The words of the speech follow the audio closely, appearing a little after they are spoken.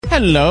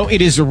Hello,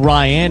 it is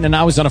Ryan, and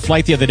I was on a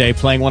flight the other day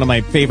playing one of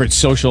my favorite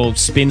social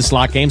spin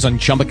slot games on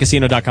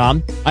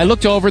ChumbaCasino.com. I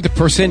looked over at the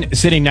person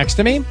sitting next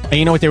to me, and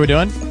you know what they were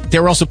doing? They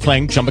were also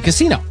playing Chumba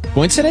Casino.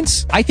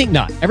 Coincidence? I think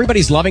not.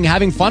 Everybody's loving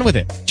having fun with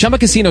it. Chumba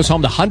Casino is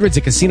home to hundreds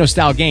of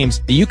casino-style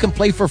games that you can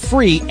play for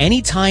free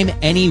anytime,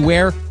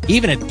 anywhere,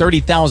 even at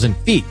 30,000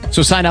 feet.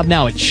 So sign up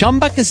now at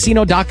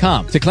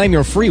ChumbaCasino.com to claim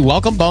your free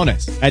welcome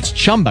bonus. That's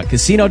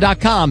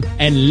ChumbaCasino.com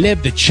and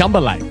live the Chumba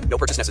life. No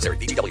purchase necessary.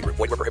 VGW. Void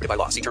where prohibited by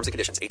law. See terms and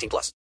conditions.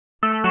 18+.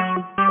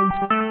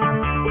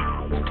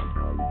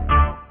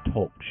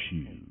 Talk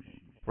shoes.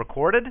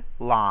 Recorded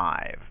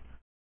live.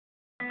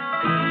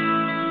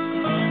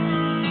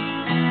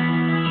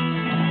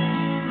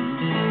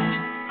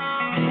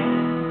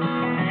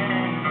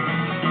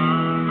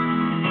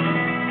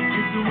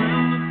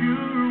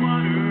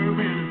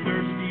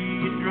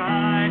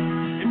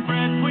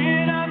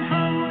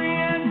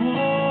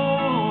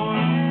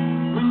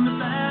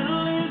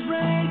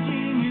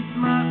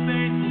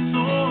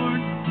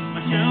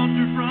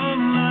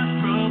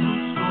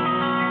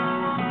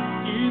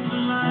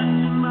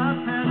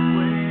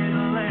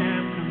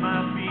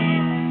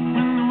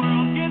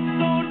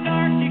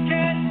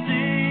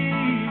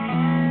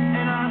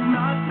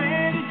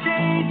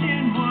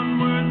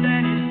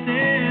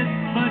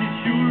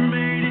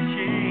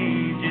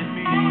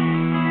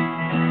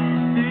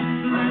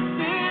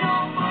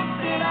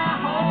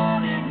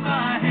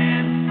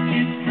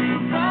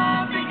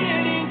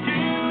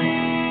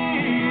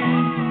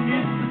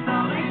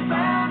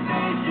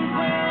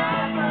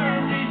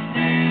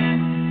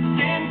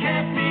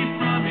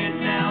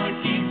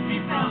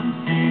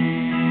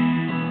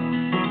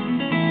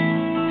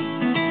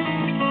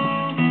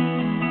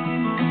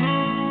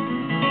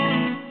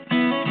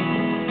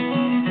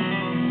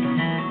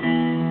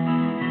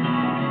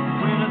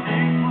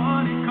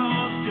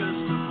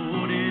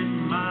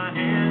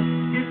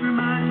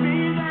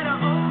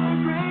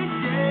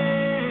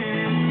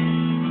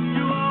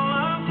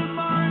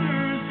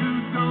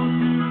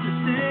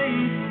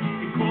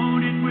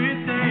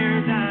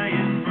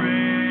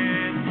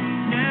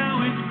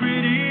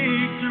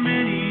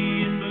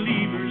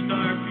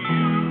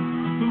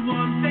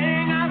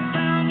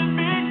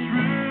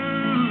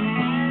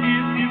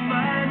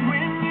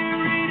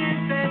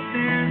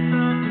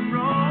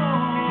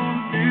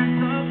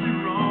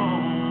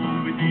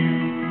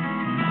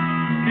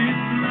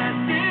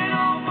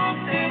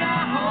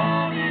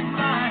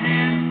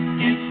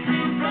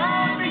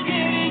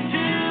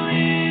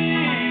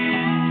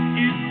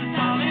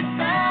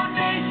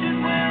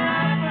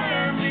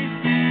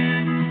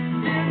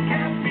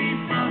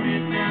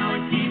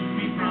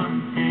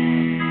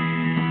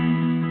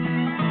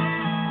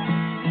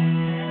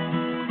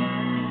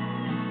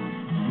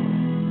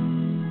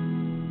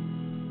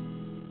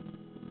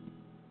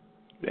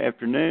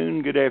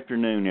 Good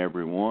afternoon,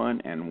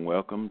 everyone, and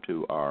welcome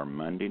to our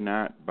Monday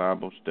night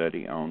Bible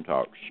study on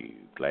TalkShoe.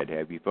 Glad to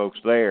have you folks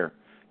there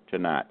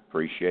tonight.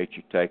 Appreciate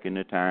you taking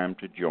the time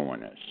to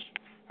join us.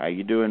 How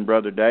you doing,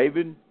 Brother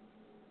David?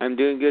 I'm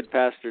doing good,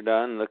 Pastor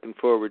Don. Looking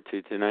forward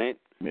to tonight.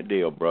 Good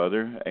deal,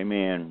 brother.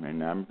 Amen.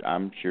 And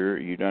I'm sure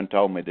you done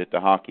told me that the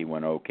hockey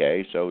went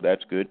okay, so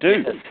that's good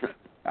too.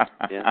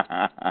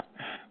 Yeah.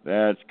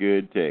 That's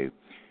good too.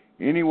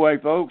 Anyway,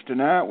 folks,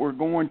 tonight we're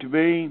going to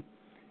be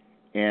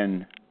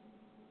in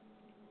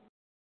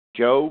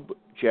Job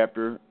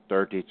chapter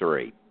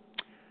 33.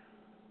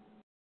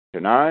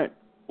 Tonight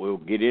we'll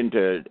get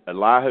into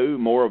Elihu,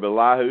 more of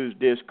Elihu's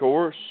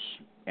discourse,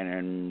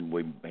 and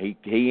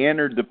he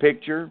entered the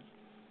picture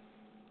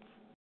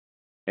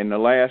in the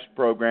last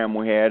program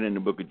we had in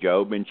the book of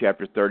Job. In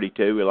chapter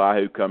 32,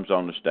 Elihu comes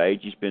on the stage.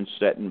 He's been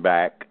sitting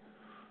back,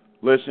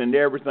 listening to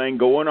everything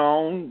going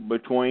on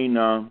between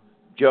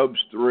Job's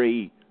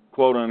three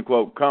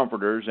quote-unquote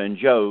comforters and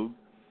Job,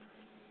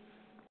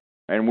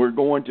 and we're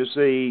going to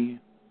see,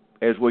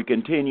 as we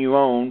continue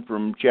on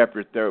from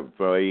chapter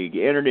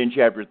he entered in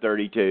chapter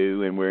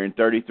 32, and we're in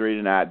 33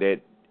 tonight,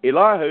 that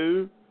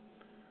Elihu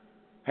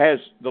has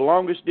the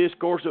longest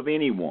discourse of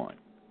anyone.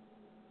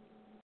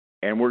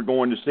 And we're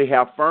going to see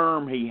how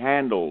firm he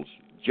handles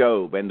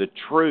Job and the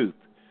truth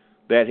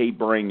that he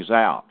brings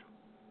out.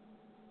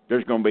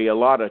 There's going to be a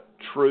lot of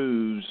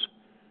truths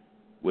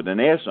with an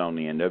S on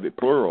the end of it,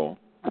 plural,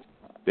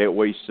 that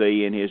we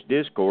see in his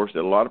discourse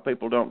that a lot of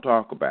people don't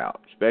talk about,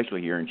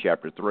 especially here in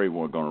chapter 3.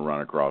 We're going to run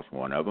across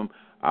one of them.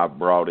 I've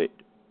brought it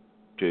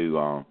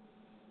to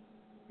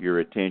your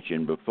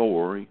attention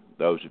before,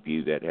 those of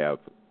you that have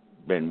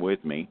been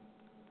with me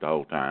the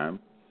whole time.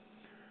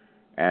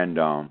 And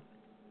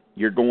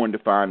you're going to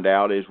find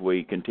out as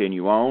we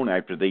continue on,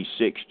 after these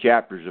 6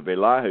 chapters of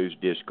Elihu's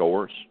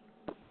discourse,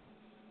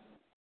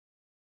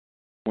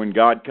 when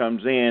God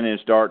comes in and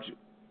starts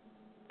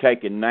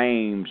taking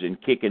names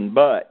and kicking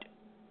butt,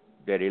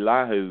 that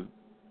Elihu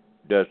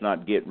does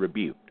not get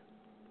rebuked.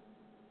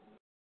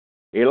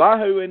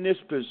 Elihu in this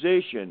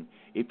position,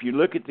 if you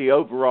look at the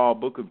overall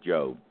book of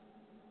Job,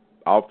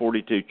 all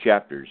 42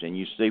 chapters, and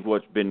you see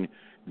what's been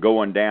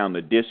going down,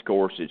 the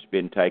discourse that's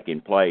been taking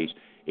place,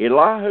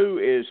 Elihu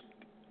is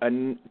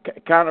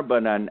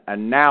an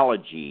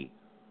analogy,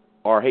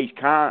 or he's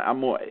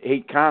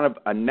kind of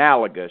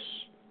analogous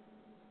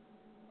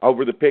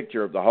over the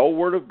picture of the whole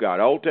Word of God,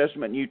 Old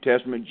Testament, New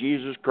Testament,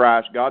 Jesus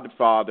Christ, God the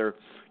Father,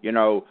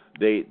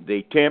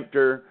 the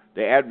tempter,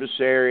 the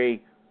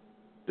adversary,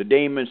 the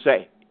demons.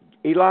 Say,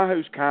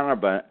 Elihu's kind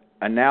of an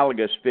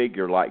analogous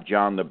figure like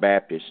John the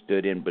Baptist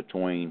stood in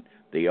between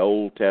the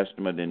Old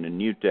Testament and the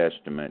New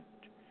Testament,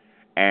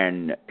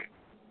 and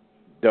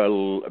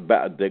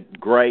the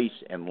grace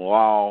and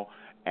law,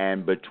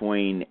 and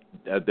between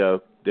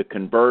the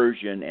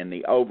conversion and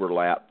the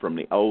overlap from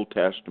the Old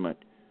Testament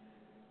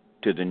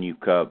to the New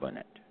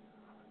Covenant.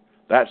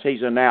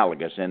 He's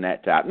analogous in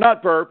that type.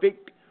 Not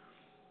perfect,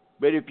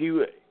 but if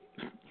you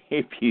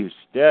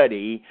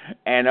study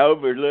and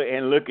overlook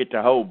and look at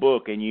the whole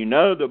book, and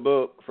the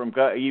book from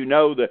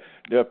the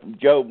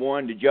Job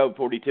 1 to Job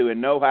 42,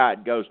 and know how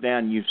it goes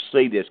down, you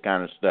see this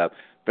kind of stuff.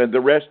 But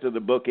the rest of the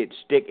book,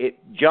 it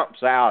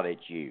jumps out at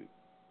you,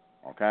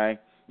 okay?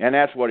 And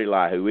that's what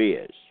Elihu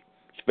is,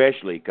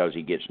 especially because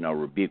he gets no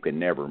rebuke and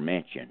never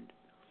mentioned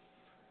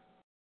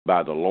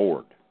by the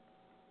Lord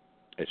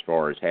as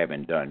far as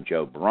having done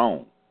Job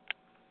wrong.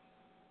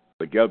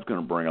 But Job's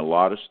going to bring a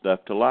lot of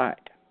stuff to light.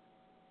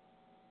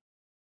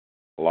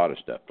 A lot of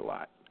stuff to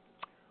light.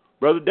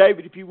 Brother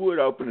David, if you would,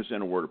 open us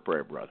in a word of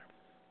prayer, brother.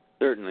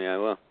 Certainly I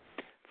will.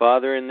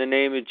 Father, in the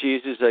name of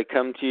Jesus, I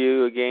come to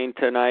you again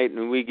tonight,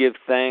 and we give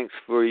thanks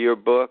for your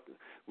book.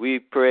 We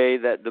pray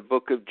that the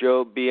book of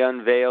Job be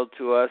unveiled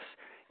to us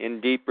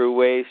in deeper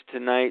ways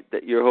tonight,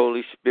 that your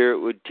Holy Spirit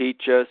would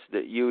teach us,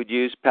 that you would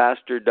use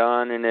Pastor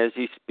Don, and as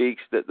he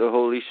speaks, that the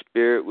Holy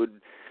Spirit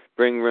would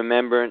bring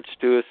remembrance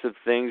to us of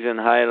things and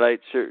highlight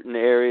certain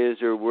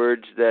areas or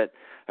words that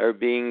are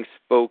being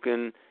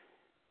spoken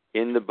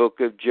in the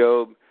book of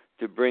Job,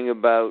 to bring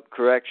about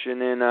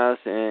correction in us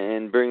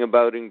and bring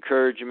about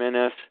encouragement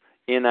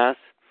in us.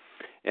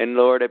 And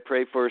Lord, I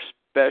pray for a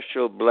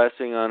special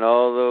blessing on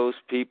all those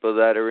people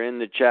that are in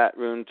the chat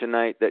room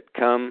tonight that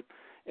come,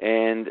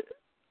 and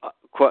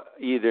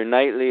either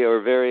nightly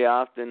or very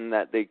often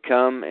that they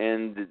come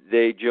and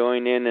they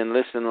join in and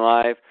listen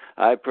live.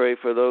 I pray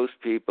for those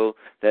people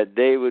that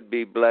they would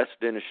be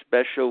blessed in a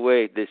special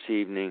way this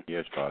evening.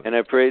 Yes, Father. And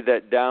I pray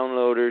that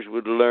downloaders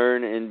would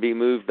learn and be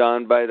moved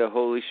on by the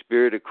Holy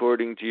Spirit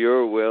according to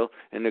your will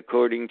and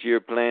according to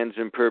your plans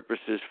and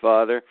purposes,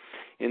 Father,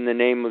 in the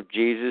name of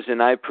Jesus.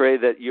 And I pray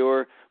that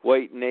your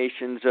white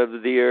nations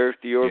of the earth,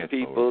 your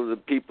people, Lord,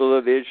 the people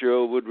of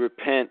Israel, would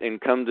repent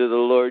and come to the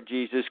Lord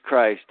Jesus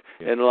Christ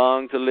and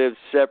long to live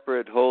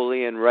separate,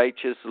 holy, and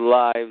righteous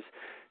lives,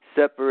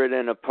 separate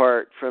and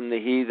apart from the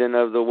heathen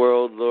of the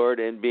world, Lord,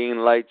 and being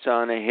lights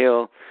on a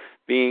hill,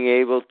 being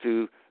able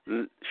to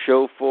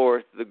show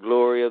forth the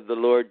glory of the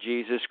Lord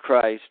Jesus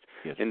Christ,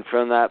 and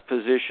from that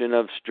position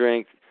of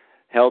strength,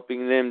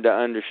 helping them to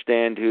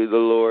understand who the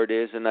Lord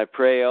is. And I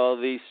pray all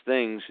these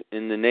things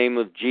in the name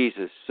of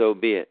Jesus, so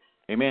be it.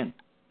 Amen.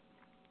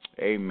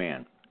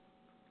 Amen.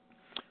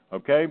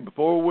 Okay,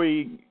 before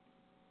we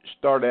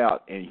start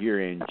out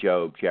here in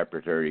Job chapter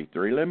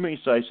 33, let me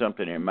say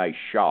something that may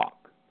shock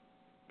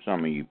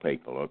some of you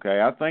people.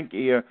 Okay, I think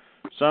there's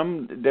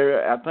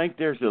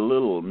a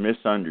little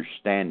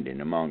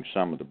misunderstanding among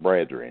some of the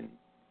brethren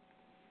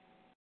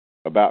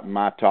about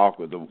my talk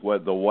with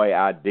the way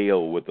I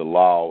deal with the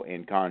law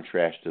in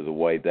contrast to the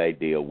way they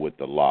deal with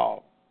the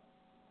law.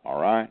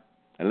 All right,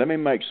 and let me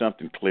make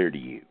something clear to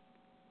you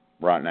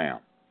right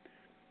now.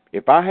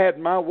 If I had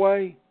my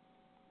way,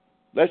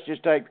 let's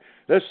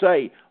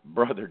say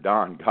Brother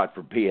Don, God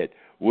forbid,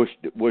 was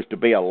to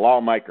be a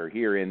lawmaker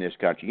here in this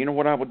country. You know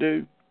what I would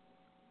do?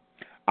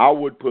 I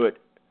would put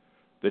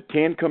the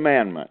 10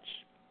 Commandments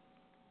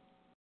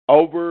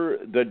over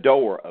the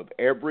door of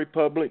every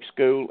public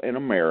school in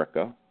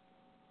America.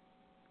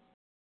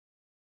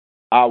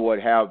 I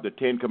would have the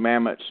 10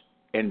 Commandments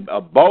in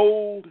a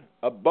bold,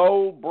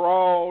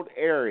 broad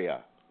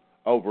area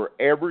over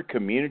every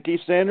community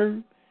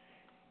center,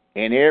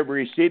 in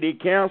every city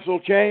council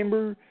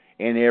chamber,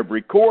 in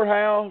every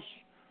courthouse,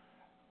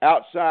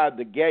 outside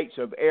the gates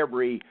of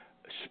every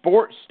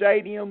sports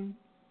stadium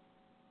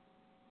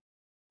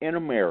in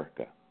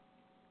America.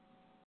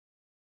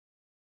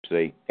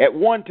 See, at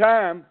one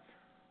time,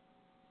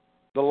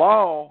 the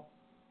law,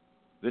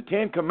 the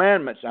 10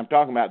 Commandments, I'm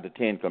talking about the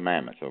 10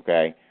 Commandments,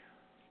 okay?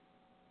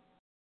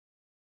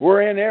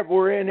 We're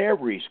in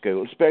every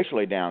school,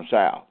 especially down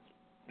south.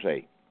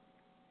 See,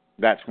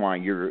 that's why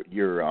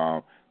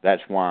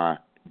that's why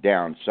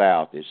down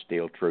south is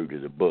still true to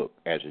the book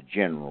as a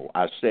general.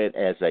 I said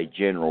as a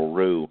general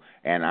rule,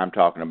 and I'm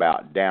talking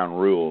about down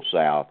rural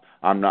south.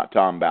 I'm not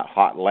talking about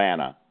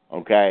Hotlanta,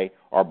 okay,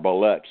 or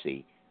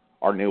Biloxi,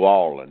 or New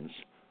Orleans,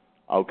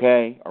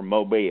 okay, or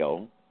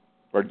Mobile,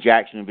 or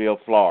Jacksonville,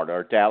 Florida,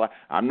 or Tallahassee.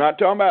 I'm not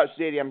talking about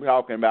city. I'm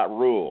talking about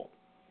rural.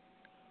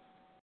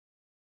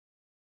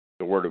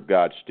 The Word of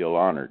God's still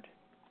honored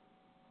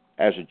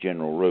as a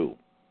general rule.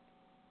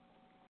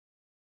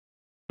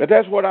 But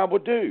that's what I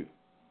would do.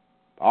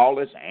 All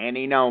this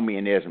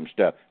antinomianism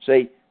stuff.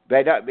 See,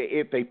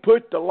 if they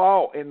put the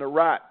law in the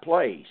right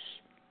place,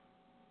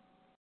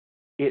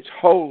 It's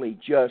holy,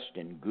 just,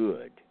 and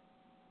good.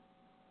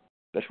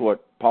 That's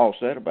what Paul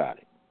said about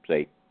it.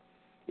 See,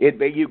 it'd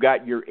be you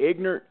got your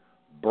ignorant,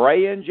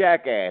 braying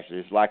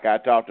jackasses, like I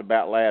talked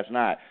about last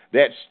night,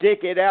 that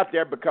stick it out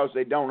there because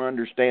they don't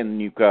understand the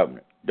new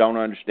covenant, don't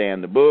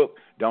understand the book,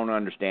 don't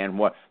understand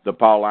what the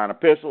Pauline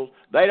epistles.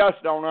 They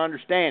just don't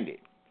understand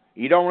it.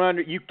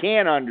 You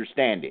can't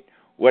understand it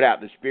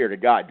without the Spirit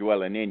of God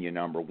dwelling in you,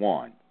 number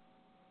one.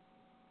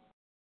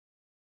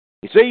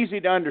 It's easy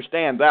to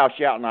understand, thou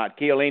shalt not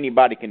kill.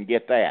 Anybody can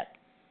get that.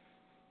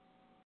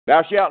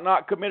 Thou shalt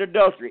not commit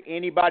adultery.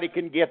 Anybody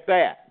can get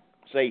that.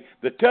 See,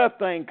 the tough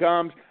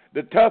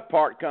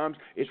part comes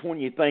is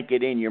when you think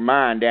it in your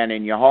mind, down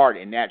in your heart,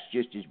 and that's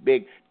just as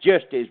big,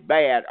 just as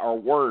bad or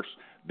worse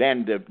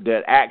than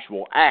the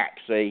actual act,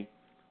 see.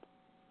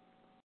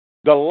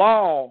 The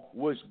law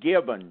was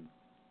given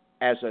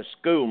as a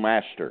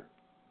schoolmaster.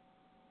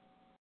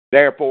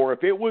 Therefore,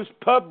 if it was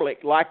public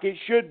like it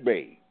should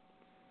be,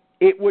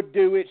 it would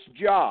do its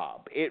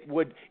job. It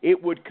would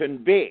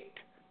convict,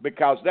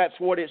 because that's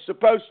what it's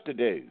supposed to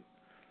do.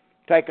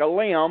 Take a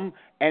limb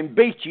and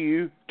beat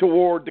you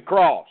toward the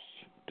cross,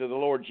 to the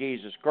Lord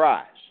Jesus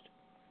Christ.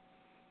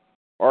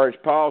 Or as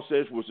Paul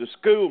says, was a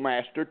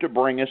schoolmaster to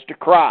bring us to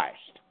Christ.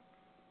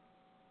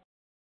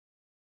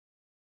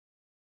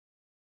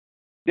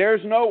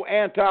 There's no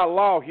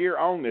anti-law here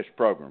on this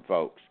program,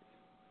 folks.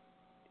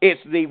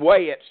 It's the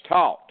way it's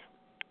taught.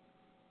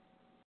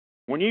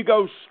 When you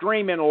go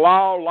screaming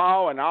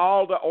law, and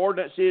all the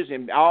ordinances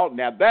and all,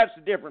 now that's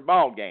a different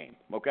ball game,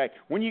 okay?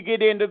 When you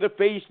get into the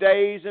feast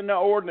days and the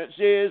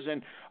ordinances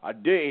and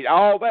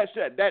all that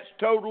stuff, that's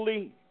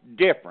totally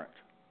different,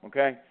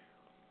 okay?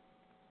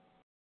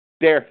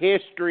 They're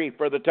history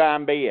for the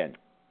time being.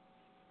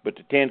 But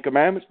the Ten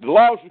Commandments, the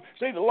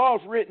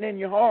law's written in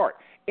your heart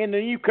in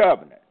the new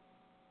covenant.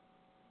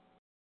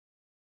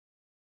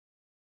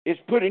 It's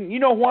you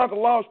know why the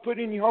law's put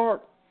in your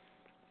heart?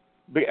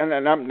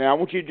 Now I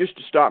want you just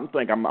to stop and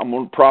think. I'm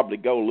going to probably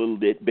go a little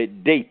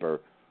bit deeper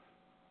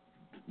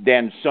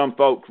than some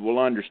folks will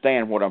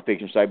understand what I'm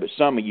fixing to say, but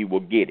some of you will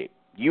get it.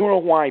 You know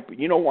why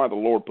the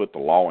Lord put the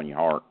law in your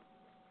heart?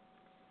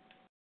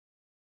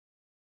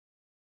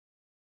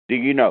 Do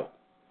you know?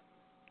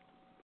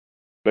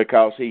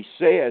 Because He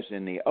says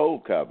in the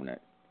Old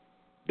Covenant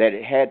that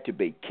it had to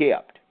be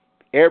kept.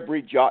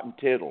 Every jot and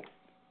tittle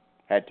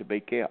had to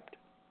be kept.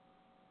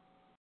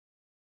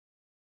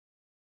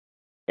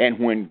 And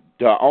when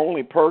the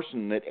only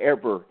person that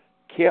ever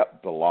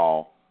kept the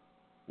law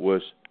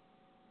was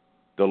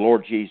the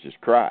Lord Jesus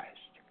Christ.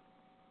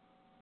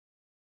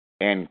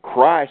 And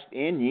Christ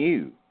in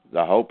you,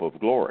 the hope of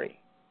glory.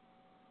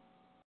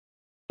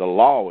 The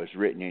law is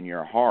written in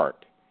your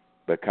heart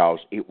because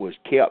it was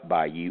kept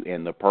by you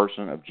in the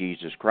person of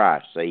Jesus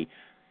Christ. See,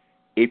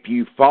 if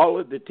you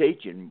followed the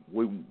teaching,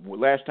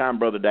 last time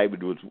Brother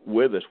David was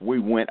with us, we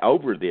went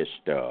over this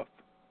stuff.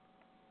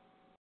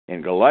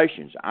 In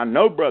Galatians, I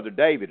know Brother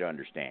David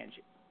understands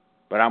it,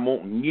 but I'm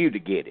wanting you to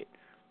get it,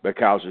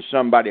 because if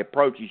somebody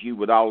approaches you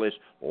with all this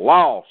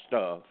law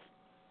stuff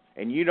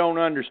and you don't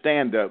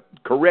understand the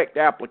correct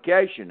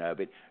application of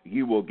it,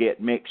 you will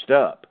get mixed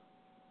up.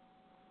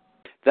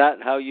 That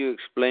how you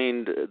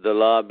explained the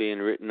law being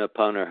written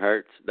upon our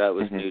hearts, that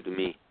was new to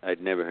me.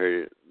 I'd never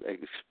heard it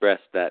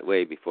expressed that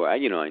way before. I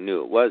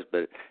knew it was,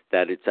 but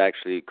that it's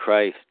actually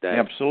Christ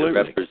that's the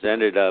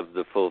representative of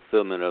the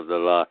fulfillment of the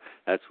law.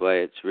 That's why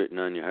it's written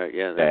on your heart.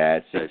 Yeah,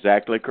 that's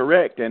exactly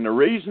correct. And the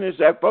reason is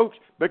that, folks,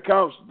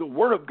 because the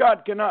Word of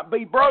God cannot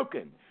be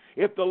broken.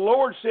 If the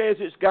Lord says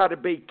it's got to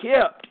be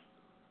kept,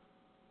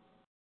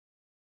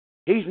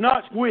 He's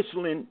not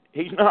whistling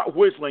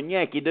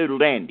Yankee Doodle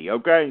Dandy,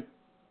 okay?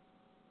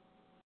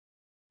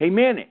 He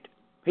meant it.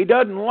 He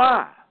doesn't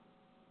lie.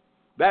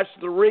 That's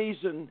the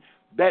reason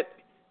that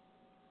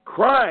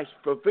Christ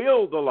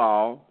fulfilled the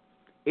law,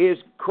 is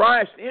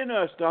Christ in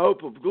us, the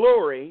hope of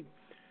glory.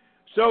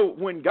 So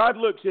when God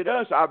looks at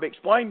us, I've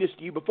explained this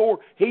to you before,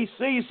 He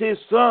sees His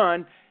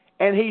Son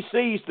and He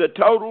sees the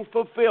total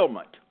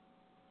fulfillment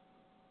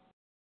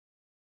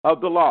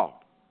of the law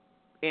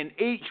in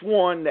each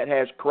one that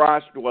has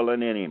Christ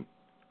dwelling in him.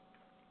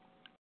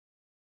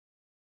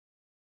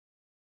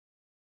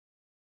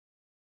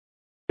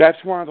 That's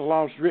why the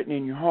law is written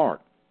in your heart.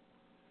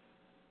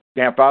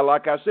 Now,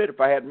 if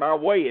I had my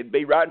way, it'd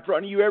be right in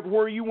front of you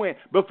everywhere you went.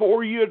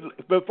 Before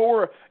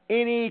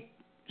any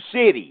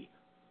city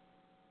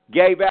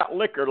gave out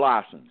liquor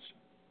license,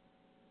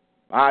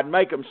 I'd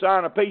make them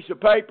sign a piece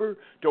of paper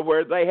to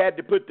where they had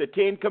to put the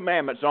 10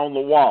 Commandments on the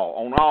wall,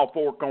 on all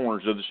four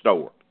corners of the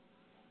store.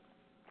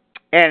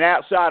 And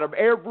outside of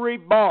every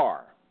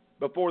bar,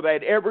 before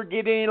they'd ever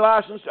get any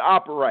license to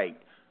operate,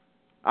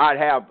 I'd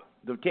have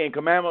the 10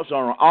 Commandments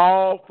on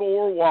all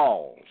four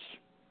walls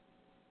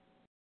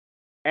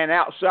and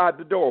outside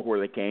the door where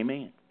they came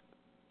in.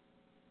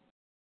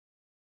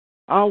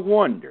 I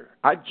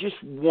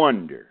just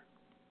wonder,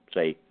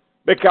 see,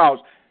 because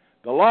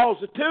the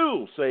law's a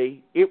tool,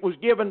 see. It was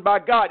given by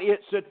God.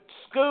 It's a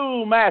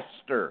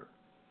schoolmaster.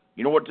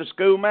 You know what the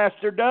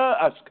schoolmaster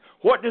does?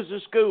 What does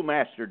the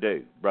schoolmaster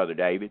do, Brother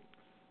David?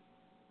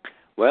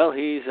 Well,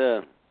 he's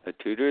a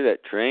tutor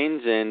that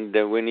trains, and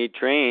when he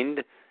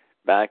trained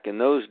back in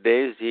those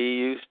days, he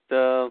used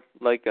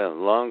like a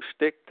long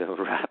stick to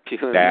wrap you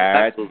in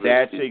the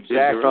That's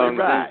exactly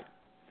right. Thing.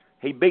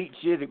 He beats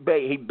you.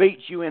 He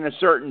beats you in a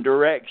certain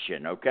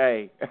direction.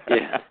 Okay.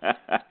 Yeah.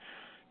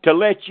 To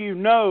let you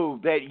know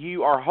that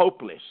you are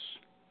hopeless.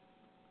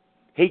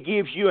 He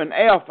gives you an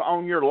F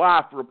on your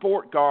life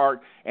report card,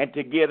 and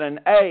to get an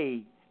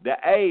A, the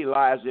A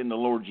lies in the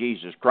Lord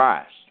Jesus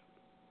Christ.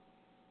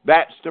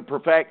 That's the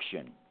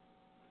perfection.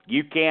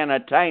 You can't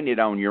attain it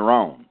on your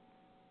own.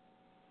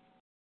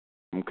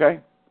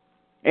 Okay?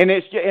 And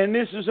this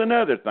is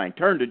another thing.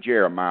 Turn to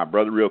Jeremiah,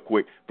 brother, real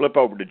quick. Flip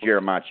over to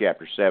Jeremiah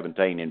chapter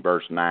 17 and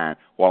verse 9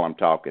 while I'm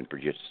talking for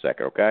just a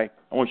second, okay?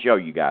 I want to show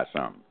you guys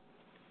something.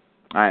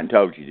 I hadn't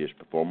told you this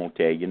before. I'm going to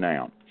tell you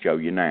now. Show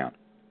you now.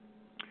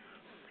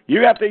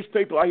 You got these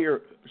people out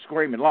here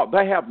screaming,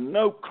 they have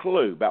no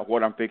clue about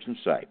what I'm fixing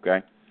to say,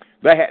 okay?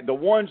 The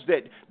ones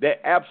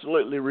that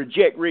absolutely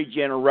reject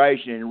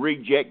regeneration and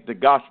reject the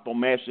gospel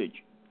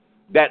message,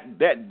 the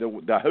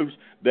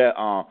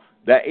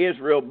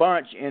Israel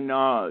bunch in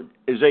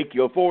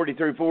Ezekiel 40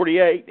 through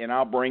 48, and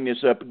I'll bring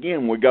this up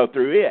again when we go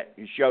through it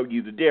and show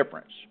you the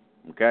difference,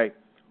 okay?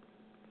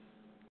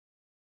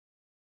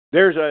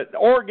 There's an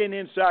organ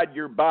inside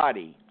your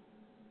body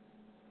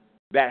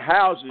that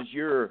houses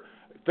your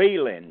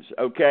feelings,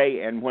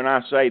 okay? And when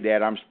I say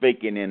that, I'm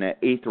speaking in an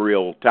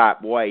ethereal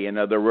type way. In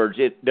other words,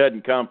 it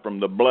doesn't come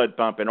from the blood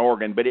pumping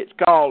organ, but it's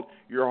called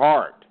your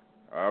heart,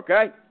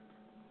 okay?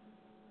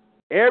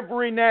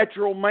 Every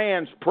natural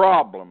man's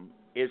problem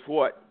is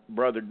what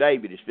Brother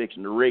David is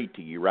fixing to read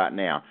to you right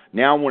now.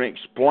 Now I want to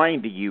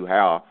explain to you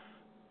how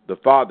the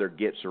Father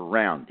gets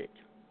around it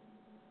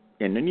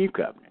in the New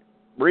Covenant.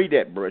 Read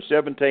that,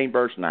 17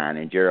 verse 9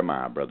 in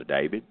Jeremiah, Brother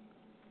David.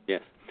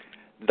 Yes.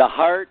 The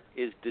heart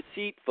is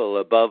deceitful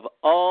above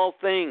all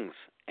things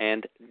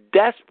and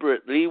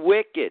desperately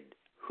wicked.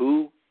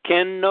 Who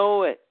can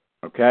know it?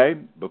 Okay,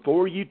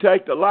 before you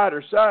take the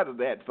lighter side of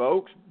that,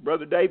 folks,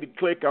 Brother David,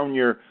 click on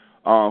your,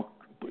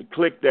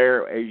 click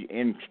there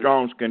in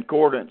Strong's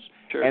Concordance,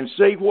 sure, and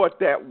see what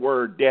that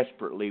word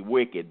desperately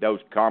wicked, those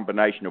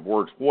combination of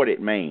words, what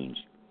it means.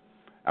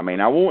 I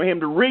mean, I want him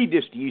to read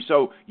this to you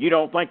so you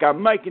don't think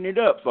I'm making it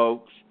up,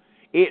 folks.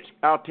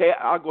 I'll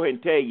go ahead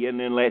and tell you, and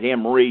then let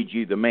him read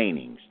you the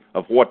meanings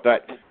of what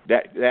that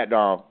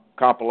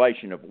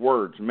compilation of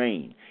words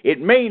mean.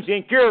 It means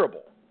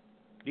incurable.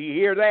 Do you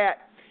hear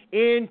that?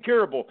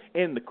 Incurable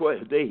in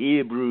the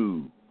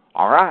Hebrew.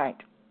 All right.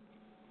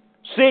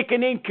 Sick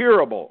and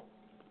incurable.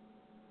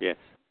 Yes.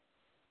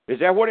 Is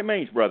that what it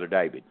means, Brother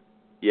David?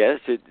 Yes,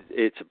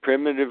 it's a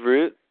primitive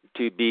root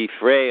to be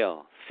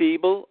frail,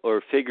 feeble,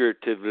 or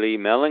figuratively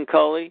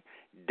melancholy,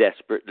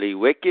 desperately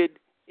wicked,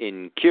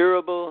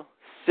 incurable,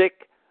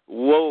 sick,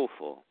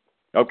 woeful.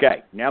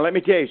 Okay, now let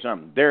me tell you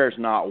something. There is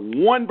not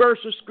one verse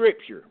of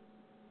Scripture,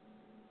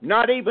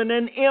 not even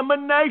an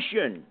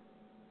emanation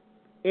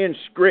in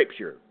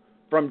Scripture,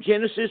 from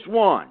Genesis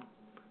 1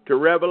 to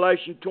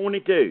Revelation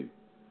 22,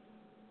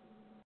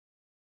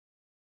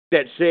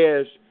 that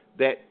says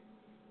that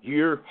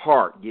your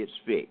heart gets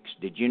fixed.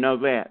 Did you know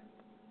that?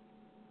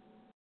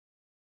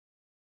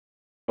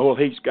 Oh,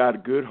 he's got a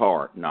good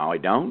heart. No, he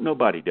don't.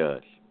 Nobody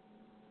does.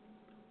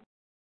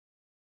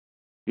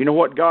 You know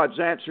what God's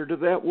answer to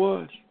that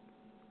was?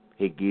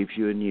 He gives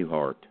you a new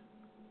heart,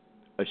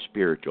 a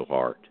spiritual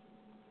heart.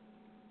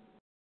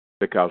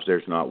 Because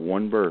there's not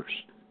one verse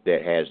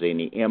that has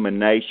any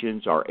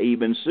emanations or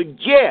even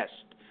suggests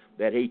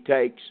that he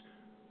takes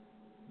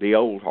the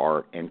old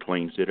heart and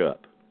cleans it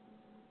up.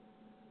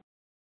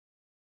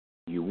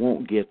 You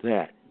won't get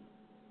that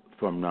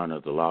from none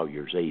of the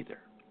lawyers either.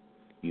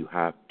 You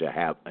have to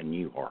have a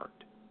new heart.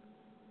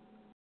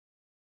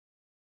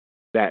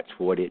 That's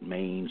what it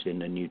means in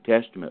the New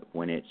Testament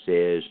when it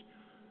says,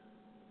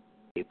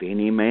 if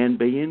any man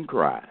be in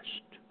Christ,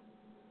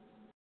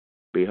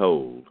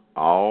 behold,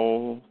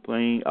 old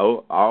things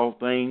are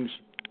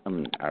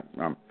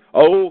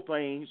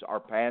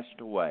passed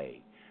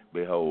away.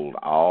 Behold,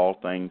 all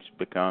things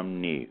become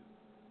new.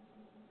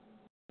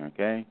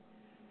 Okay?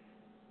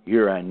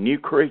 You're a new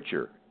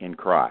creature in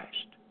Christ.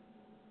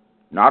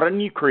 Not a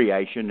new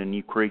creation, a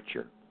new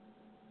creature.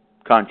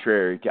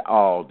 Contrary to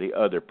all the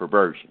other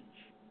perversions.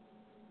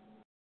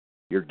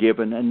 You're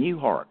given a new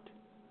heart.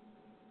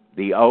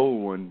 The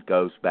old one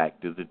goes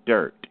back to the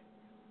dirt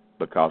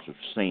because of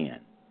sin.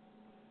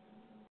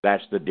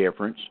 That's the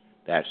difference.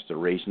 That's the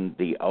reason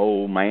the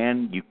old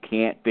man, you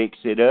can't fix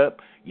it up.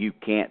 You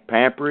can't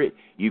pamper it.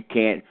 You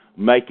can't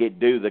make it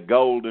do the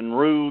golden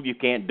rule. You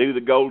can't do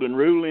the golden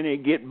rule and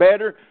it get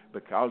better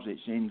because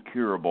it's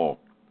incurable.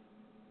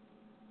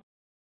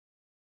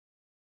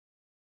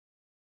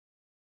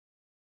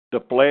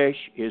 The flesh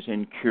is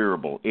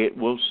incurable. It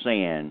will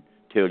sin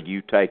till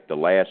you take the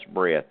last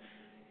breath.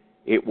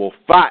 It will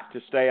fight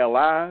to stay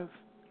alive.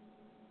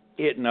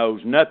 It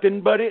knows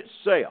nothing but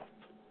itself.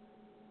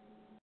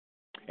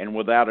 And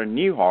without a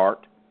new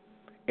heart,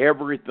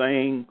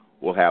 everything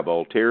will have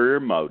ulterior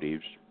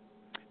motives.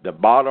 The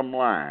bottom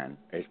line,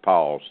 as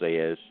Paul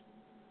says,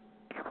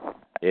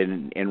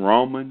 in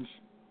Romans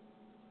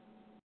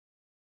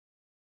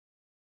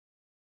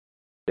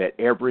that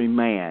every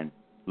man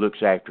looks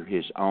after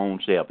his own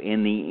self.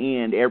 In the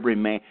end, every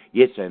man,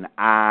 it's an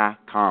I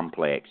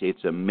complex.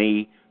 It's a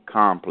me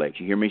complex.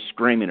 You hear me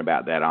screaming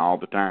about that all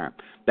the time.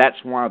 That's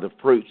why the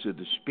fruits of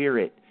the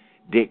Spirit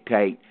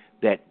dictate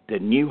that the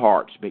new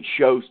heart's, it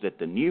shows that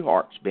the new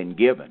heart's been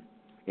given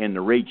in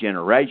the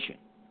regeneration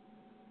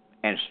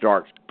and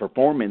starts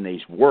performing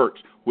these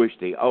works which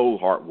the old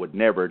heart would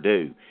never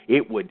do.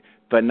 It would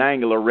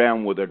finagle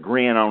around with a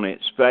grin on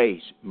its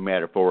face,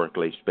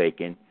 metaphorically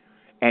speaking,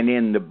 and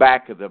in the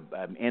back of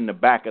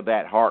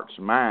that heart's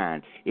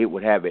mind, it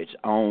would have its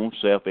own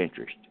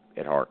self-interest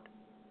at heart.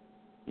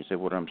 You see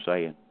what I'm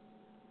saying?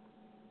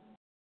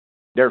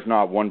 There's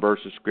not one verse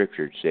of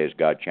Scripture that says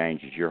God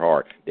changes your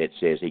heart. That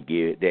says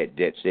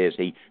that says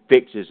He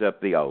fixes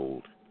up the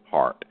old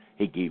heart.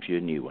 He gives you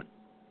a new one.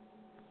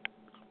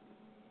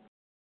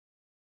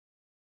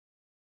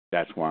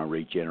 That's why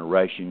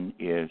regeneration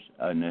is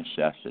a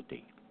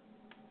necessity.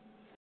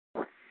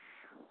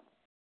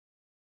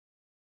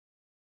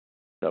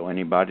 So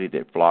anybody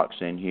that flocks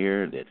in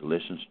here that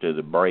listens to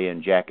the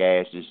braying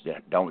jackasses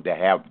that don't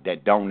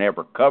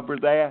ever cover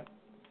that,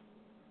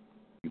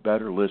 you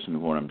better listen to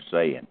what I'm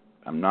saying.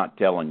 I'm not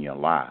telling you a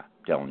lie.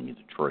 I'm telling you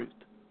the truth.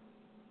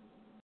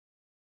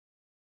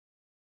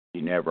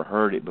 If you never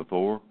heard it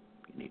before,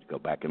 you need to go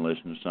back and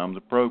listen to some of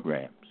the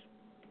programs.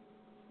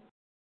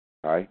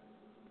 All right?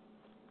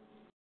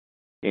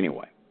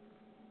 Anyway.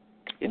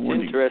 It's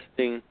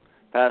interesting,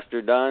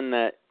 Pastor Don,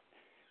 that,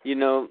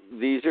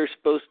 these are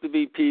supposed to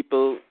be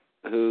people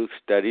who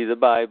study the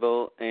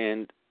Bible,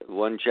 and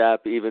one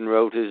chap even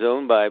wrote his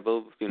own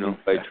Bible,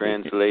 by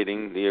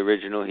translating the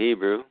original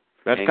Hebrew.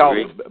 That's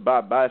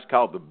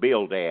called the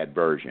Bildad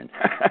version.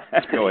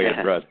 Go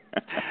ahead, brother.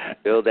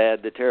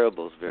 Bildad, the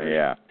Terribles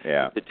version.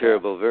 Yeah. The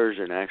terrible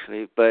version,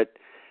 actually. But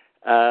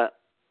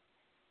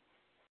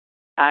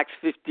Acts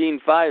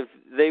 15:5,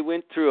 they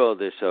went through all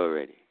this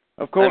already.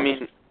 Of course. I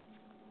mean,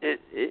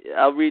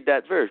 I'll read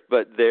that verse.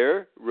 But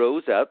there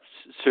rose up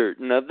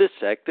certain of the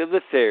sect of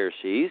the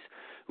Pharisees,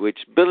 which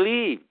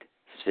believed,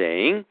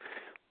 saying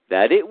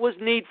that it was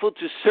needful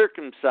to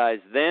circumcise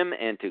them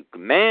and to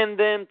command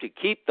them to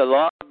keep the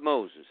law of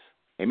Moses.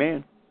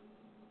 Amen.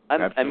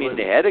 I mean,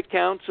 they had a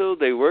council.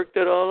 They worked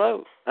it all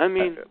out. I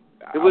mean,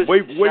 it was.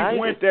 We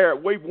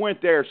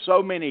went there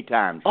so many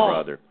times,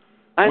 brother.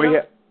 I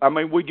know.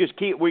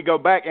 We go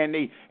back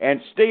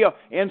and still,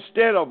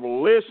 instead of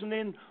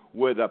listening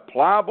with a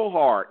pliable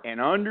heart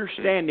and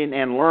understanding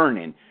and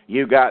learning,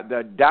 you got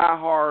the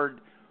diehard,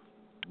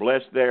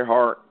 bless their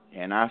heart,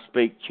 and I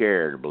speak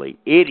charitably,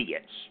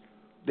 idiots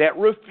that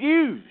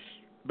refuse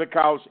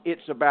because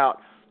it's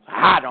about,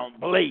 I don't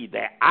believe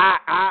that.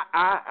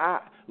 I.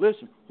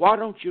 Listen, why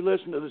don't you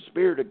listen to the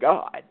Spirit of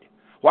God?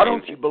 Why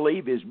don't you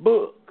believe His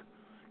book?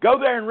 Go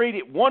there and read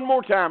it one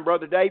more time,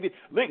 Brother David.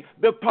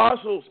 The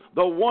apostles,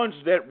 the ones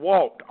that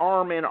walked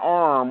arm in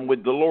arm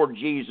with the Lord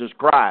Jesus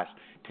Christ,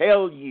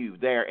 tell you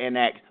there in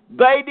Acts,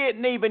 they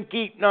didn't even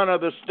keep none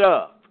of the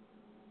stuff.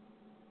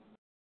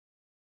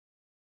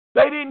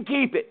 They didn't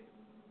keep it.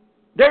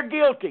 They're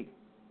guilty.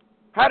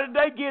 How did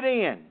they get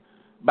in?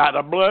 By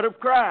the blood of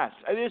Christ.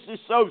 This is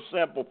so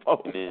simple,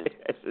 folks.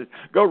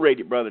 Go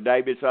read it, Brother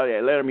David. So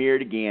let them hear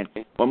it again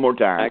one more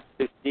time.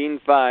 Acts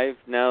 15:5.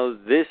 Now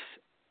this,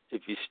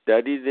 if you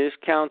study this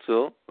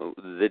council,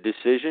 the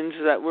decisions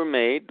that were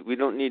made, we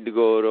don't need to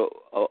go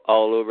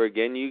all over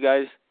again. You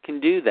guys can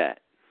do that.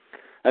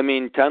 I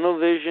mean, tunnel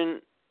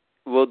vision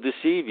will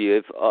deceive you.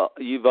 If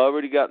you've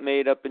already got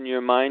made up in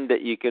your mind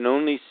that you can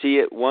only see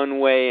it one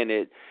way,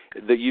 and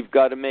that you've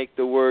got to make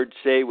the word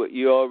say what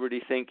you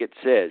already think it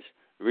says.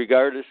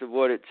 Regardless of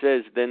what it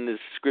says, then the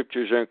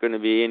scriptures aren't going to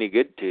be any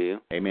good to you.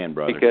 Amen,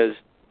 brother. Because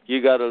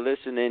you got to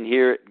listen and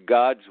hear it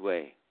God's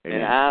way.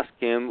 Amen. And ask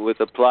Him with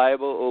a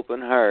pliable, open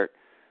heart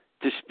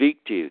to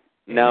speak to you.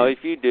 Amen. Now, if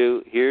you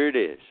do, here it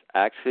is,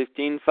 Acts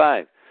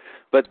 15:5.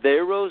 But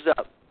there rose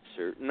up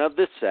certain of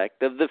the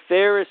sect of the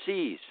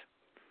Pharisees,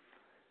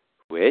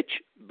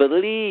 which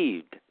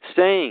believed,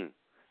 saying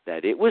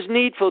that it was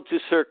needful to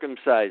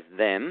circumcise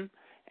them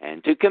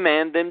and to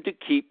command them to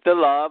keep the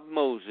law of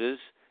Moses.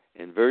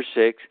 In verse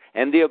 6,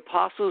 and the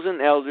apostles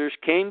and elders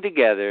came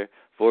together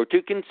for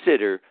to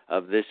consider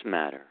of this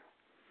matter.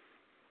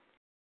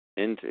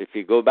 And if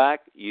you go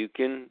back, you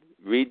can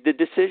read the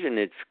decision.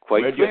 It's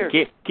quite clear.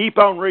 Keep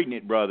on reading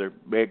it, brother,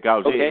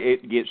 because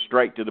it gets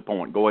straight to the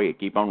point. Go ahead.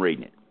 Keep on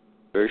reading it.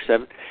 Verse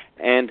 7,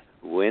 and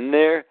when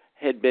there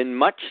had been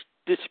much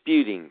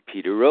disputing,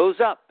 Peter rose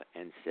up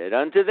and said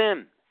unto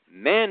them,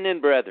 Men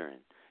and brethren,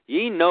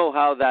 ye know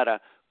how that a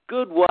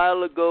good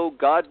while ago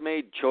God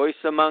made choice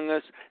among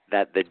us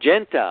that the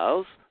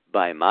Gentiles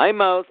by my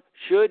mouth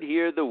should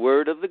hear the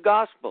word of the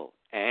gospel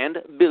and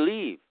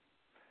believe.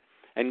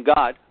 And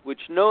God, which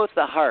knoweth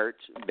the hearts,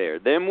 bear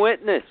them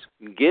witness,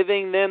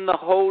 giving them the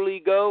Holy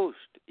Ghost,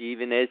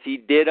 even as He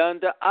did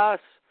unto us,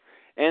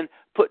 and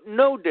put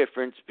no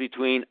difference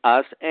between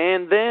us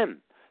and them,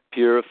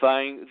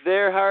 purifying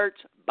their hearts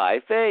by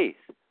faith.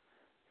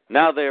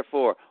 Now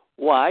therefore,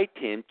 why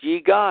tempt ye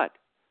God,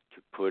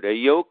 to put a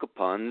yoke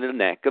upon the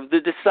neck of the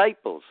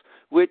disciples,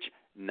 which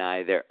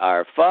neither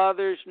our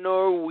fathers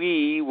nor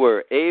we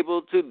were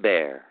able to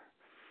bear?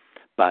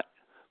 But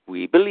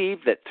we believe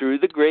that through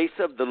the grace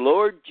of the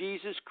Lord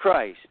Jesus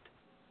Christ,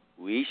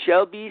 we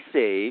shall be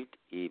saved,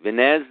 even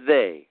as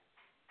they.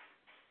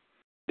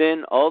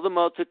 Then all the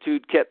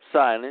multitude kept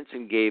silence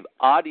and gave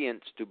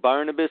audience to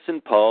Barnabas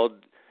and Paul,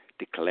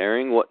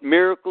 declaring what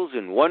miracles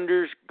and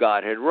wonders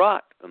God had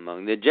wrought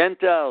among the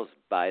Gentiles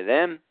by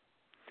them.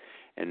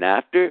 And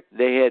after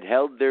they had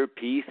held their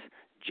peace,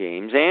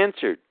 James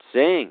answered,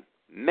 saying,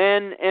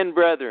 Men and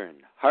brethren,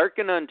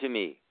 hearken unto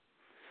me.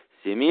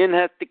 Simeon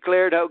hath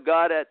declared how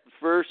God at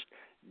first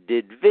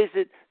did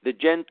visit the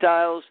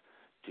Gentiles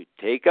to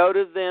take out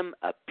of them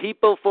a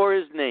people for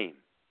his name.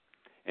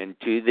 And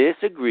to this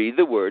agree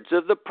the words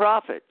of the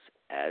prophets,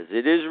 as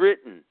it is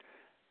written,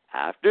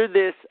 After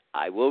this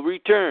I will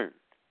return,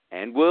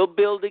 and will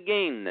build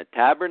again the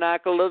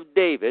tabernacle of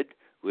David,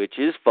 which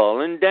is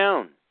fallen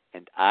down,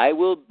 and I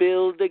will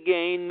build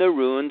again the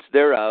ruins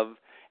thereof,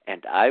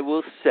 and I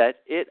will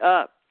set it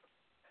up,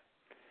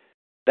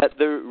 that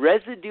the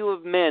residue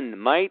of men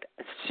might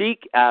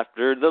seek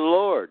after the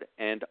Lord,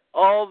 and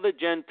all the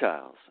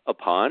Gentiles,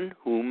 upon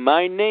whom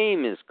my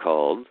name is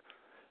called,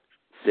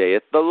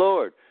 saith the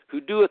Lord, who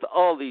doeth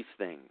all these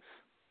things.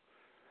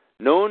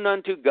 Known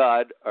unto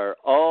God are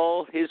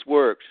all his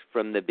works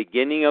from the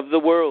beginning of the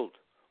world.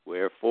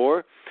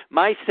 Wherefore,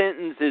 my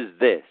sentence is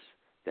this,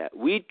 that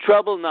we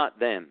trouble not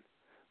them,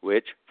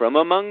 which from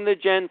among the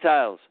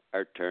Gentiles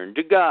are turned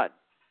to God,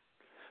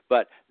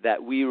 but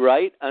that we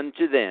write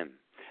unto them,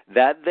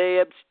 that they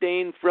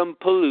abstain from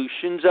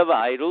pollutions of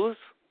idols,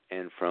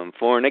 and from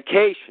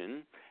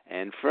fornication,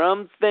 and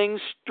from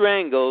things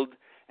strangled,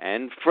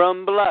 and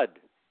from blood.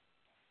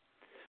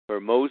 For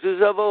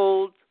Moses of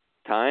old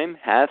time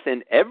hath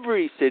in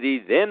every city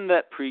them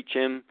that preach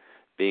him,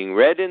 being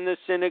read in the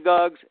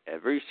synagogues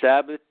every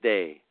Sabbath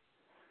day.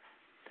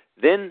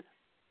 Then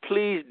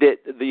pleased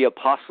it the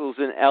apostles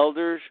and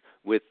elders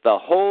with the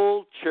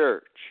whole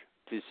church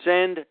to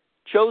send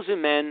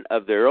chosen men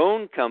of their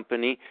own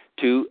company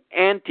to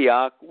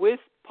Antioch with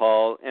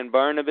Paul and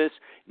Barnabas,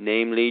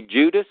 namely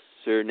Judas,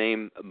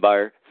 surnamed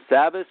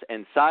Barsabbas,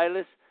 and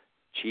Silas,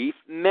 chief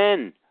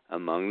men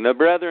among the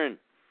brethren.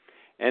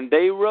 And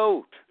they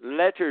wrote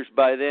letters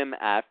by them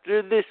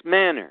after this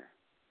manner.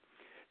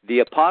 The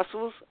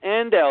apostles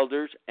and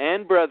elders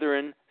and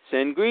brethren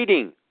send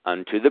greeting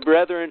unto the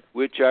brethren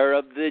which are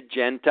of the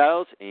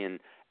Gentiles in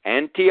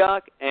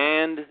Antioch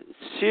and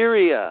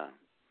Syria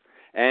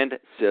and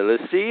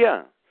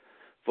Cilicia,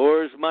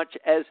 forasmuch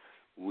as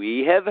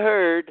we have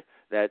heard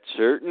that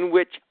certain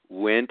which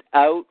went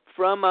out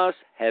from us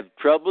have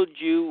troubled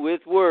you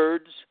with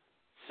words,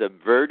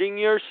 subverting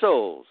your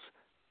souls,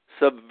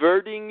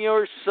 subverting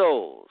your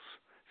souls,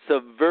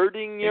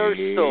 subverting your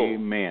souls.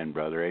 Amen,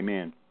 brother,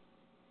 amen.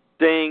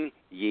 Saying,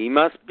 ye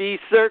must be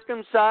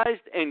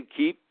circumcised and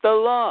keep the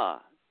law.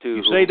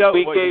 You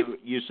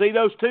see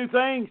those two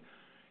things?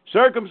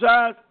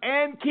 Circumcised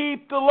and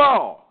keep the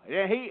law.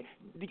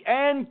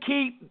 And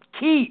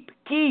keep.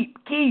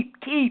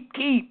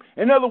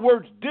 In other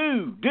words,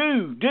 do.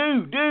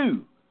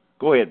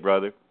 Go ahead,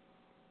 brother.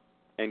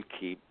 And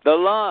keep the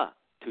law,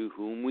 to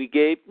whom we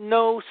gave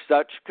no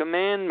such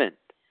commandment.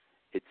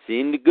 It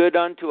seemed good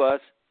unto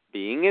us,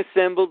 being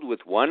assembled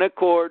with one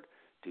accord,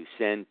 to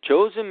send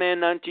chosen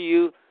men unto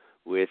you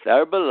with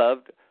our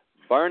beloved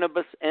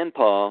Barnabas and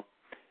Paul,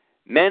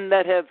 men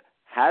that have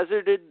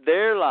hazarded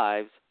their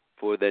lives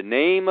for the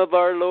name of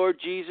our Lord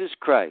Jesus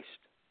Christ.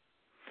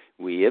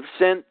 We have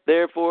sent,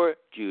 therefore,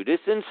 Judas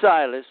and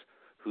Silas,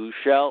 who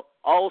shall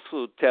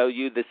also tell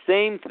you the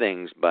same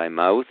things by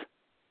mouth.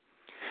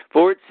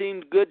 For it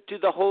seemed good to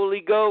the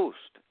Holy Ghost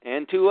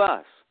and to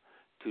us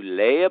to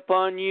lay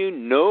upon you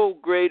no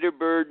greater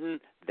burden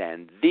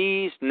than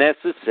these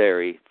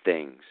necessary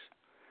things,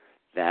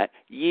 that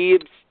ye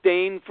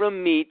abstain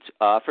from meats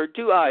offered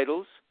to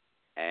idols,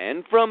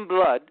 and from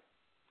blood,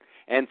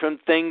 and from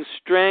things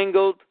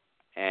strangled,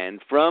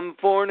 and from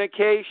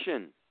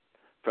fornication,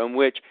 from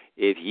which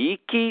if ye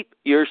keep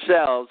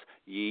yourselves,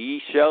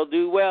 ye shall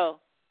do well.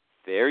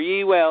 Fare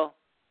ye well.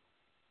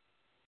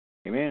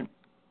 Amen.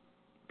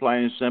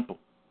 Plain and simple.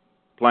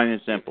 Plain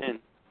and simple. Amen.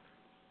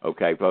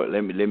 Okay, folks,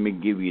 let me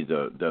give you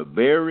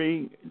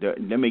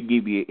let me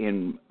give you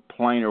in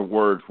plainer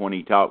words when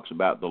he talks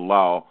about the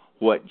law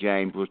what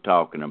James was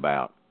talking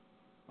about.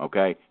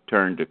 Okay?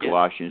 Turn to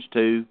Colossians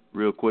 2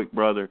 real quick,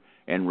 brother,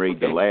 and read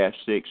the last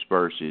 6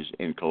 verses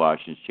in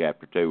Colossians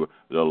chapter 2,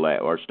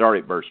 or start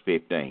at verse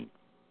 15.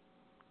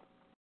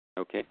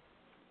 Okay.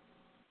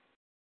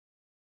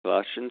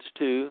 Colossians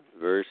 2,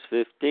 verse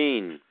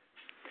 15.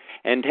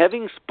 And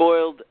having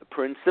spoiled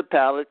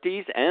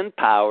principalities and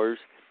powers,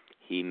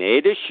 he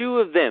made a shew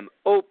of them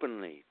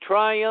openly,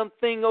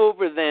 triumphing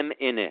over them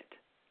in it.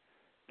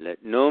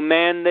 Let no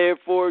man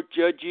therefore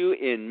judge you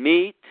in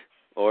meat,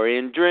 or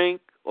in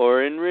drink,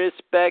 or in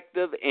respect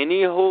of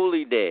any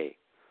holy day,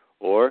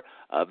 or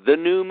of the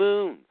new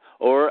moon,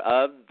 or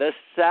of the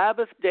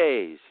Sabbath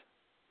days,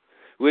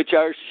 which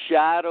are shadows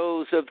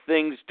shadows of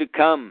things to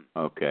come.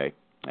 Okay,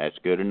 that's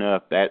good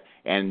enough.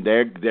 And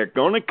they're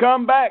going to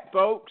come back,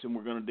 folks, and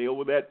we're going to deal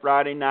with that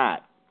Friday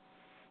night.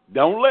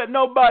 Don't let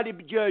nobody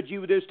judge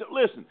you with this.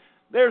 Listen,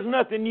 there's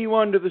nothing new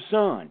under the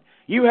sun.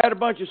 You had a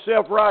bunch of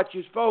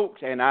self-righteous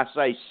folks, and I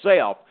say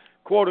self,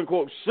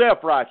 quote-unquote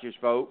self-righteous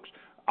folks,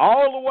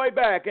 all the way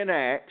back in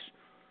Acts,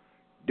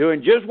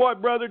 doing just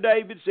what Brother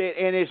David said,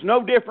 and it's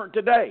no different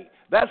today.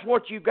 That's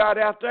what you got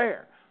out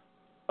there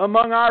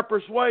among our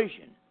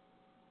persuasion.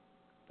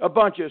 A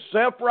bunch of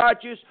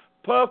self-righteous,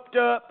 puffed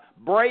up,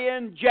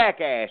 braying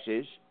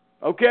jackasses,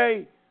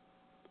 okay,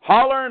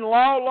 hollering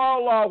law, law,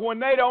 law, when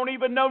they don't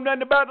even know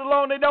nothing about the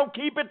law and they don't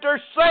keep it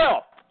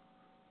themselves.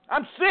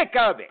 I'm sick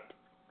of it.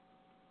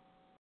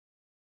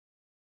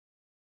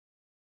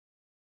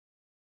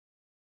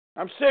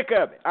 I'm sick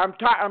of it.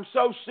 I'm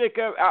so sick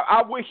of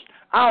it.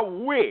 I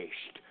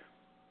wished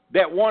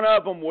that one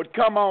of them would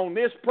come on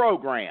this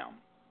program,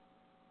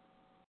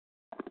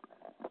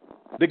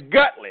 the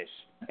gutless,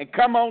 and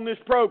come on this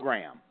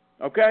program,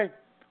 okay,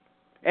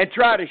 and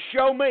try to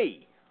show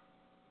me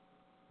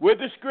with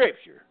the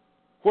Scripture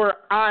where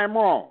I am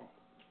wrong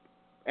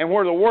and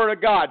where the Word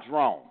of God's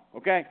wrong,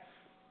 okay?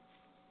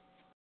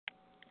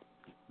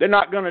 They're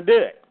not going to do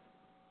it.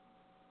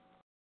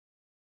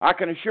 I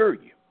can assure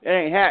you, it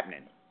ain't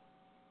happening.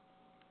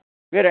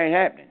 It ain't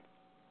happening.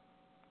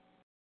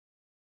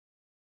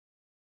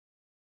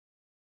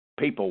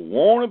 People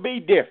want to be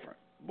different.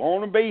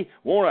 Want to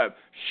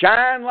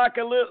shine like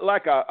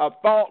a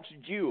false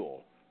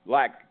jewel,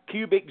 like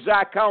cubic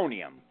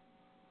zirconium.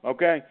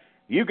 Okay?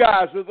 You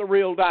guys are the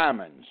real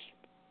diamonds.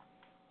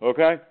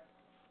 Okay?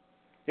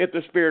 If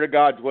the Spirit of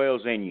God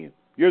dwells in you,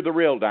 you're the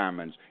real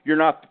diamonds. You're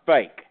not the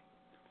fake.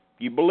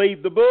 You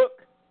believe the book,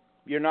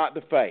 you're not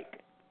the fake.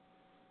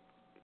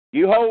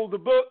 You hold the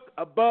book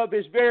above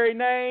His very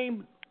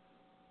name,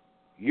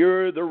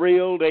 you're the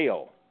real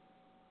deal.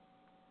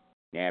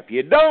 Now, if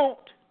you don't,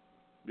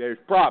 there's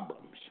problems.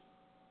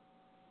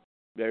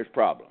 There's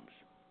problems.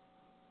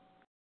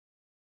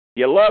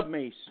 You love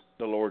me,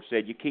 the Lord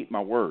said, you keep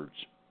my words.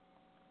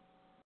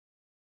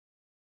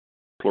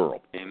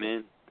 Plural.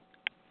 Amen.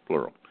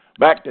 Plural.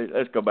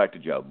 Let's go back to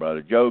Job,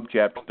 brother. Job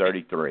chapter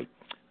 33.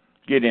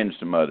 Get into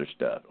some other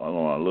stuff on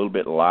a little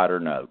bit lighter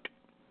note.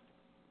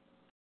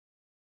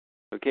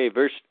 Okay,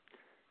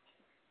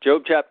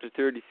 Job chapter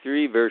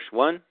 33, verse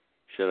 1.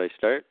 Should I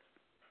start?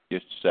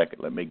 Just a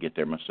second. Let me get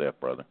there myself,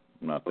 brother.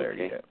 I'm not there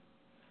yet.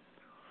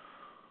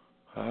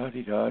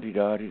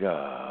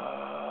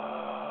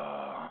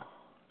 Da-de-da-de-da-de-da.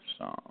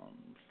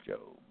 Psalms, Job.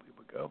 Here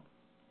we go.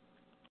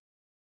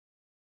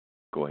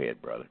 Go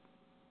ahead, brother.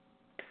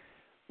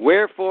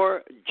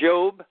 Wherefore,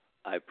 Job,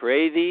 I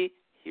pray thee,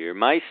 hear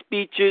my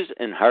speeches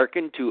and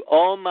hearken to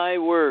all my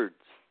words.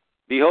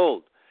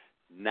 Behold,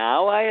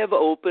 now I have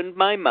opened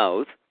my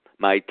mouth,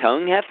 my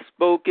tongue hath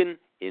spoken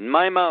in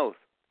my mouth.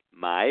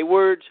 My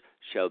words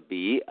shall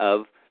be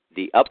of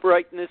the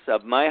uprightness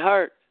of my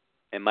heart,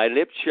 and my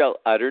lips shall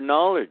utter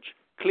knowledge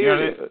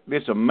clearly. You know,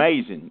 it's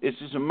amazing. This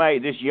is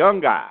amazing. This young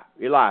guy,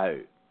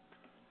 Elihu,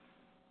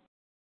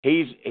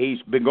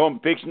 he's been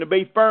fixing to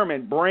be firm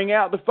and bring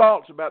out the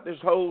faults about this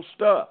whole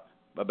stuff,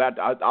 about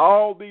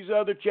all these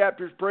other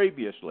chapters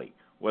previously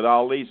with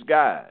all these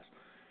guys.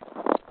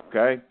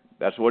 Okay?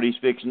 That's what he's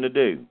fixing to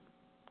do.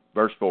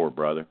 Verse 4,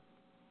 brother.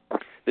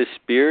 The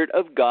Spirit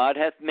of God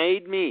hath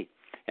made me,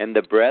 and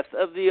the breath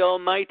of the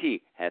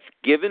Almighty hath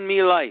given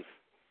me life.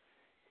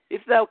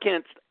 If thou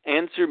canst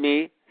answer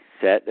me,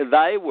 set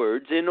thy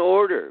words in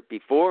order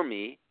before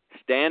me.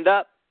 Stand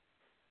up.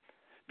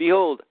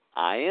 Behold,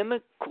 I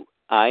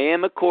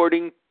am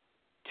according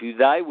to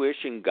thy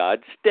wish in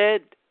God's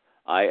stead.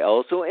 I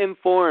also am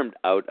formed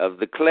out of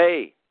the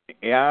clay.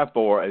 Yeah,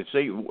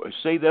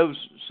 see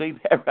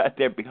that right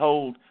there.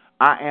 Behold,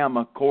 I am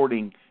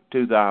according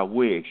to thy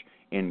wish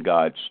in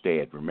God's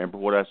stead. Remember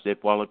what I said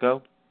a while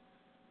ago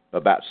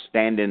about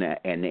standing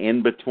an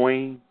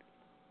in-between,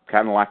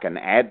 kind of like an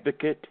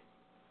advocate?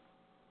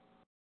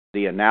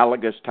 The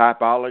analogous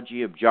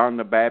typology of John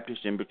the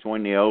Baptist in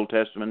between the Old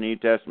Testament and New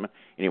Testament.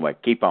 Anyway,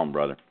 keep on,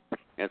 brother.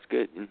 That's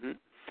good. Mm-hmm.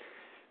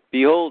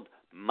 Behold,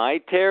 my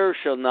terror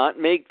shall not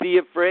make thee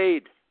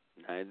afraid,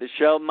 neither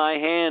shall my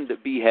hand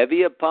be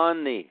heavy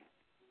upon thee.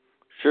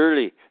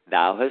 Surely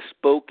thou hast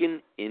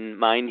spoken in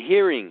mine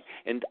hearing,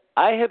 and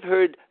I have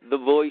heard the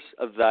voice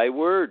of thy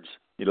words.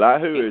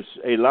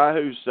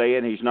 Elihu's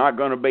saying he's not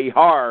going to be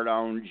hard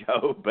on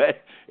Job,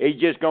 but he's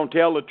just going to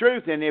tell the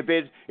truth. And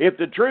if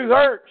the truth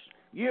hurts,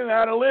 you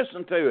got to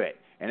listen to it.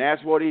 And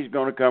that's what he's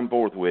going to come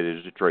forth with,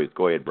 is the truth.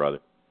 Go ahead, brother.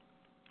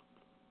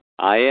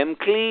 I am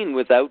clean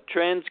without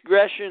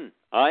transgression.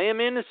 I am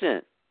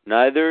innocent.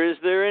 Neither is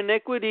there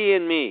iniquity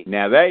in me.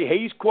 Now,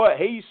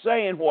 he's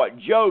saying what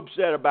Job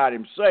said about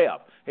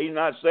himself. He's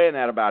not saying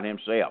that about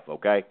himself,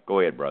 okay?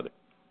 Go ahead, brother.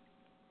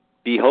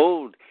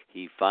 Behold,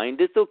 he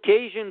findeth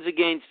occasions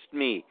against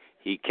me.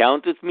 He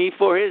counteth me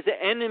for his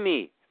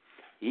enemy.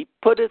 He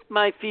putteth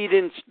my feet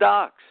in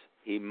stocks.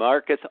 He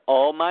marketh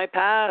all my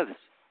paths.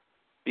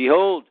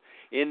 Behold,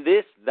 in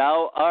this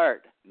thou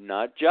art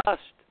not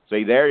just.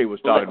 See, there he was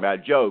talking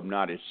about Job,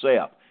 not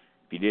himself.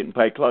 If you didn't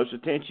pay close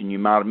attention, you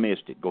might have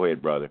missed it. Go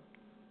ahead, brother.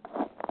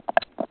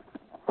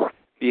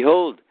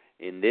 Behold,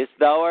 in this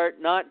thou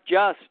art not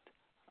just.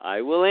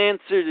 I will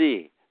answer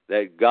thee,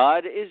 that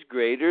God is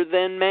greater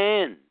than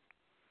man.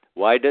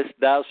 Why dost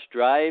thou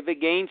strive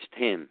against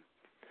him?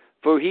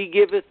 For he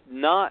giveth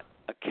not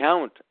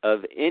account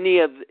of any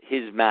of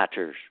his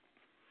matters.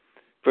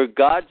 For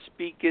God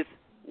speaketh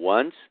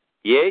once,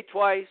 yea,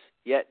 twice,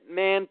 yet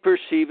man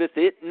perceiveth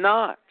it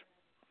not.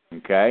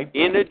 Okay.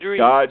 In a dream.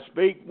 God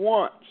speak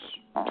once,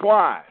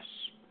 twice,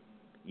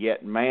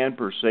 yet man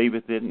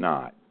perceiveth it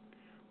not.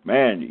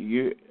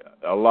 Man,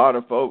 a lot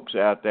of folks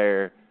out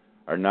there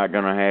are not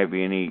going to have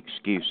any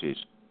excuses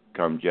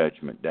come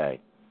Judgment Day.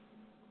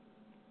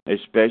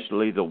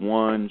 Especially the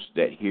ones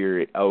that hear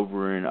it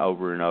over and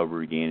over and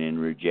over again and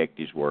reject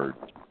His word.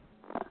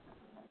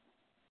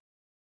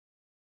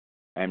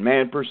 And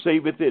man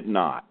perceiveth it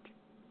not,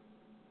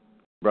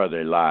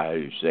 Brother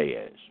Elihu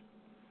says.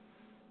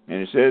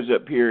 And it says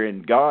up here,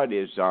 and God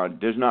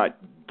does not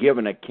give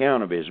an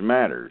account of His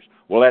matters.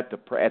 Well, at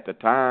the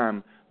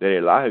time that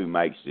Elihu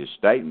makes this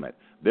statement,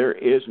 there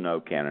is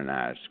no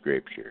canonized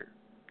Scripture.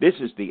 This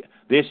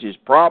is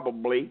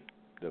probably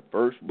the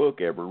first book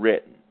ever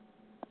written.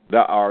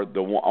 The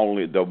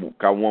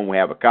one we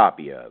have a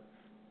copy of,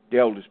 the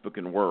oldest book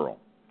in the world.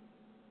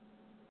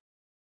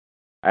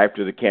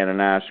 After the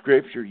canonized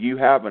Scripture, you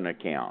have an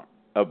account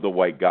of the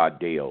way God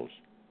deals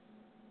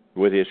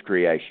with His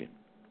creation.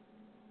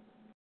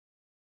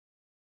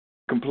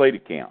 Complete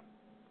account.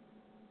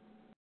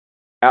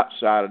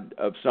 Outside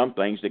of some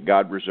things that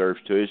God reserves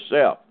to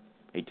Himself.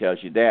 He tells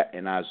you that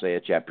in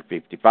Isaiah chapter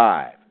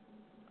 55.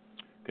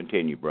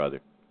 Continue, brother.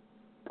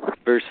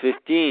 Verse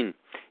 15.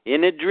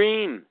 In a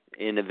dream,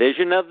 in a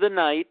vision of the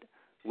night,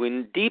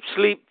 when deep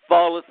sleep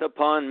falleth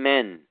upon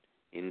men,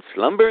 in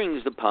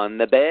slumberings upon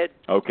the bed.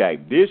 Okay,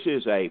 this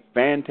is a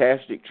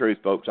fantastic truth,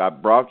 folks.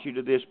 I've brought you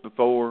to this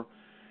before,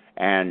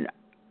 and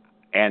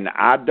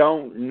I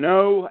don't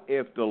know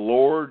if the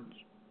Lord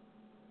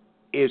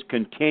is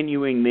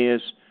continuing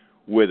this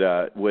with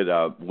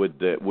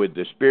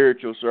the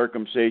spiritual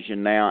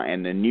circumcision now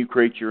and the new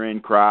creature in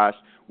Christ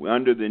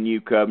under the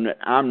new covenant.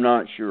 I'm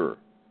not sure.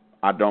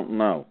 I don't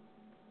know.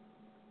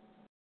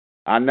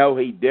 I know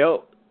He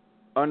dealt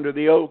under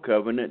the old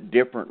covenant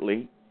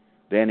differently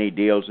than He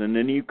deals in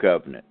the new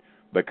covenant,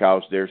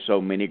 because there's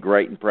so many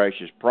great and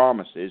precious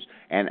promises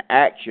and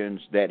actions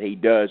that He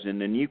does in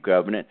the new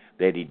covenant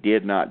that He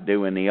did not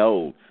do in the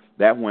old.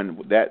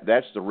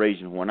 That's the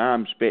reason when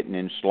I'm spitting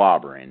and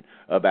slobbering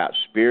about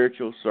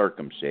spiritual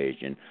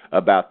circumcision,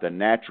 about the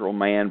natural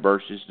man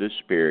versus the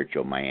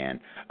spiritual man,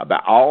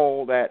 about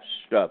all that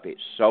stuff, it's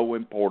so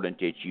important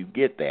that you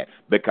get that,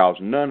 because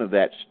none of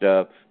that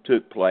stuff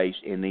took place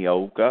in the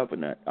old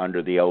covenant,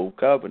 under the old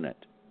covenant.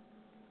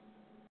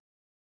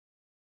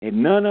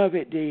 And none of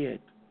it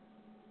did.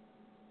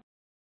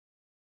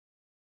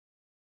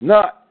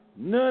 None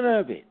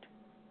of it.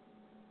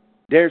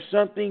 There's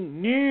something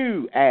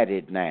new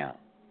added now.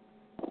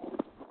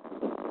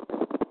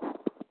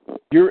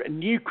 You're a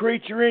new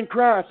creature in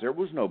Christ. There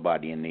was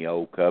nobody in the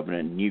old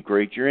covenant, new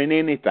creature in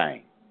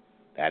anything.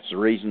 That's the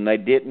reason they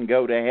didn't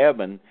go to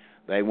heaven.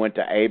 They went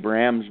to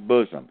Abraham's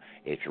bosom.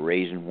 It's the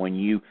reason when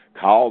you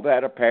call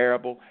that a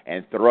parable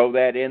and throw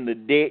that in the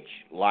ditch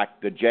like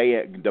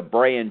the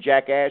braying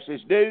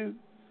jackasses do,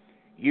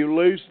 you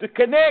lose the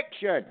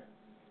connection.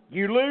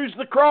 You lose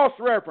the cross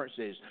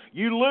references.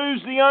 You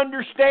lose the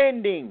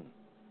understanding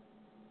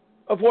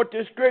of what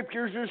the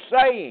Scriptures are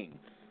saying.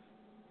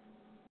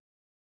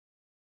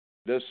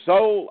 The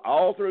soul,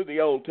 all through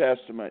the Old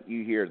Testament,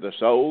 you hear, the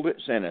soul that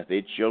sinneth,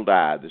 it shall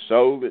die. The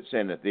soul that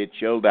sinneth, it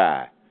shall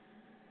die.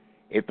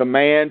 If a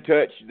man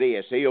touch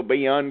this, he'll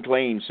be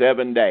unclean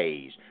 7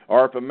 days.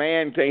 Or if a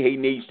man, he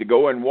needs to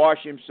go and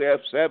wash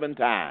himself 7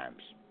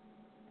 times.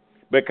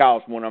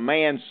 Because when a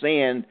man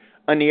sinned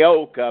in the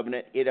Old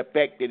Covenant, it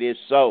affected his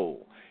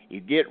soul.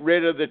 You get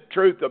rid of the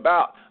truth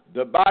about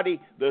the body,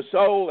 the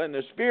soul, and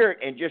the spirit,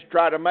 and just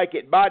try to make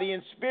it body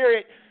and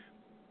spirit,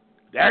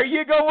 there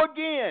you go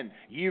again.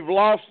 You've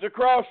lost the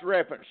cross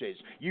references.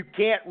 You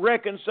can't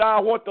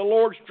reconcile what the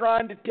Lord's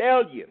trying to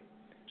tell you.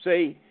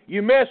 See,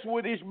 you mess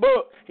with His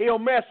book, He'll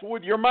mess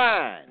with your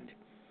mind.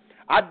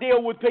 I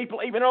deal with people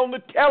even on the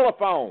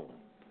telephone,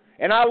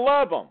 and I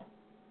love them,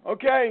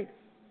 okay?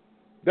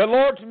 The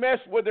Lord's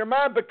messed with their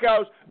mind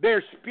because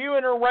they're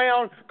spewing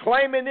around,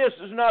 claiming this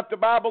is not the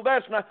Bible,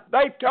 that's not.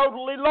 They've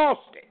totally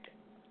lost it.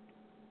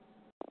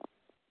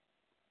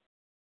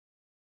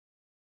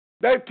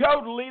 They've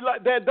totally,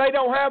 they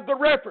don't have the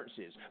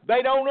references.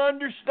 They don't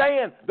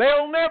understand.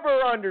 They'll never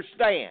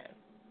understand.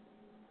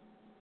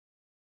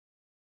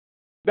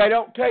 They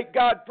don't take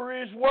God for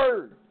His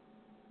word.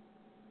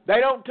 They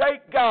don't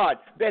take God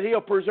that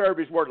He'll preserve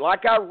His word.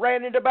 Like I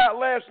ranted about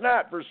last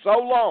night for so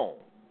long.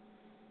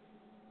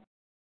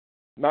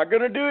 I'm not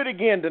going to do it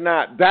again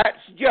tonight. That's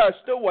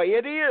just the way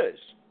it is.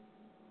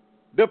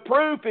 The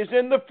proof is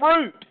in the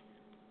fruit.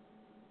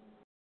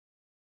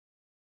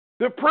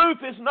 The proof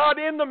is not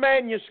in the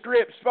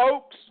manuscripts,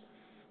 folks.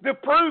 The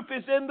proof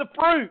is in the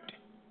fruit.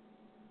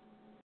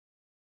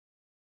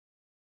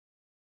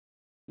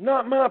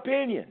 Not my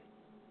opinion.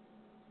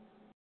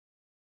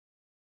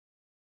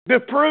 The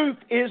proof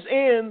is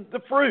in the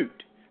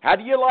fruit. How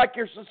do you like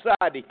your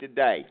society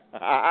today?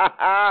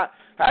 How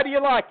do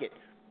you like it?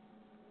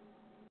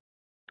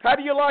 How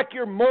do you like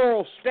your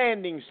moral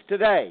standings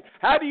today?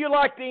 How do you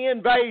like the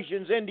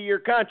invasions into your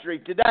country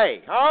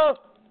today? Huh?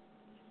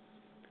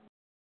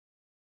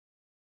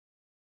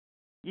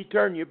 You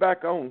turn your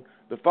back on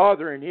the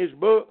Father and His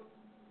book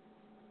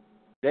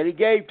that He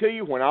gave to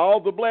you when all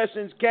the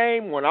blessings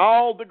came, when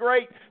all the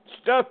great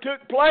stuff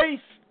took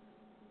place.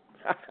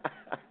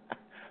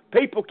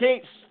 People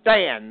can't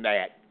stand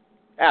that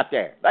out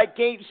there. They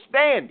can't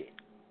stand it.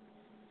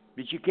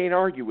 But you can't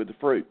argue with the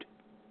fruit.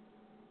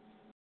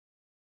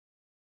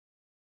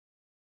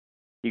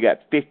 You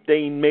got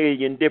 15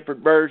 million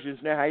different versions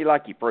now. How you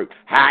like your fruit?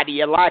 How do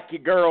you like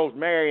your girls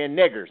marrying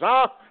niggers,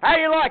 huh? How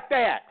do you like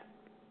that?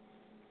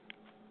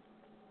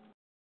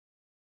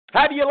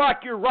 How do you like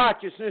your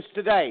righteousness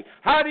today?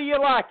 How do you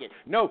like it?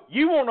 No,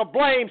 you want to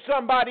blame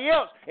somebody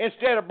else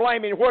instead of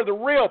blaming where the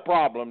real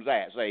problem's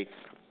at, see?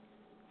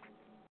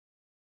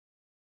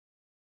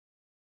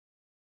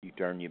 You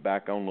turn your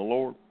back on the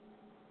Lord,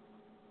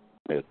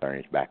 He'll turn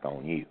His back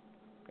on you.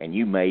 And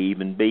you may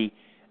even be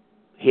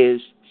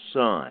His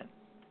son.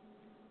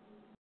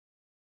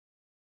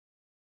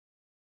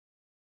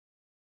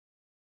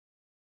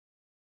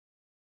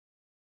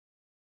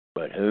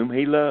 But whom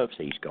He loves,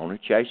 He's going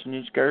to chasten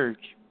and scourge.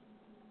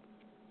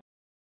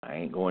 I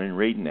ain't going and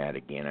reading that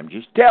again. I'm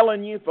just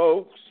telling you,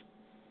 folks.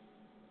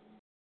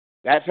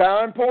 That's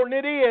how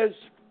important it is.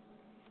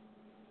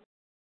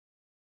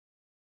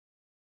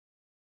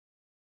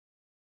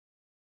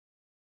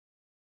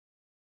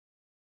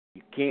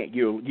 You can't.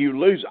 You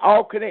lose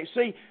all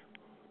connection.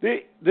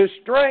 See, the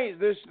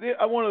strange.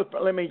 I want to.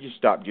 Let me just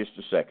stop just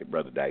a second,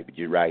 Brother David.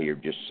 You're right here,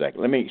 just a second.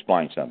 Let me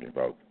explain something,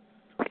 folks.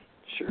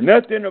 Sure.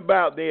 Nothing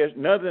about this.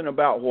 Nothing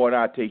about what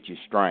I teach is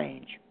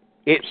strange.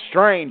 It's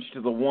strange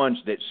to the ones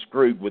that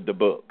screwed with the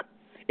book.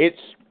 It's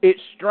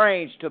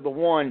strange to the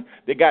one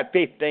that got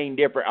 15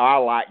 different, I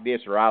like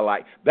this or I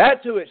like.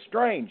 That's who it's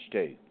strange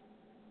to.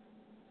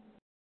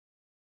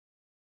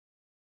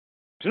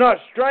 It's not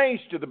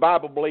strange to the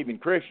Bible-believing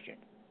Christian.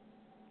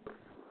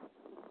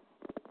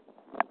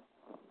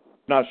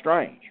 It's not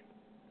strange.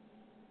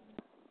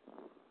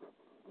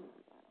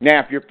 Now,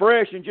 if you're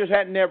fresh and just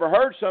hadn't never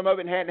heard some of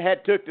it and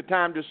hadn't took the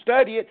time to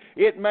study it,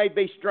 it may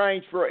be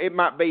strange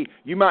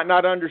you might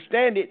not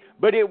understand it,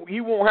 but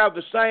you won't have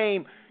the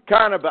same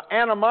kind of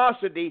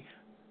animosity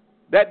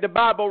that the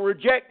Bible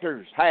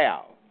rejectors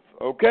have.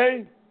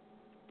 Okay?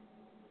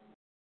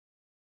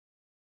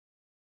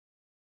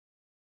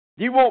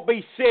 You won't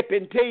be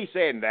sipping tea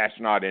saying, that's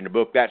not in the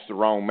book, that's the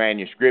wrong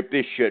manuscript,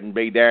 this shouldn't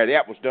be there,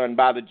 that was done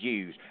by the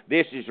Jews,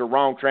 this is the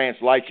wrong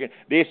translation,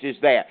 this is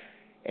that.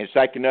 And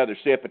take another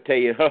sip of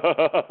tea.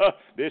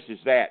 This is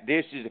that.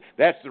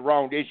 That's the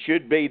wrong. It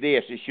should be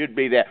this. It should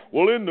be that.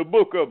 Well, in the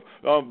book of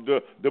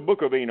the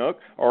book of Enoch,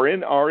 or in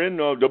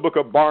the book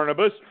of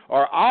Barnabas,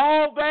 or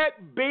all that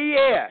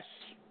BS.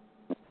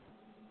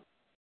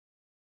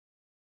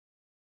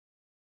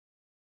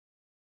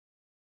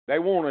 They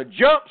want to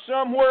jump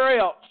somewhere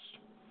else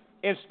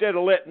instead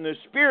of letting the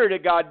Spirit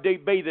of God be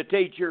the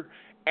teacher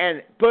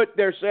and put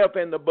themselves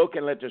in the book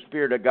and let the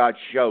Spirit of God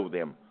show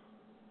them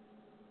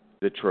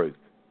the truth.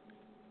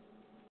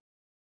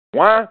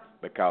 Why?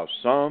 Because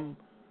some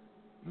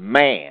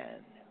man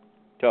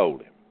told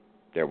him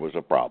there was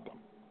a problem.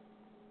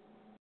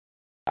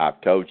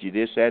 I've told you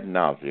this ad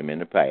nauseum in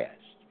the past.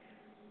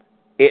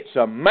 It's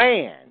a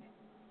man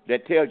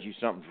that tells you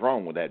something's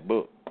wrong with that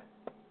book.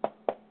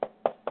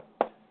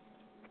 The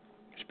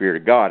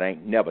Spirit of God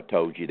ain't never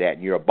told you that,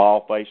 and you're a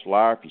bald-faced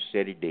liar if you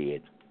said He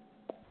did.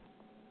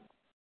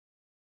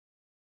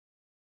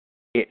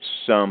 It's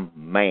some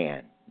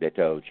man that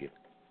told you.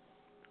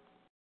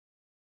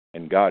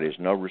 And God is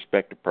no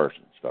respecter of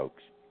persons,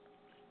 folks.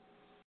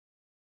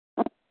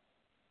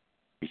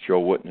 He sure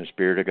wasn't the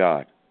Spirit of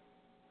God.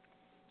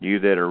 You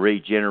that are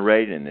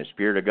regenerated and the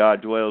Spirit of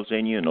God dwells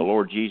in you and the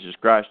Lord Jesus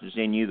Christ is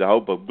in you, the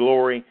hope of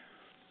glory,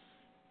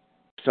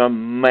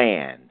 some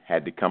man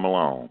had to come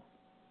along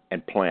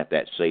and plant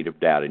that seed of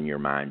doubt in your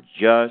mind,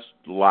 just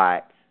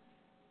like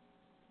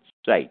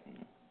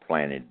Satan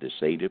planted the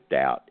seed of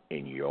doubt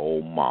in your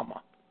old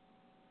mama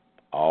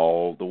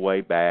all the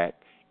way back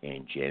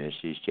in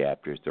Genesis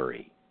chapter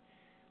 3,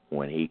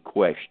 when he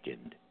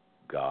questioned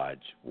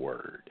God's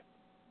word.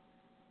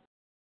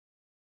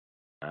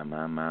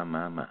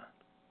 My.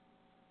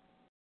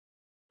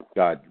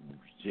 God,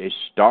 it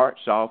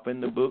starts off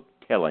in the book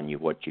telling you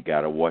what you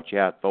got to watch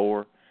out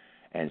for,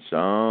 and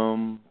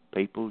some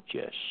people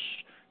just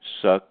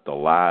suck the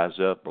lies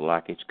up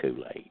like it's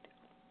Kool-Aid,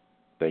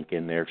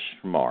 thinking they're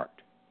smart.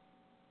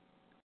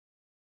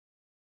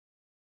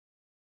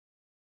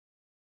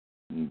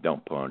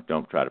 Don't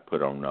try to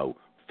put on no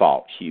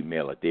false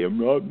humility. I'm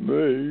not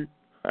me.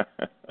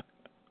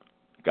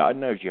 God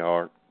knows your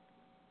heart.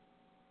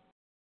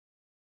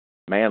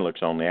 Man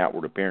looks on the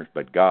outward appearance,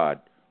 but God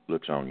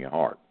looks on your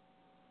heart.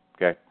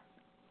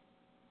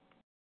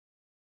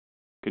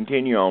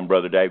 Continue on,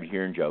 Brother David,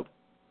 here in Job.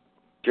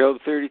 Job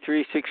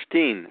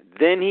 33:16.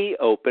 Then he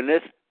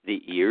openeth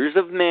the ears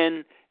of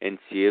men and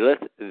sealeth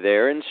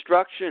their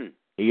instruction.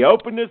 He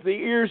openeth the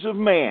ears of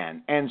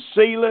man and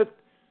sealeth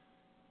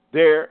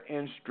their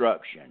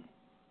instruction.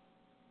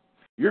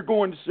 You're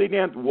going to sit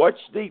down and watch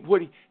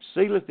what he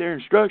sealeth their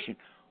instruction.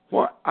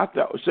 What I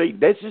thought, see,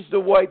 this is the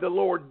way the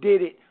Lord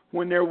did it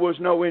when there was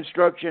no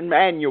instruction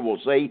manual.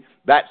 See,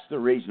 that's the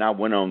reason I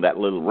went on that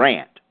little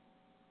rant.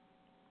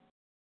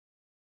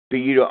 For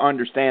you to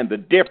understand the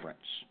difference.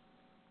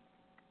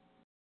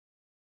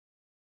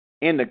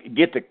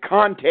 Get the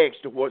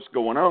context of what's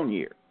going on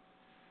here.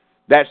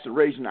 That's the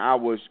reason I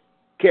was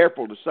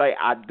careful to say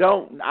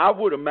I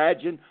would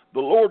imagine the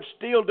Lord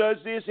still does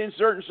this in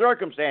certain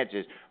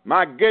circumstances.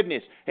 My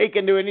goodness, He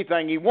can do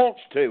anything He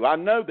wants to. I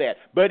know that.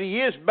 But He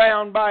is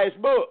bound by His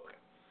book.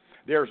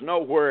 There's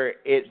nowhere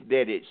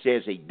that it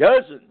says He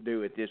doesn't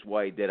do it this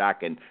way that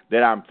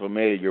I'm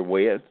familiar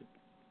with.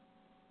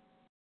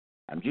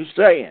 I'm just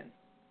saying.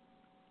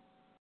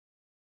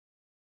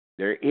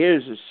 There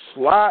is a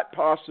slight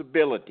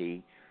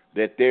possibility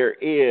that there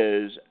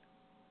is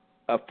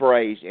a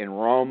phrase in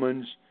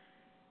Romans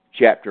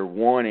chapter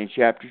 1 and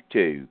chapter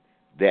 2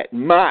 that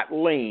might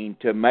lean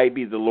to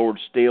maybe the Lord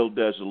still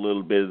does a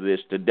little bit of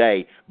this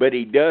today, but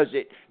He does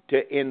it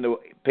in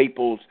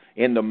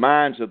the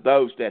minds of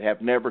those that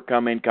have never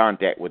come in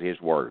contact with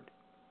His Word.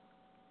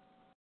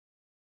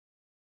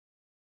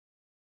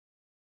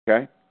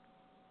 Okay?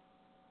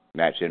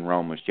 That's in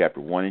Romans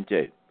chapter 1 and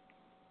 2.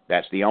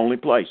 That's the only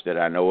place that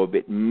I know of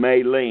it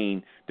may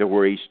lean to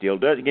where He still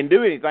does. He can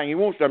do anything He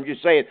wants to. I'm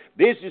just saying,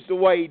 this is the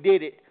way He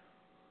did it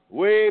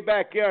way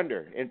back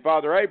yonder in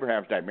Father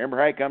Abraham's day. Remember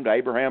how He come to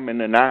Abraham in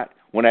the night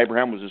when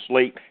Abraham was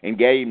asleep and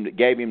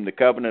gave him the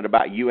covenant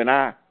about you and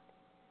I?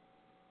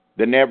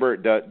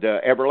 The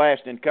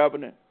everlasting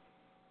covenant.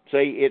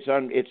 See, it's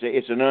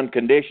an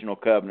unconditional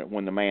covenant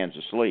when the man's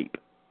asleep.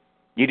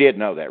 You did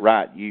know that,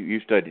 right?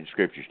 You studied the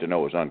Scriptures to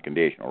know it's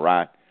unconditional,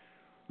 right?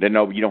 Then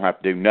no, you don't have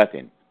to do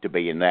nothing to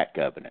be in that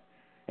covenant.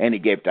 And He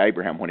gave it to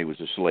Abraham when he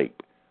was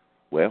asleep.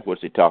 Well,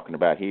 what's He talking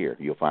about here?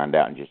 You'll find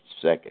out in just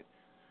a second.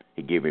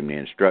 He gave him the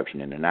instruction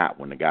in the night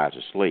when the guy's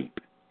asleep.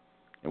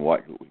 And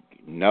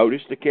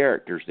notice the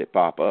characters that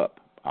pop up.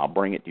 I'll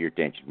bring it to your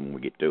attention when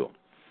we get to them.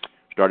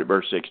 Start at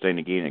verse 16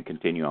 again and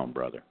continue on,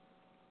 brother.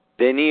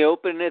 Then He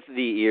openeth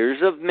the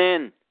ears of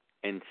men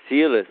and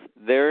sealeth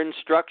their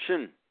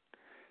instruction,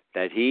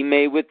 that He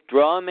may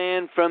withdraw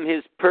man from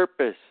his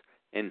purpose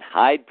and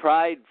hide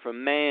pride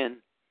from man.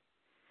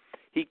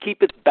 He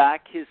keepeth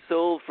back his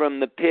soul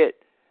from the pit,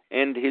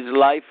 and his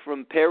life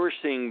from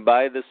perishing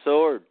by the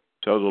sword.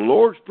 So the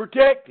Lord's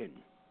protecting.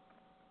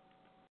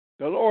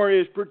 The Lord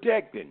is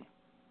protecting.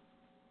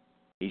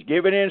 He's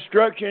giving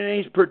instruction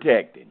and He's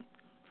protecting.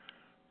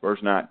 Verse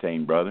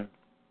 19, brother.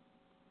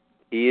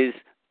 He is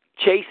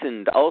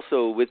chastened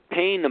also with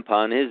pain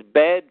upon his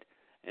bed,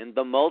 and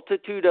the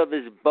multitude of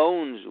his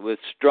bones with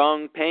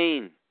strong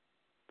pain,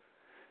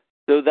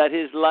 so that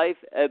his life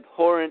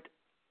abhorreth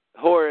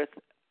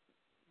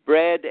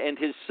bread and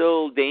his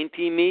soul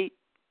dainty meat.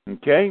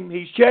 Okay,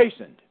 he's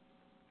chastened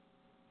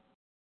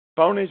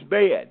upon his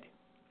bed.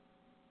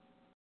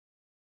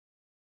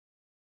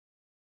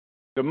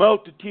 The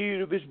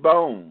multitude of his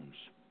bones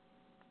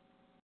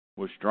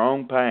with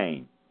strong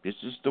pain. This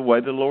is the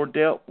way the Lord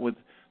dealt with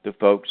the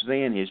folks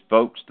then, His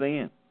folks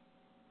then.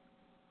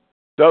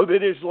 So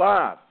that his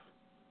life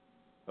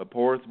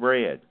abhorreth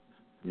bread,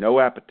 no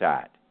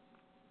appetite,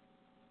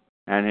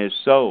 and his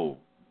soul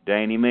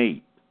dainty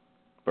meat.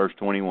 Verse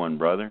 21,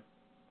 brother.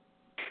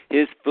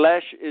 His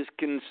flesh is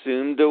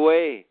consumed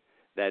away,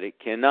 that it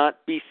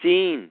cannot be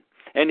seen,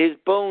 and his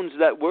bones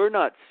that were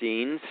not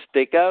seen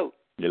stick out.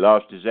 He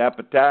lost his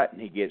appetite,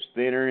 and he gets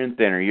thinner and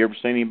thinner. You ever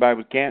seen anybody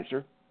with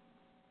cancer?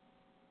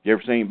 You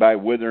ever seen anybody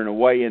withering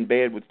away in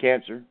bed with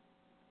cancer?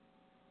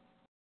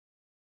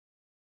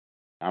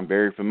 I'm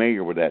very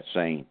familiar with that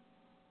scene.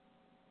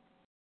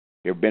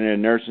 You ever been in a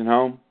nursing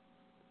home?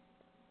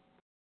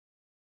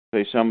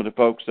 See some of the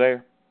folks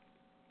there?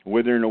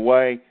 Withering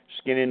away,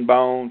 skin and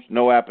bones,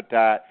 no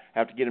appetite.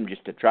 Have to get them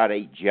just to try to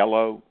eat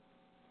Jell-O.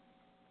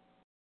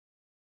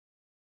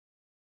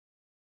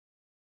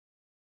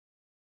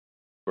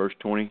 Verse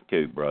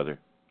 22, brother.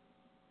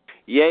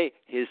 Yea,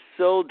 his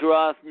soul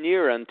draweth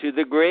near unto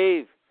the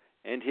grave,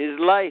 and his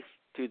life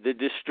to the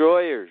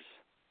destroyers.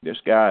 This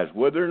guy is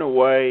withering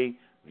away.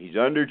 He's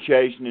under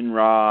chastening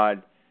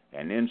rod,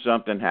 and then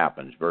something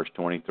happens. Verse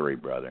 23,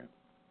 brother.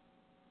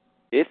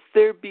 If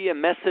there be a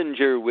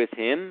messenger with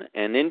him,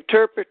 an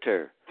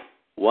interpreter,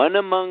 one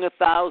among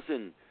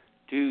 1,000,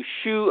 to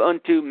shew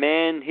unto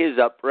man his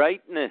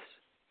uprightness.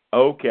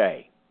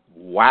 Okay.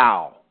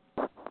 Wow.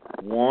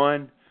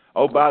 One.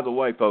 Oh, by the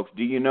way, folks,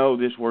 do you know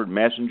this word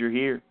messenger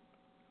here?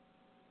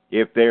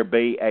 If there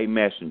be a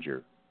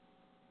messenger.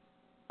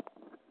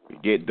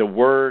 The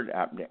word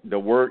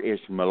is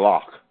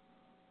malach.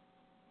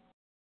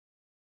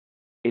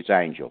 It's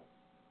angel.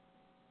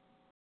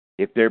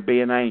 If there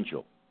be an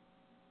angel.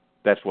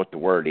 That's what the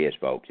word is,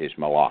 folks. It's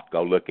malach.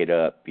 Go look it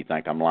up if you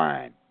think I'm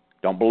lying.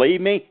 Don't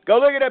believe me? Go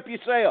look it up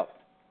yourself.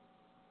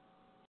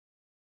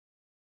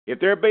 If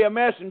there be a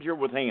messenger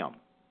with him,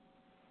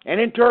 an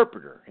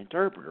interpreter,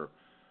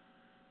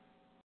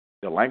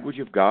 the language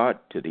of God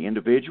to the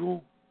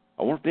individual,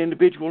 I wonder if the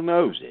individual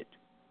knows it.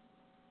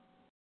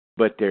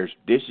 But this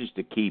is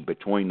the key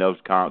between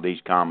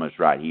these commas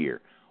right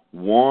here.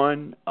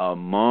 1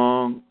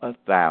 among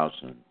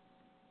 1,000.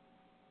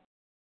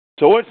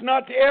 So it's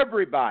not to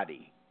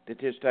everybody that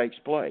this takes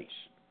place.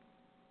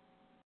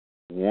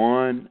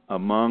 1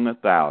 among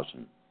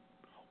 1,000.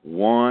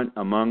 1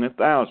 among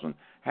 1,000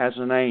 has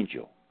an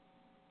angel.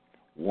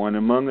 1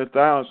 among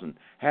 1,000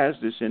 has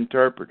this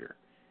interpreter.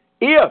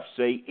 If,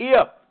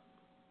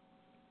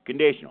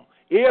 conditional,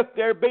 if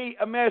there be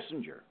a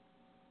messenger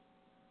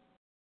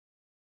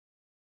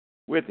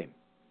with him,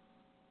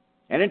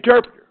 an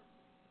interpreter,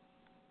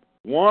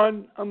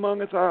 1 among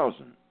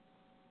 1,000.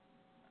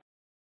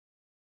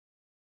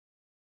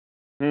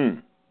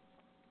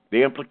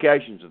 The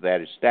implications of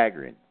that is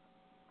staggering.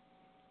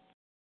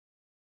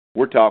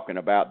 We're talking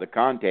about the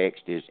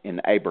context is in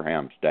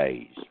Abraham's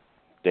days.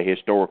 The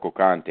historical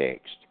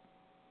context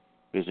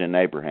is in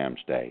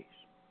Abraham's days.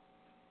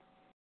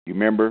 You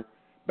remember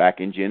back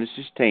in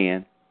Genesis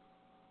 10,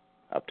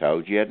 I've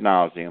told you ad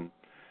nauseum,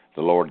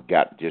 the Lord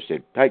just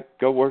said, hey,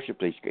 go worship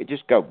these.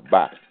 Just go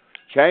by.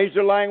 Change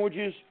their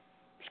languages,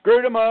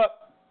 screwed them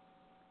up.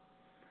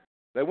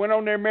 They went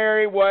on their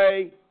merry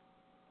way.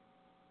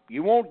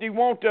 You want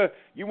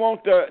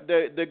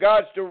the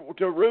gods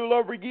to rule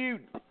over you,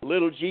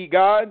 little g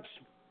gods.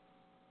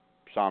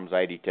 Psalms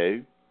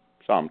 82,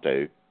 Psalm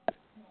 2.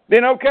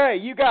 Then okay,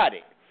 you got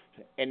it.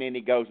 And then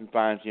he goes and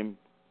finds him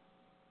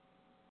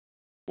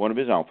one of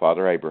his own,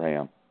 Father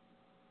Abraham.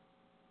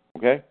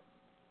 Okay?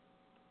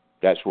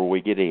 That's where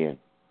we get in.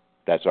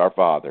 That's our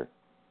Father.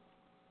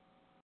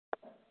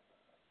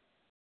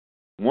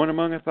 1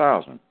 among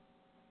 1,000.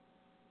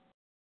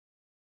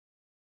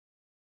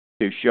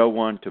 To show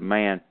unto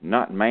man,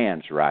 not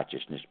man's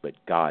righteousness, but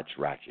God's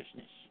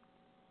righteousness.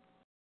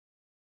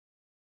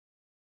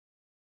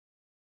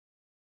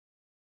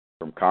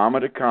 From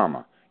comma to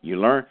comma. You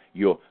learn,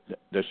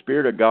 the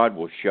Spirit of God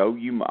will show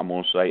you, I'm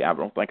going to say, I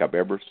don't think I've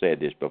ever said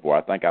this before.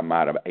 I think I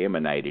might have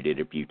emanated it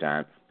a few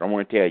times, but I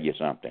want to tell you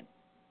something.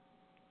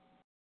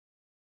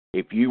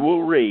 If you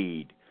will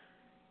read,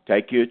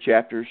 take you a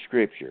chapter of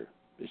Scripture,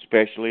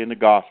 especially in the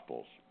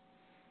Gospels,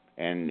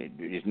 and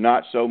it's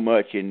not so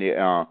much in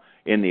the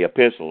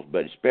epistles,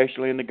 but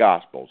especially in the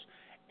Gospels,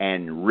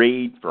 and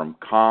read from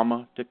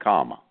comma to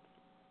comma,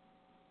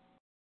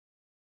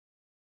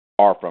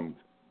 or from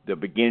the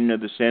beginning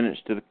of the sentence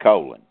to the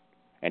colon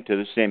and to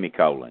the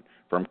semicolon,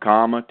 from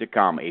comma to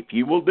comma. If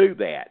you will do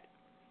that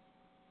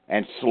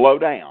and slow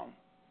down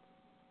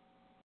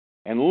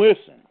and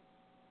listen,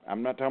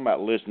 I'm not talking about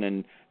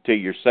listening to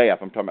yourself,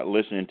 I'm talking about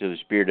listening to the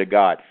Spirit of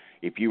God,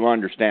 if you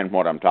understand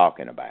what I'm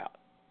talking about.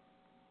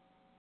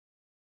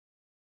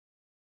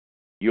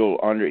 The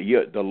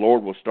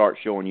Lord will start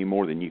showing you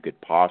more than you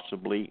could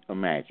possibly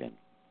imagine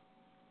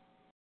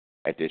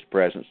at this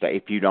present state,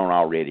 if you don't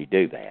already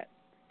do that.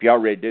 If you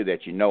already do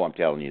that, you know I'm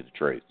telling you the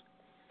truth.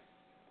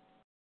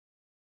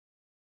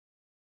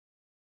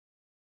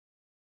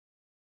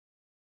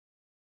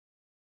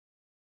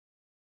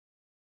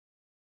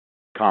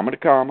 Comma to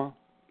comma.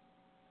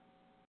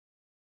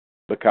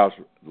 Because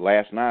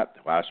last night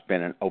I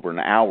spent over an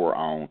hour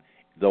on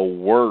the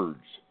words.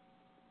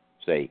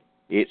 See,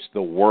 it's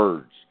the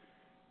words.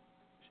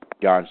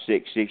 John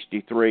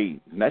 6:63.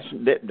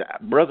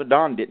 Brother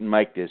Don didn't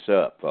make this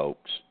up,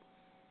 folks.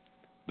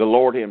 The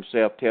Lord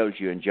himself tells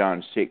you in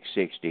John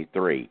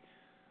 6:63,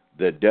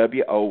 the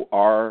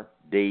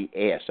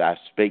WORDS I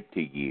speak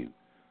to you,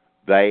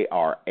 they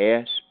are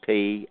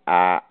SPIRT.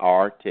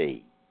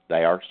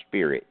 They are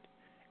spirit.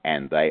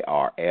 And they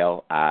are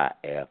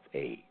LIFE.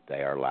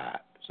 They are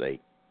life. See?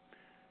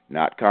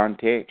 Not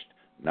context,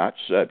 not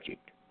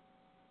subject.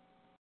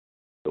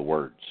 The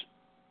words.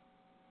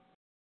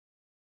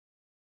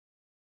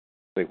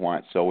 See why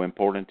it's so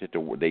important that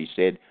they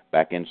said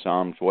back in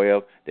Psalm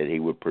 12 that he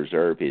would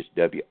preserve his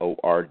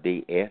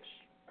WORDS.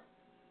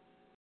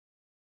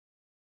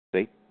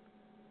 See?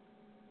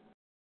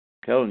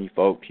 Telling you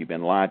folks, you've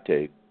been lied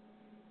to.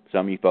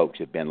 Some of you folks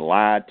have been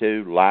lied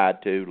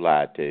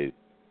to.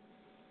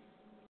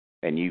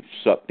 And you've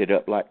sucked it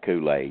up like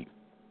Kool-Aid.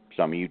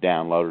 Some of you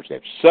downloaders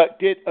have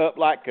sucked it up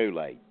like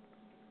Kool-Aid.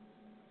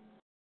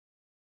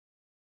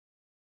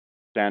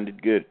 Sounded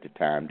good at the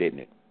time, didn't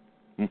it?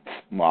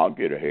 Well, I'll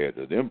get ahead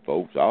of them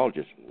folks. I'll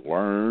just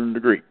learn the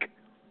Greek.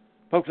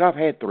 Folks, I've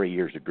had 3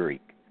 years of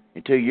Greek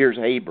and 2 years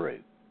of Hebrew.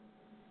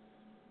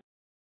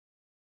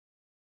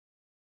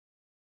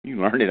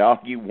 You learn it all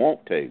you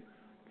want to.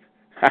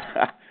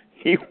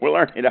 You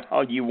learn it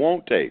all you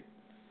want to.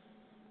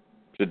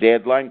 It's a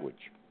dead language.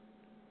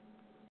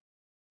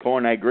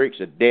 Koine Greek's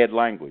a dead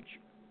language.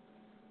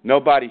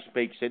 Nobody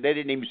speaks it. They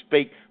didn't even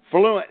speak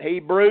fluent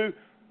Hebrew.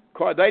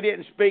 They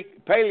didn't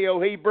speak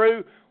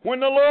Paleo-Hebrew when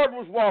the Lord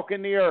was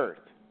walking the earth.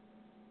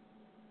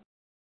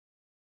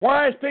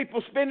 Why is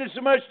people spending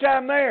so much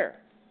time there?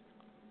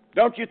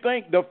 Don't you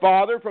think the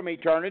Father from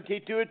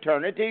eternity to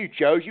eternity,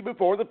 who chose you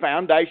before the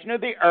foundation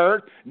of the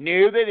earth,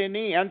 knew that in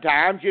the end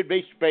times you'd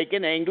be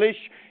speaking English?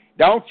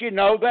 Don't you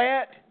know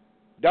that?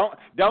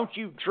 Don't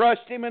you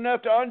trust Him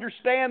enough to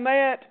understand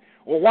that?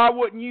 Well, why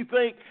wouldn't you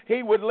think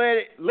He would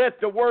let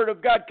the Word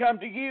of God come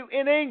to you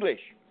in English?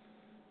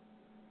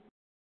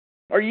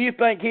 Or you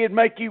think He'd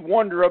make you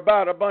wonder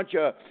about a bunch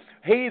of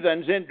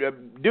heathens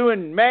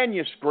doing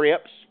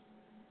manuscripts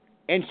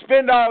and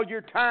spend all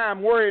your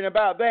time worrying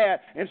about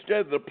that instead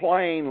of the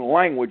plain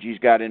language He's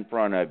got in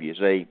front of you,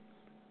 see?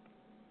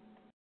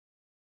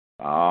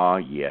 Ah,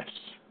 yes.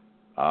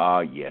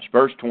 Ah, yes.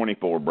 Verse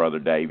 24, Brother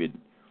David.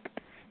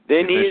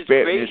 Then He is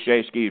gracious.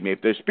 Excuse me.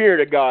 If the Spirit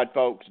of God,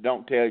 folks,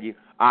 don't tell you,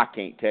 I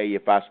can't tell you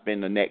if I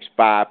spend the next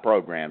 5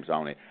 programs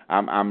on it.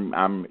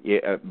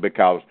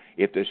 Because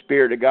if the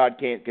Spirit of God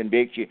can't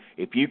convict you,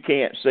 if you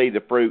can't see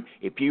the fruit,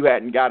 if you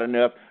hadn't got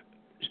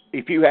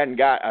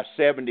a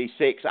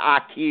 76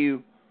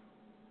 IQ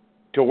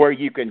to where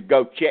you can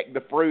go check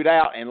the fruit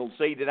out and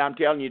see that I'm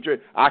telling you the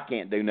truth, I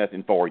can't do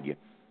nothing for you.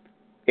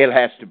 It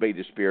has to be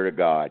the Spirit of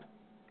God.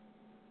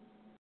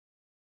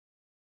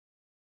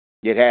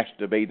 It has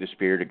to be the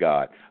Spirit of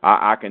God.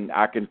 I can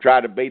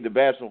try to be the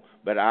vessel,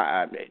 but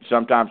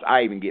sometimes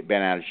I even get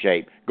bent out of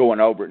shape going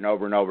over it and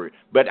over and over it.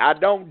 But I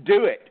don't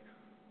do it.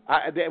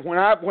 When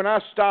I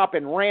stop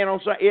and rant on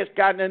something, it's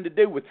got nothing to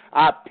do with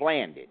I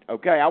planned it.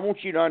 Okay, I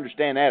want you to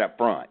understand that up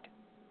front.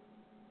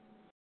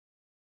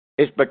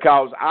 It's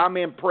because I'm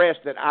impressed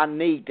that I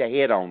need to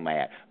hit on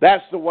that.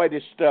 That's the way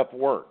this stuff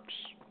works.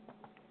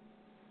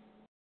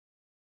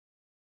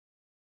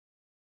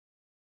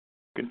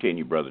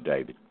 Continue, Brother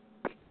David.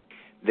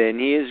 Then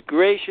He is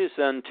gracious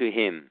unto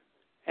him,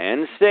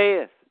 and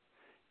saith,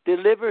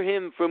 Deliver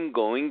him from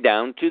going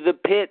down to the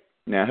pit.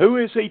 Now, who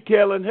is He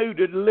telling who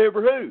to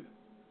deliver who?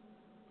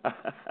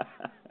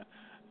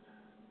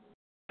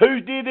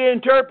 Who did the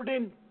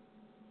interpreting?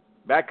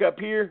 Back up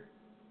here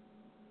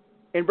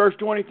in verse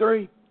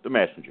 23. The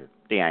messenger,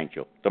 the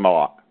angel, the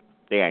malach,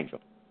 the angel.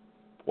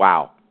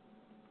 Wow.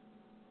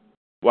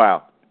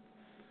 Wow.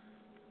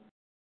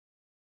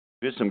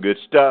 This is some good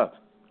stuff.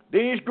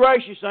 Then He is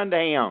gracious unto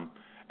him,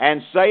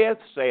 and saith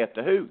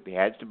to who? It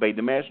has to be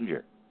the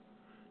messenger.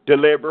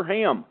 Deliver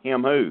him.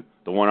 Him who?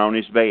 The one on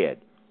his bed.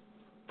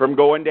 From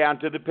going down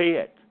to the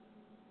pit.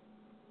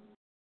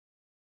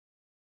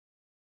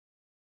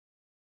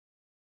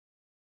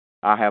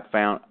 I have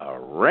found a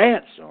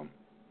ransom.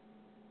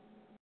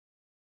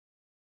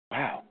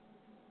 Wow.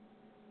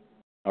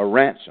 A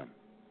ransom.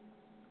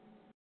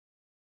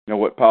 You know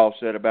what Paul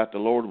said about the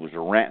Lord was a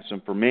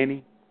ransom for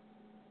many?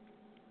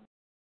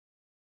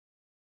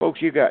 Folks,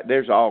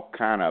 there's all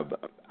kind of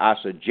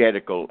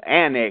eisegetical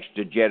and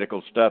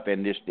exegetical stuff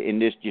in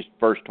this just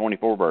first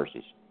 24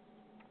 verses.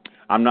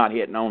 I'm not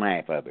hitting on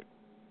half of it.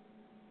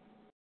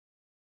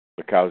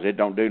 Because it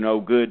don't do no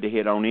good to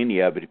hit on any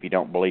of it if you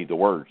don't believe the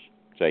words.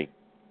 See?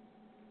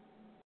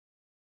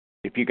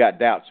 If you got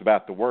doubts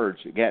about the words,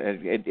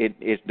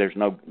 there's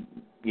no,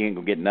 you ain't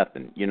gonna get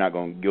nothing.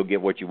 You'll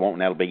get what you want,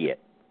 and that'll be it.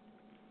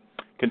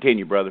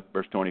 Continue, brother.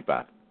 Verse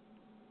 25.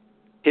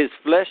 His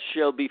flesh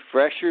shall be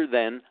fresher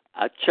than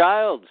a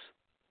child's.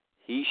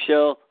 He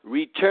shall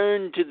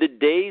return to the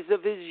days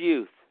of his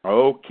youth.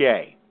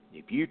 Okay.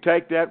 If you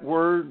take that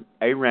word,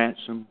 a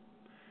ransom,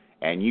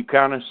 and you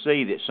kind of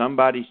see that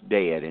somebody's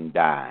dead and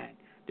dying,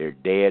 they're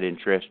dead in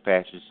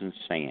trespasses and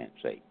sin,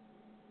 see?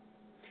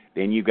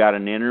 Then you got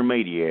an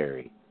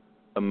intermediary,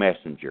 a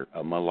messenger,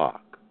 a malach,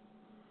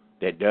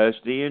 that does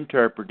the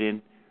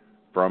interpreting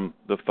from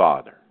the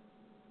Father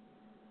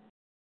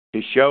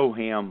to show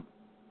him,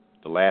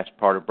 the last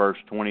part of verse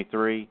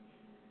 23,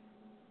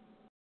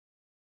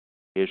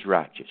 His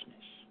righteousness.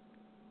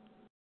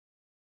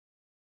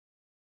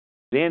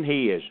 Then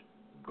He is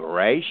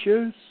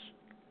gracious,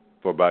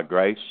 for by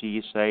grace ye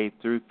are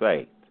saved through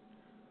faith,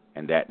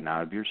 and that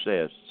not of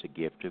yourselves, it's a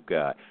gift of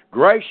God.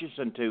 Gracious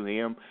unto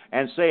him,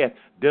 and saith,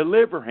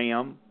 Deliver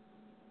him.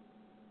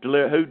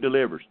 Who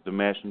delivers? The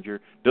messenger.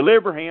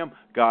 Deliver him,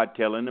 God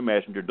telling the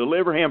messenger,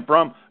 deliver him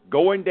from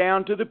going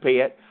down to the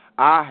pit.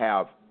 I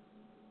have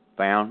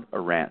found a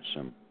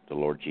ransom, the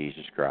Lord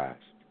Jesus Christ.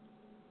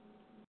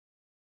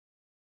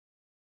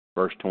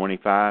 Verse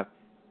 25,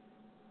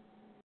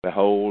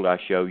 Behold, I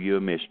show you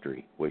a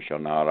mystery. We shall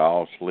not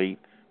all sleep,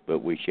 but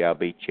we shall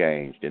be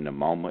changed in a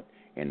moment,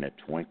 in the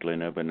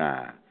twinkling of an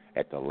eye,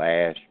 at the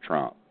last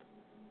trump.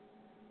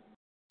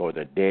 For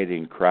the dead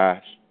in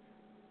Christ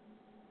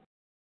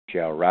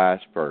shall rise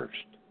first,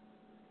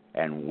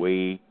 and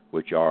we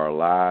which are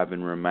alive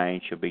and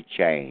remain shall be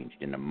changed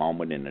in a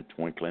moment, in the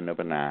twinkling of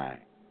an eye.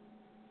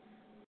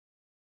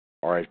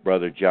 Or as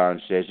Brother John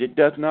says, it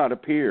does not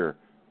appear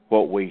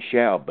what we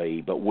shall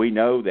be, but we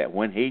know that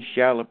when He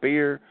shall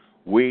appear,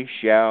 we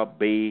shall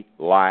be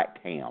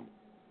like Him.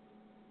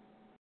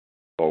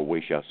 For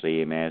we shall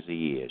see Him as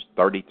He is.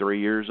 33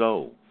 years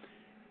old.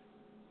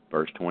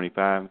 Verse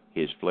 25,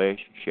 His flesh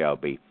shall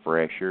be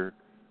fresher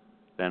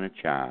than a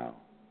child.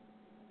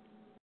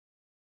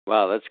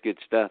 Wow, that's good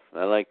stuff.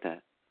 I like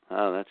that.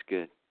 Oh, that's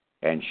good.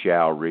 and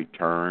shall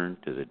return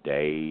to the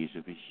days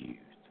of his youth.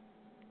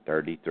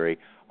 33.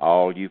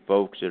 All you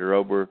folks that are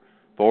over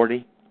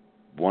 40,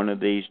 one of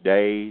these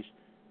days,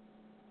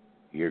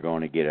 you're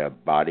going to get a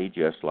body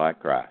just like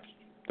Christ.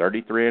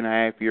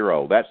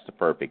 33-and-a-half-year-old, that's the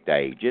perfect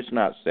age. It's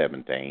not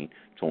 17,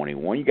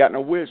 21. You got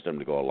no wisdom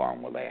to go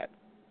along with that.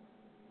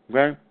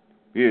 Okay?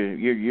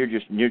 You're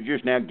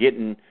just now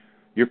getting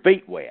your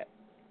feet wet.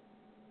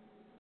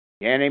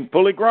 You ain't even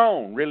fully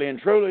grown, really and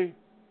truly.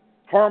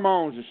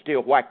 Hormones are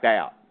still whacked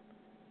out.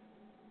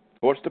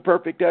 What's the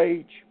perfect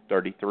age?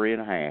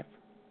 33-and-a-half.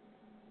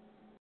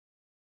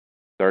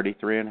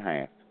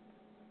 33-and-a-half.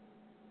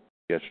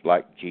 Just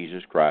like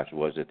Jesus Christ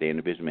was at the end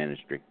of his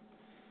ministry.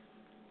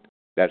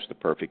 That's the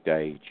perfect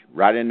age.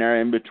 Right in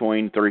there in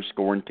between 30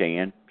 and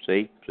 10.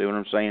 See what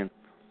I'm saying?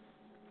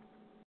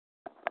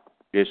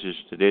 This is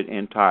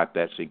in type.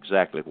 That's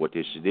exactly what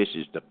this is. This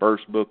is the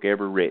first book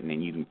ever written,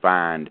 and you can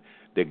find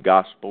the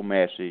gospel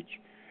message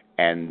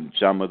and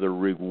some of the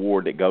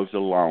reward that goes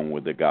along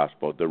with the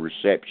gospel, the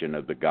reception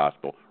of the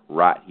gospel,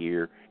 right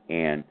here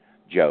in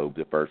Job,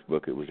 the first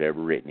book that was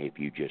ever written. If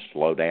you just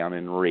slow down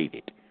and read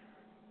it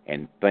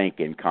and think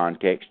in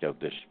context of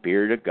the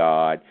Spirit of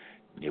God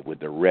with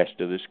the rest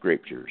of the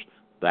Scriptures,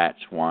 that's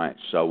why it's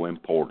so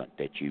important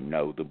that you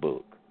know the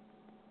book.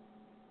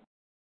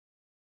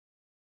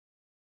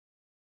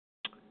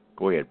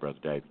 Go ahead, Brother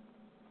David.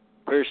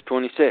 Verse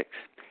 26.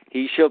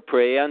 He shall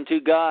pray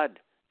unto God,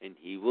 and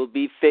he will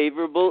be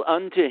favorable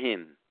unto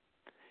him,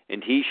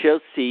 and he shall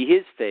see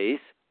his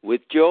face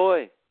with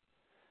joy.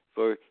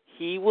 For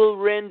he will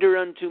render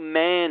unto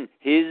man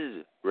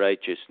his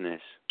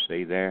righteousness.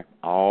 See there?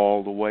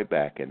 All the way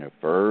back in the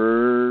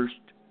first,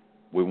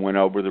 we went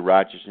over the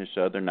righteousness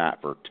the other night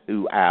for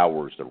 2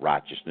 hours, the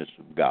righteousness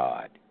of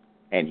God.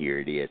 And here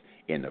it is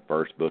in the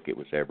first book it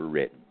was ever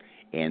written,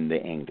 in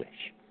the English.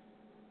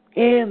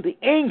 In the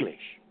English.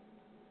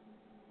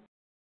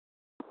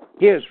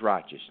 His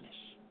righteousness.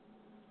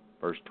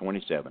 Verse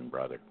 27,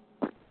 brother.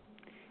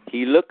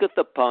 He looketh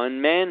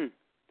upon men,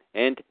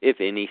 and if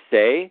any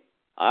say,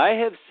 I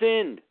have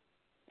sinned,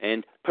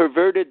 and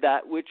perverted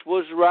that which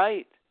was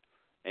right,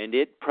 and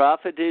it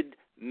profited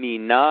me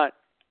not,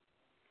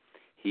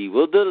 he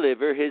will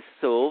deliver his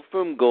soul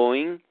from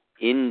going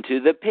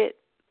into the pit.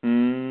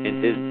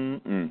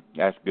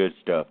 That's good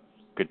stuff.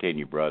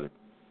 Continue, brother.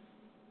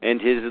 And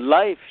his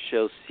life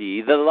shall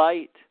see the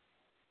light.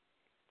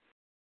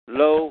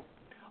 Lo,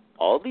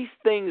 all these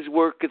things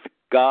worketh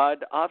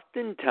God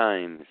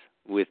oftentimes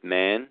with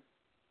man,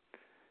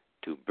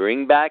 to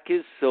bring back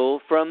his soul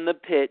from the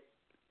pit,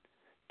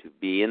 to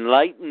be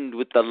enlightened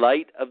with the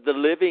light of the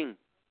living.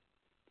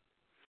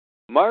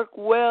 Mark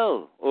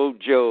well, O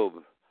Job,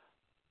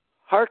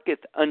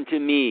 hearketh unto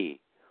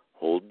me,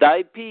 hold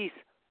thy peace,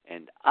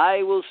 and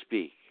I will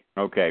speak.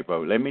 Okay,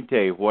 folks, let me tell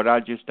you what I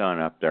just done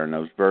up there in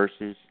those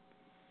verses.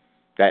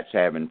 That's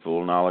having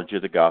full knowledge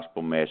of the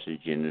gospel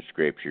message in the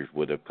Scriptures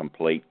with a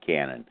complete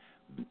canon.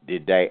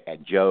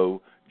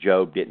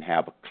 Job didn't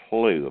have a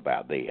clue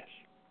about this,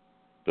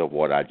 so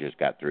what I just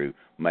got through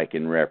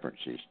making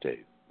references to.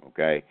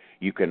 Okay,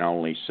 you can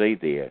only see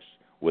this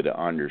with an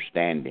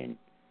understanding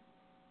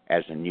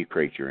as a new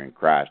creature in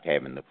Christ,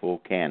 having the full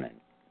canon.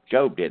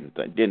 Job didn't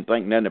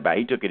think nothing about it.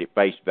 He took it at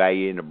face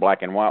value in the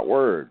black and white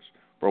words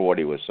for what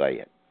he was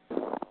saying.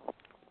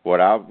 What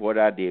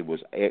I did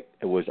was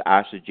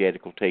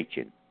eisegetical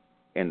teaching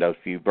in those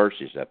few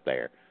verses up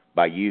there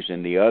by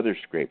using the other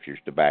Scriptures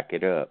to back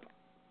it up.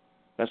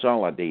 That's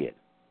all I did.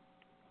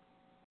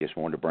 Just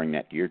wanted to bring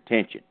that to your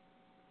attention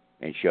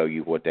and show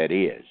you what that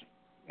is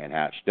and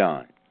how it's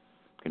done.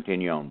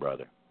 Continue on,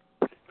 brother.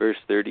 Verse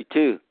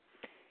 32.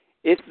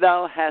 If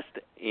thou hast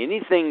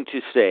anything to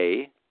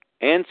say,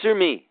 answer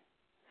me.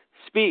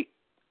 Speak,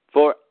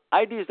 for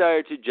I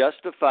desire to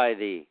justify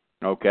thee.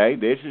 Okay,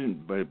 this is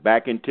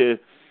back into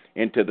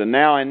the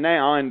now,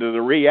 into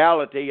the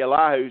reality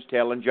Elihu's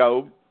telling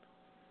Job.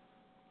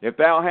 If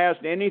thou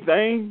hast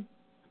anything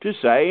to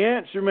say,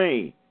 answer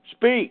me.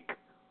 Speak,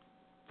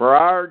 for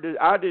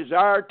I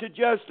desire to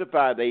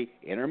justify thee.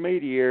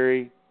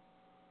 Intermediary.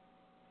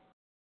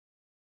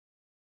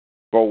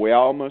 For we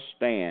all must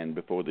stand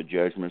before the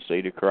judgment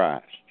seat of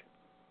Christ,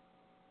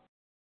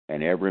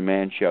 and every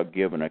man shall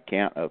give an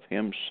account of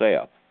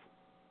himself.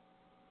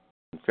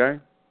 Okay?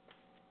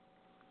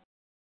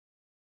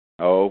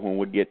 Oh, when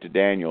we get to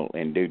Daniel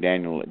and do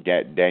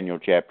Daniel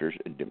chapters,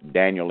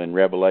 Daniel and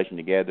Revelation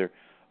together,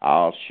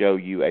 I'll show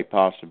you a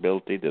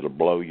possibility that'll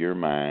blow your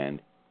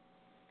mind.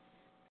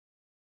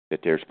 That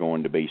there's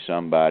going to be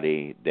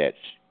somebody that's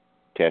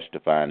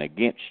testifying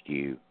against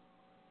you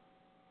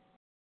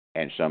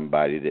and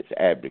somebody that's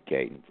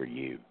abdicating for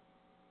you.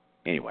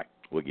 Anyway,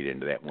 we'll get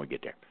into that when we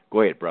get there.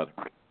 Go ahead, brother.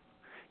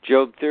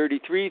 Job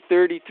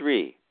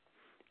 33:33.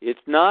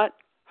 It's not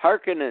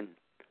hearkening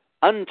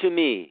unto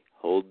me.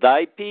 Hold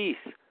thy peace,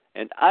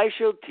 and I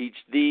shall teach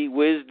thee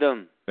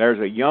wisdom. There's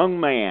a young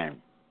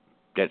man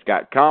that's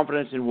got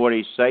confidence in what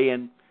he's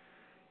saying,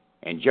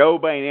 and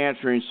Job ain't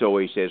answering, so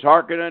he says,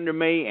 hearken unto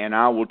me, and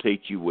I will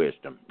teach you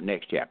wisdom.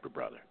 Next chapter,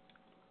 brother.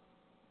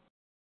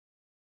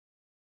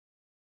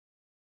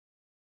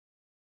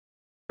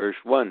 verse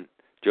 1.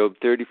 Job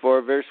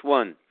 34, verse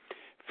 1.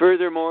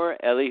 Furthermore,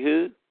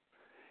 Elihu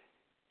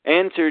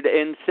answered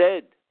and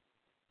said,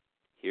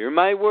 Hear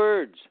my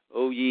words,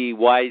 O ye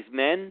wise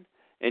men,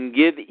 and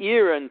give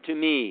ear unto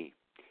me,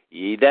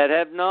 ye that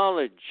have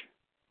knowledge.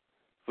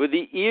 For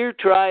the ear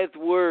trieth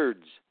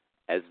words,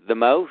 as the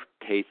mouth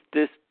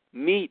tasteth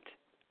meat.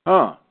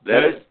 We'll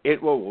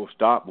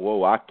stop.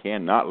 Whoa, I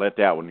cannot let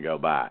that one go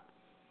by.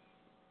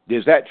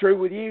 Is that true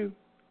with you?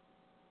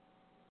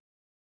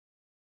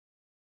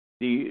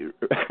 Do you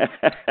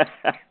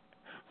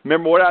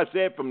remember what I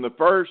said from the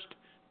first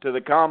to the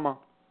comma?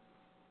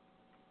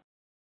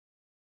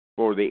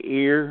 For the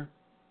ear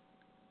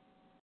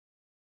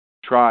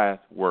trieth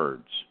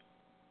words.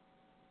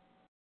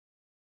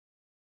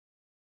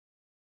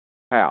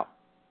 How?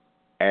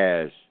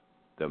 As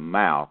the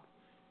mouth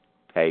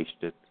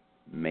tasteth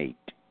meat.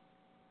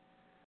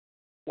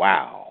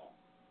 Wow.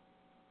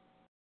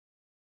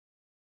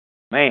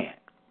 Man,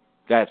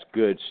 that's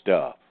good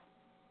stuff.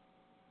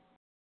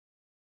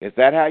 Is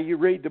that how you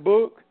read the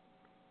book?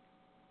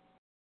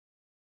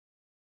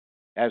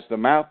 As the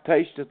mouth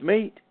tasteth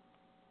meat?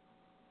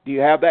 Do you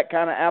have that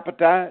kind of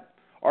appetite?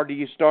 Or do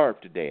you starve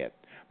to death?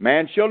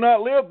 Man shall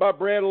not live by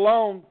bread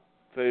alone,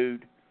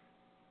 food,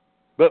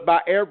 but by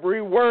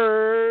every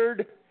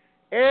word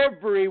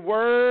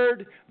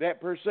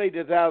that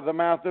proceedeth out of the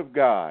mouth of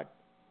God.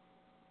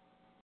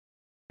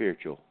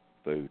 Spiritual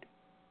food.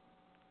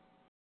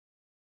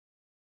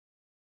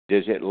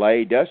 Does it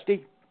lay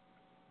dusty?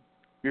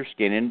 You're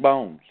skin and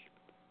bones.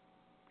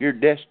 You're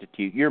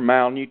destitute. You're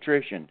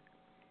malnutritioned.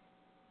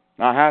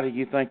 Now, how do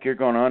you think you're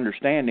going to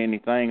understand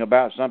anything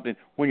about something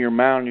when you're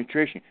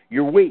malnutrition?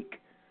 You're weak.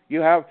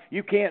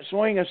 You can't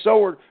swing a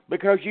sword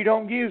because you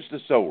don't use the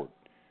sword.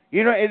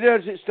 You know,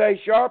 does it stay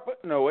sharp?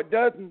 No, it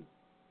doesn't.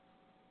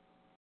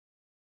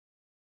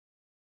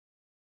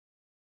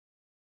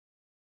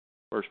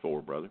 Verse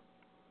 4, brother.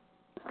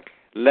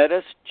 Let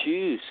us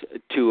choose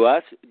to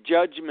us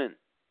judgment.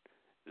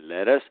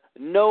 Let us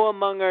know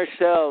among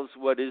ourselves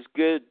what is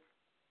good.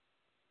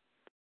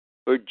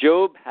 For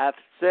Job hath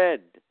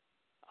said,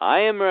 I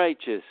am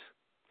righteous,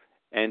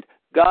 and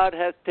God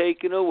hath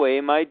taken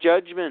away my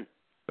judgment.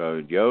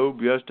 So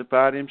Job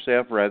justified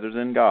himself rather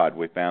than God.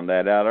 We found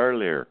that out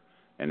earlier.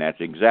 And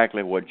that's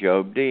exactly what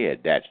Job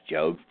did. That's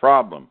Job's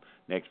problem.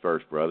 Next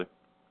verse, brother.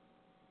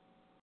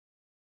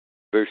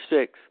 Verse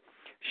 6.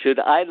 Should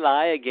I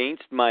lie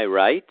against my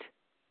right?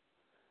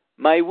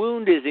 My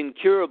wound is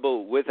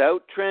incurable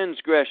without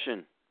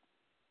transgression.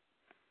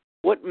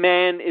 What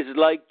man is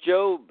like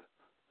Job,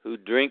 who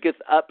drinketh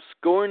up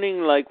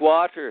scorning like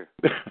water?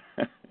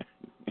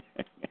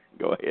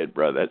 Go ahead,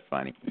 brother. That's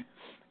funny.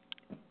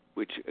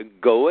 Which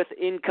goeth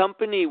in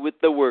company with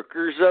the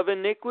workers of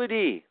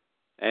iniquity,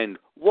 and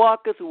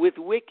walketh with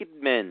wicked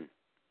men.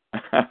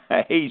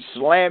 He's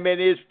slamming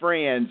his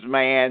friends,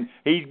 man.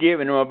 He's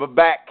giving them a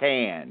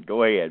backhand.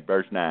 Go ahead,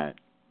 verse 9.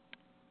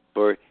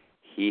 For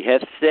he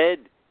hath said,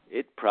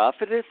 It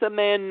profiteth a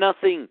man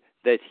nothing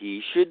that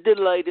he should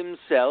delight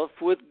himself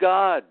with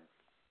God.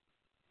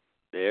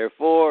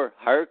 Therefore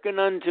hearken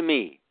unto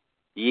me,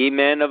 ye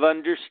men of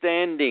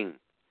understanding.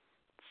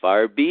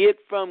 Far be it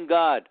from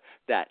God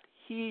that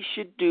he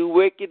should do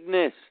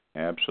wickedness.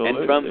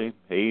 Absolutely.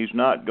 He's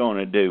not going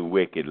to do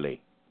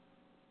wickedly.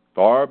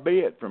 Far be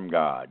it from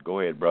God. Go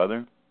ahead,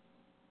 brother.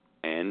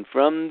 And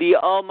from the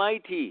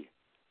Almighty,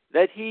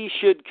 that he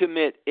should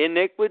commit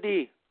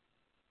iniquity.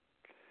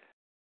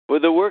 For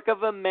the work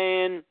of a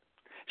man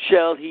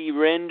shall he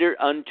render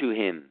unto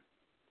him,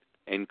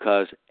 and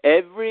cause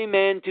every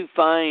man to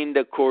find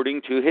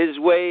according to his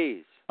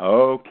ways.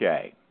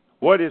 Okay.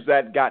 What has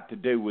that got to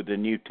do with the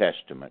New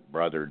Testament,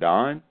 Brother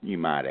Don, you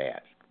might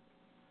ask?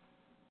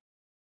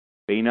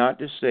 Be not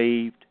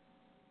deceived.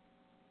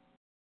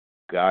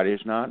 God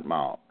is not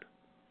mocked.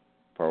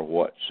 For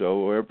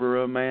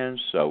whatsoever a man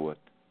soweth,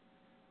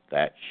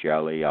 that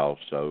shall he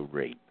also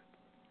reap.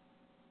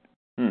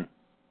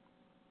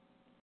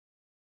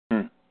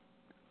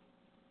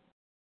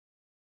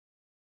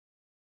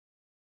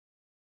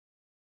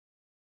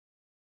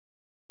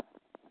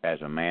 As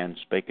a man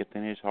speaketh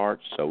in his heart,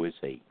 so is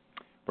he.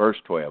 Verse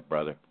 12,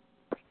 brother.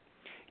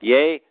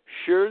 Yea,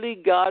 surely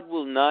God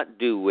will not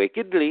do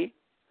wickedly,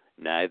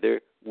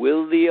 neither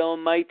will the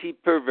Almighty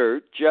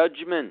pervert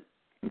judgment.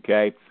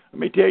 Okay, let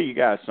me tell you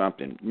guys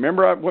something.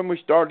 Remember when we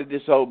started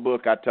this whole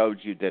book, I told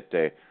you that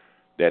the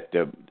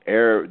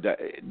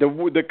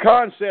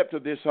concept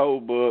of this whole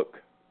book.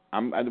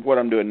 What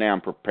I'm doing now,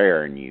 I'm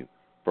preparing you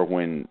for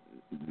when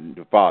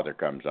the Father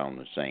comes on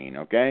the scene.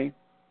 Okay.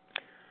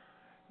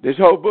 This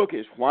whole book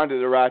is why do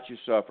the righteous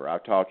suffer?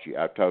 I've told you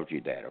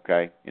that.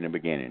 Okay, in the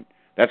beginning.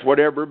 That's what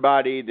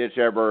everybody that's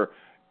ever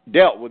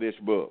dealt with this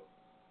book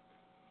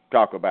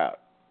talk about.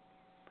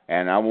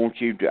 And I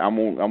want you to. I'm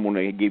going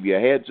to give you a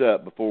heads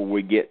up before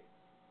we get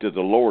to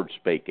the Lord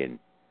speaking.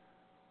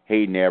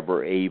 He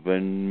never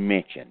even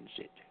mentions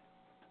it.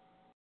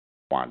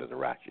 Why do the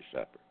righteous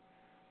suffer?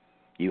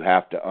 You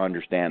have to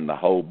understand the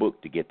whole book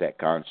to get that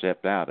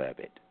concept out of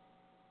it.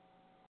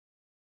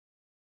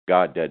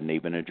 God doesn't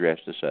even address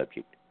the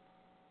subject.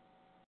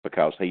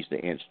 because he's the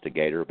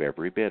instigator of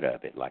every bit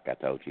of it, like I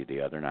told you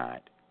the other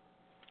night.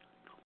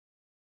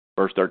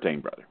 Verse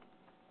 13, brother.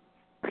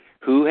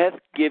 Who hath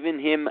given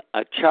him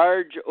a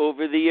charge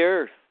over the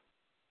earth?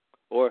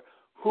 Or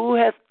who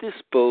hath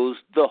disposed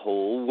the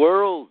whole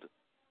world?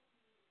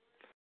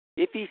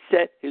 If he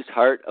set his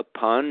heart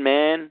upon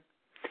man,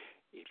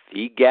 if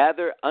he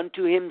gather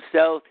unto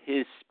himself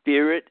his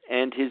spirit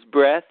and his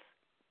breath,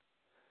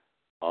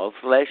 all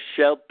flesh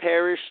shall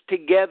perish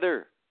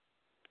together,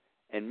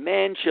 and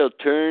man shall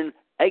turn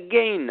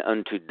again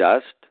unto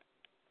dust.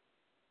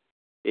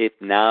 If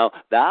now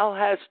thou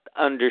hast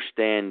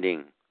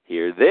understanding,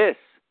 hear this.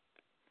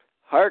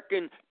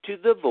 Hearken to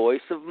the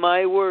voice of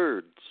my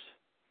words.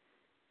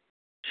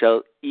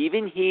 Shall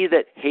even he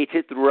that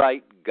hateth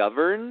right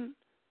govern?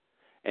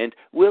 And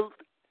wilt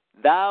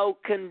thou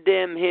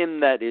condemn him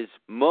that is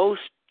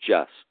most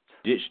just?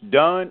 It's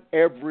done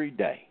every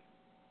day.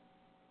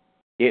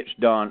 It's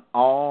done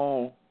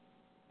all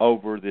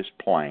over this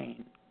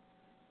plain.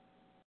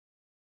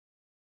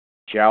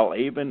 Shall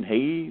even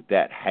he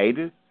that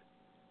hateth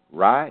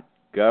right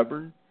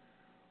govern?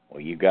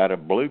 Well, you got a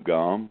blue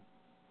gum,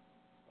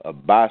 a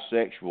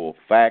bisexual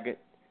faggot,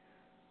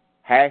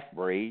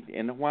 half-breed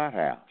in the White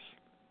House.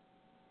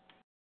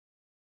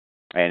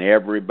 And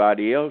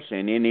everybody else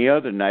in any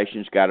other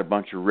nation's got a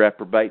bunch of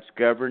reprobates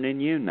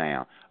governing you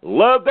now.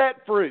 Love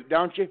that fruit,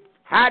 don't you?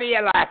 How do you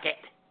like it?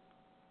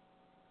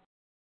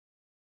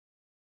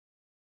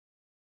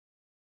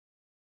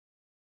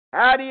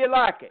 How do you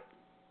like it?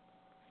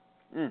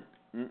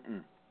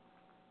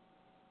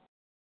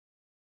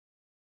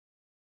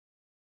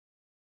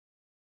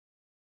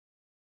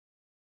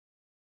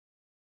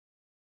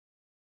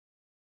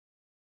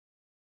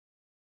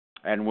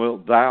 And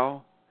wilt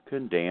thou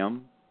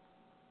condemn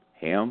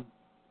him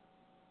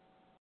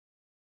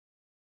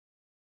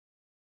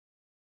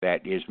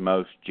that is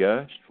most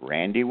just?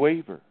 Randy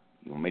Weaver.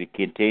 You want me to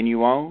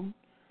continue on?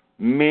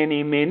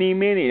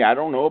 Many. I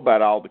don't know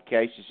about all the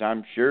cases,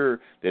 I'm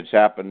sure, that's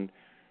happened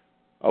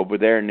over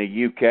there in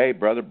the UK.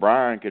 Brother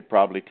Brian could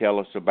probably tell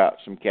us about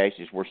some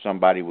cases where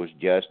somebody was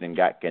just and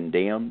got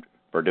condemned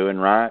for doing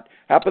right.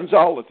 Happens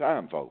all the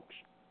time, folks.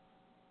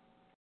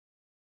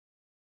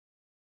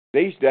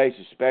 These days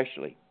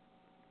especially.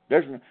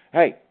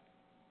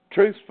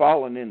 Truth's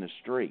falling in the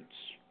streets.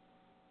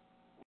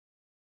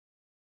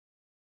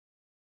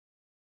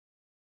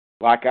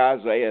 Like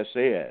Isaiah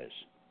says,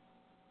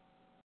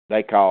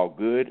 they call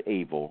good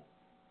evil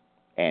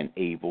and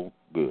evil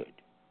good.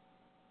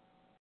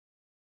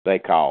 They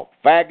call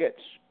faggots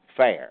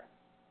fair.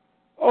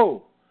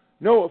 Oh,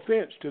 no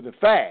offense to the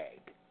fag.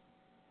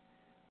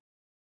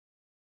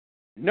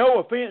 No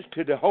offense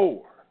to the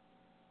whore.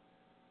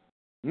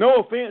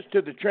 No offense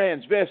to the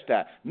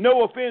transvestite.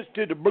 No offense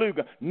to the blue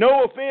guy.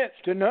 No offense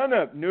to none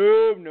of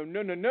them.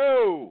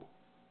 No.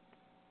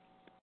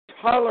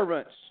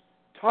 Tolerance.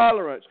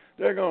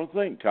 They're going to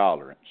think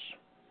tolerance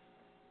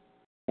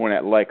when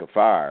that lake of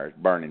fire is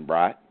burning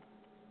bright.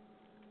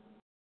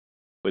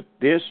 But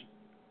this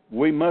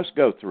we must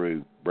go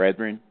through,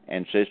 brethren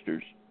and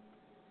sisters.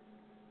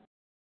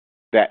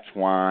 That's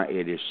why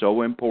it is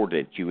so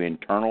important you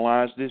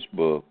internalize this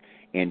book,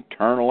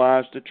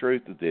 internalize the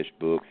truth of this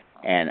book,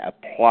 and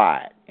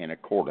apply it in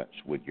accordance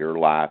with your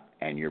life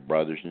and your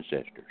brothers and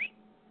sisters.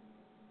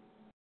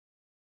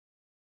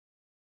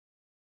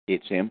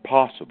 It's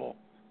impossible,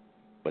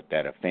 but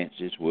that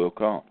offenses will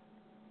come.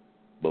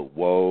 But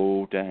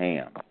woe to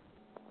him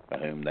by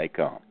whom they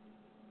come.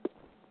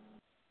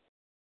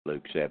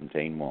 Luke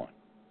 17:1.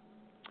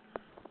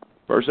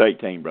 Verse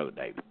 18, Brother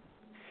David.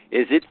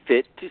 Is it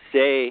fit to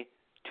say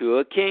to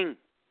a king,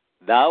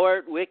 thou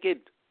art wicked,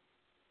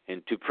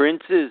 and to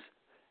princes,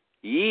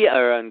 ye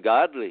are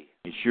ungodly?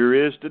 It sure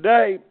is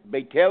today.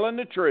 Be telling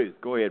the truth.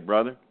 Go ahead,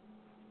 brother.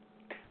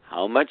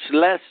 How much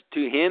less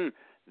to him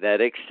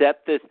that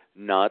accepteth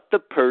not the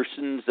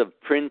persons of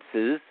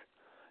princes,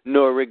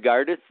 nor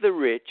regardeth the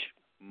rich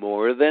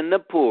more than the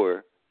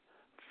poor,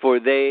 for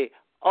they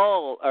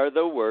all are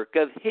the work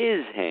of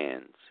his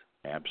hands.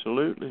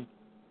 Absolutely.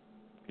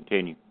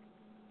 Continue.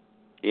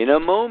 In a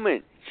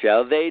moment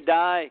shall they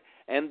die,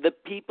 and the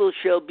people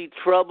shall be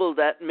troubled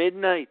at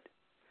midnight,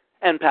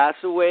 and pass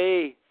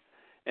away,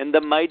 and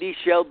the mighty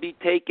shall be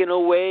taken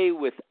away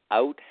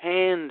without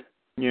hand.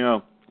 You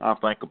know, I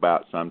think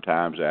about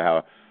sometimes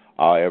how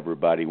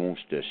everybody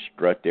wants to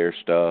strut their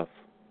stuff,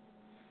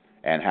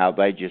 and how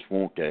they just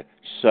want to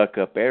suck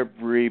up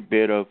every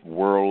bit of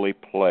worldly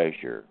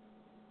pleasure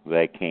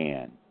they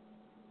can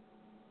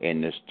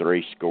in this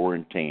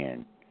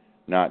 70,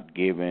 not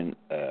giving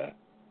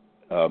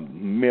a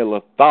mill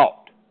of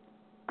thought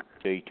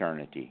to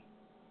eternity.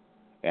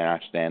 And I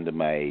stand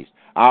amazed.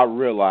 I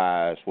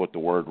realize what the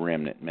word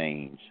remnant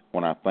means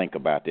when I think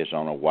about this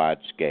on a wide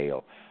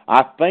scale.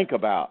 I think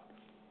about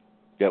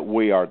that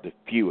we are the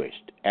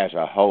fewest as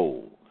a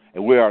whole.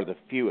 And we are the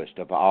fewest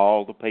of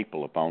all the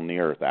people upon the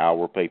earth.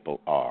 Our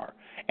people are.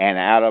 And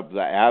out of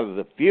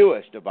the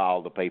fewest of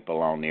all the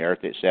people on the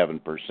earth, at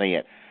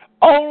 7%,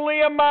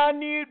 only a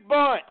minute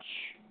bunch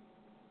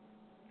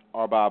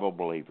are Bible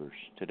believers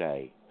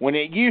today, when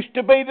it used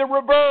to be the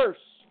reverse.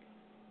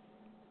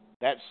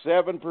 That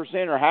 7%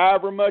 or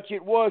however much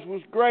it was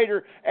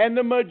greater, and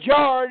the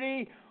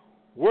majority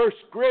were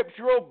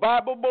scriptural,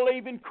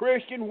 Bible-believing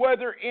Christian,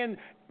 whether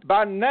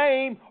by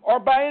name or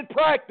by in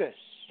practice.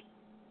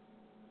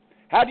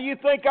 How do you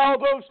think all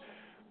those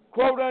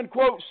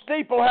quote-unquote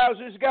steeple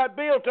houses got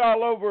built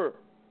all over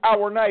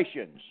our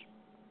nations?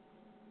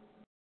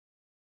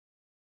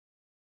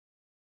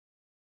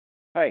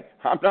 Hey,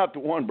 I'm not the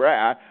one,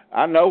 Brad.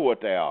 I know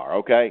what they are,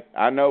 okay?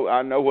 I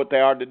know what they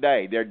are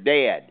today. They're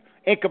dead.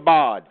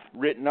 Ichabod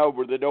written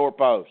over the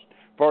doorpost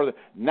for the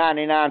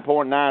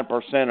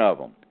 99.9% of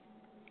them.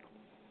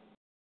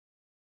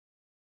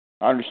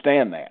 I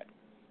understand that.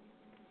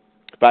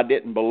 If I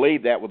didn't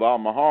believe that with all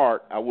my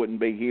heart, I wouldn't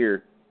be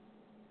here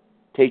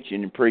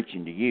teaching and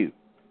preaching to you.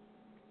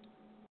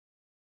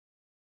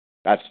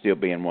 I'd still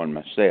be in one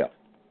myself.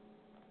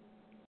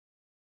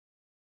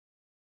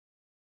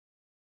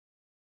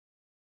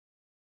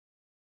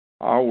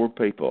 Our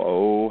people,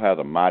 oh, how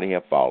the mighty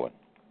have fallen.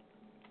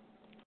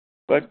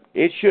 But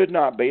it should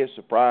not be a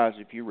surprise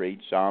if you read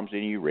Psalms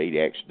and you read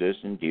Exodus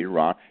and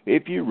Deuteronomy.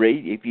 If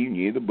you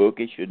knew the book,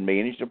 it shouldn't be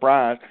any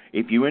surprise.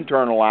 If you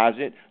internalize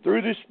it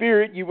through the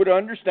Spirit, you would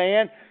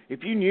understand.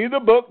 If you knew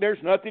the book, there's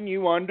nothing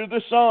new under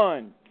the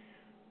sun.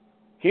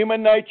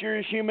 Human nature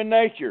is human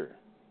nature.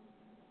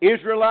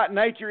 Israelite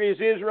nature is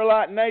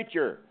Israelite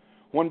nature.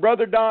 When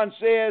Brother Don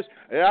says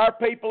that our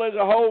people as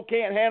a whole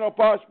can't handle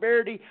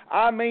prosperity,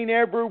 I mean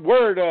every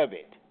word of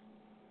it.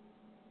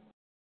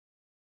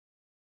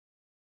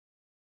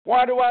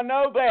 Why do I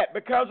know that?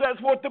 Because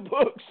that's what the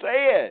book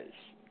says.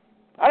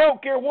 I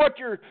don't care what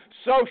your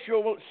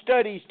social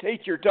studies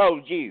teacher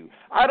told you.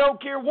 I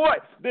don't care what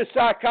the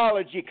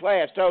psychology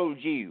class told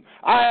you.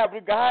 I've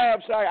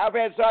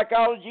had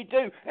psychology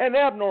too, and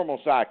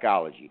abnormal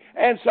psychology,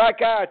 and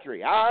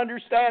psychiatry. I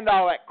understand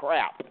all that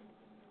crap.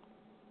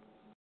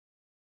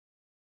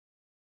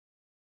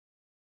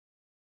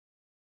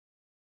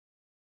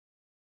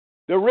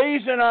 The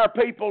reason our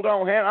people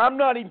don't have, I'm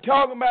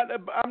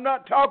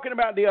not talking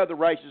about the other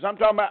races. I'm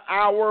talking about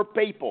our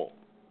people.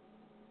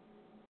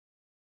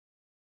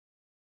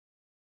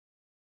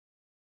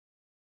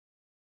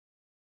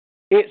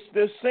 It's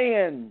the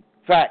sin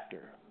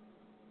factor.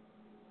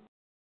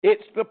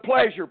 It's the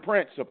pleasure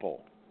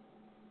principle.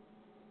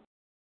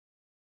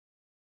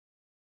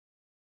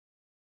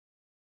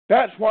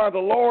 That's why the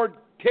Lord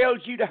tells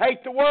you to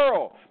hate the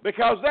world,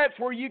 because that's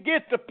where you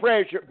get the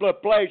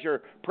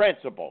pleasure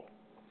principle.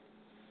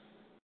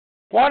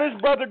 Why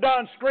does Brother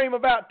Don scream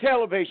about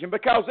television?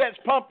 Because that's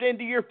pumped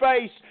into your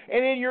face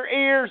and in your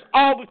ears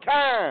all the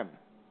time.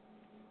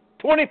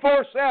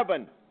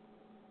 24/7.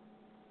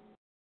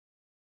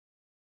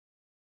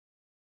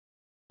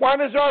 Why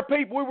does our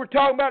people, we were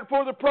talking about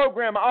before the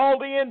program, all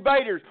the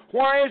invaders,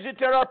 why is it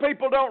that our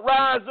people don't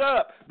rise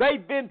up?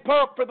 They've been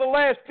pumped for the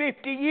last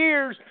 50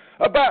 years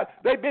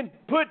they've been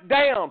put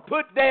down.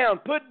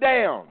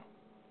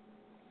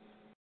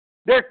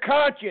 Their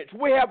conscience.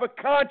 We have a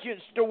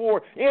conscience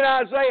toward. In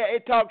Isaiah,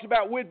 it talks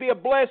about we'd be a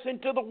blessing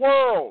to the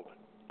world.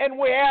 And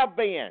we have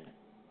been.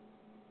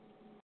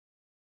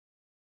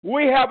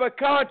 We have a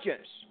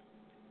conscience.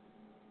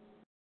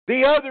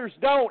 The others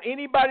don't.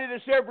 Anybody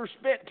that's ever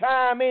spent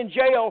time in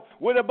jail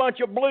with a bunch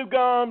of blue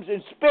gums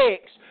and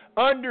Spicks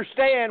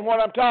understand what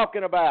I'm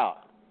talking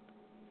about.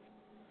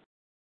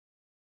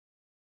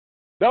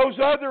 Those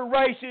other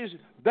races,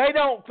 they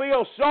don't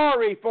feel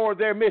sorry for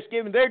their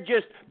misgivings.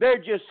 They're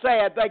just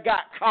sad they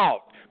got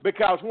caught.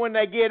 Because when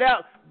they get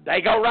out,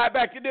 they go right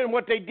back to doing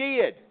what they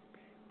did.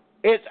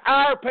 It's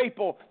our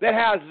people that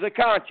has the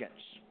conscience.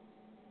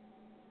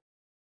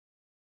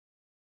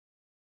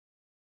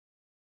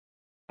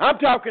 I'm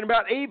talking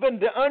about even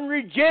the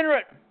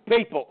unregenerate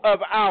people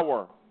of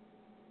our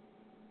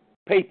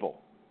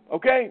people.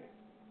 Okay?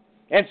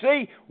 And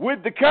see,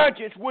 with the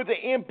conscience, with the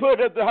input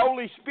of the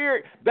Holy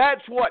Spirit,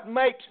 that's what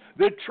makes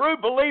the true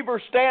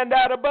believer stand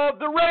out above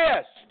the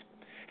rest.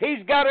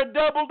 He's got a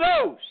double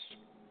dose.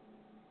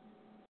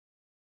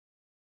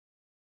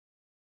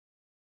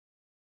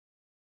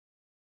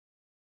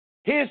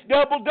 His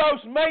double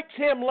dose makes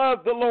him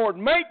love the Lord,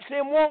 makes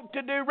him want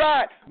to do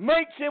right,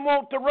 makes him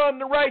want to run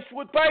the race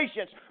with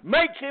patience,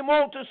 makes him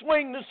want to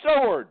swing the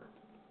sword.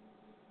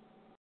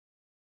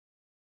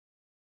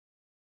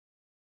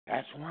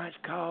 That's why it's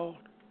called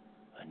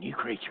a new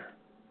creature.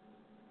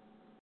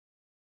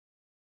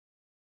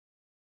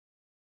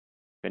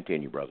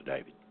 Continue, Brother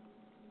David.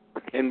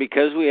 And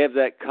because we have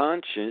that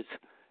conscience,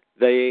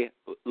 the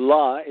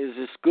law is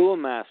a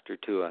schoolmaster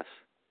to us.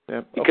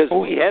 Because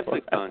we have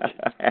the conscience.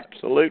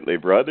 Absolutely,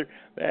 brother.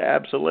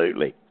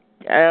 Absolutely.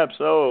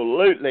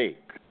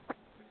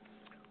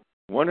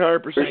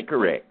 100%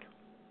 correct.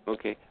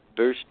 Okay.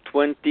 Verse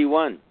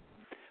 21.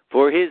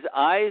 For his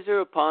eyes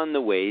are upon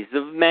the ways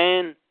of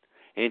man,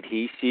 and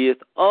he seeth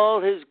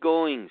all his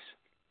goings.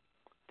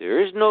 There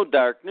is no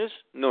darkness,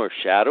 nor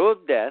shadow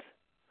of death,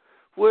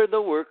 where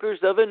the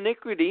workers of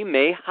iniquity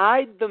may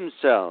hide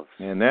themselves.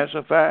 And that's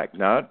a fact.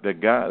 Not the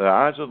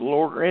eyes of the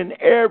Lord are in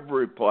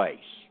every place.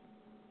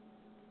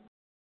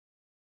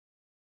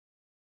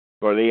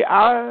 For his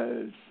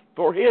eyes,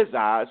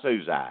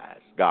 whose eyes?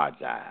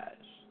 God's eyes,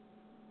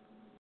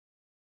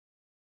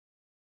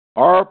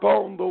 are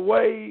upon the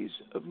ways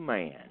of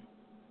man,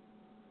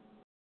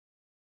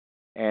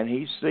 and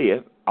he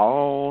seeth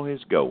all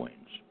his goings.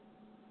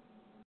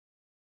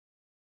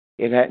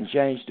 It hadn't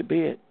changed a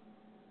bit.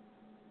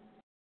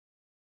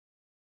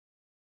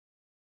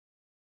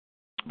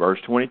 Verse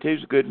 22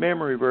 is a good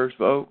memory verse,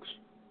 folks.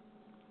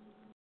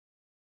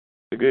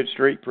 It's a good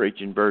street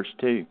preaching, verse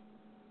 2.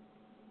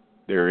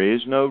 There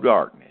is no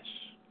darkness,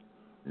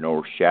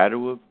 nor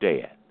shadow of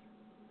death,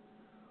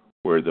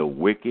 where the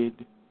workers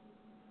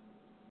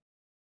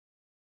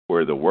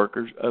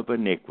of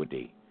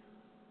iniquity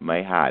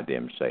may hide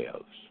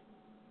themselves.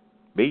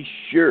 Be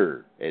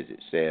sure, as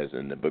it says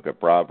in the book of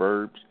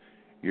Proverbs,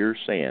 your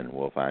sin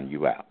will find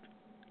you out.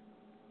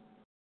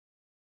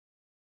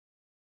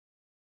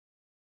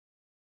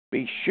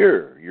 Be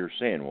sure your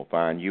sin will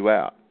find you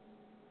out.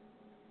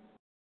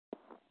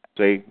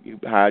 See, you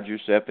hide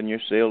yourself in your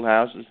sealed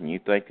houses and you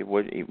think of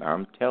what...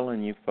 I'm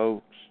telling you,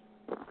 folks.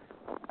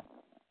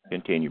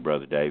 Continue,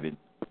 Brother David.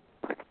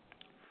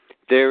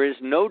 There is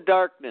no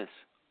darkness.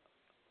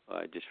 Oh,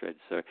 I just read,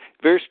 sorry.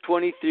 Verse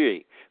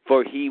 23.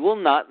 For he will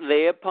not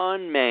lay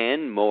upon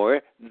man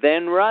more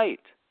than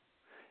right,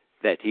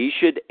 that he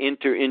should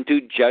enter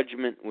into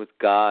judgment with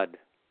God.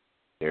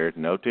 There is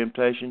no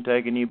temptation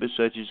taken you but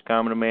such as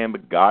common to man,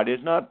 but God is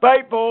not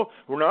faithful.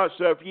 Will not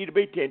suffer you to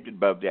be tempted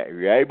above that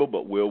you're able,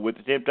 but will with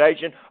the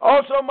temptation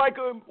also make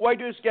a way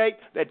to escape,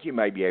 that you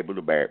may be able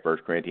to bear it. 1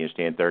 Corinthians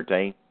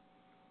 10:13.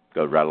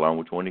 Goes right along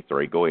with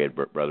 23. Go ahead,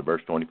 brother,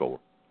 verse 24.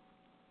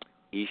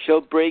 He shall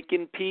break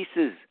in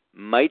pieces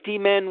mighty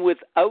men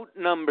without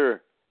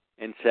number,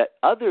 and set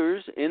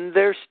others in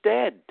their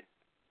stead.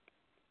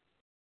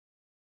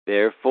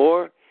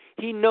 Therefore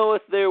he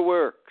knoweth their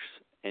works,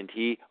 and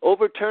he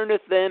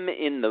overturneth them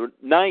in the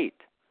night,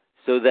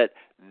 so that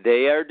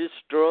they are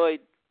destroyed.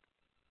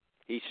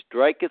 He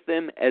striketh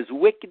them as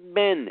wicked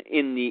men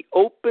in the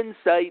open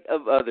sight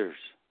of others,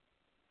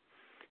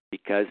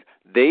 because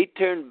they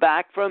turned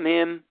back from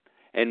him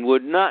and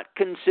would not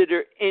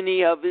consider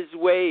any of his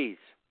ways,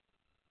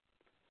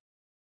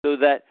 so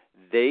that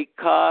they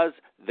cause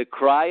the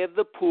cry of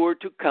the poor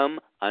to come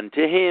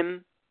unto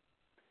him,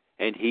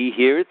 and he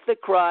heareth the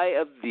cry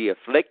of the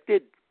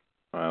afflicted.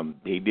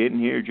 He didn't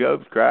hear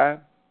Job's cry.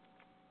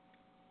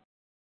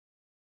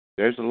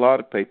 There's a lot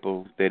of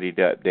people that he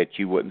does, that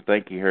you wouldn't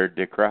think he heard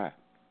their cry.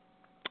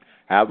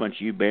 How much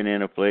you've been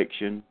in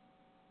affliction,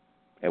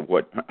 and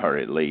or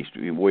at least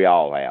we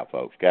all have,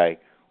 folks. Okay,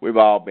 we've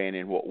all been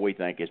in what we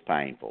think is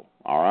painful.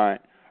 All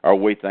right, or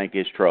we think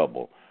is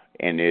trouble,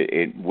 and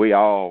we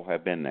all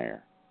have been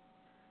there.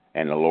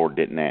 And the Lord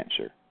didn't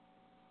answer.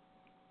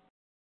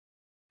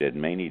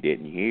 Didn't mean he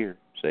didn't hear.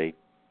 See.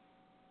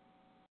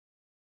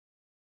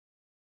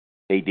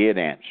 He did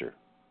answer,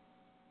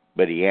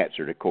 but he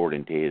answered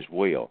according to his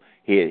will.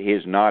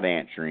 His not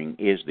answering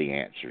is the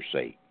answer,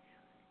 see.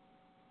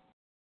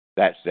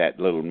 That's that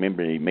little,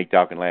 remember me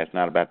talking last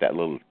night about that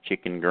little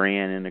chicken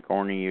grin in the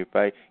corner of your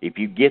face? If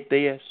you get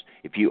this,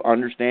 if you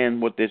understand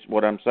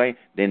what I'm saying,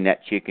 then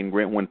that chicken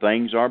grin, when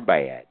things are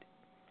bad,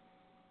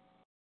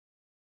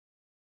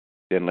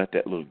 then let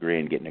that little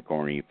grin get in the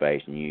corner of your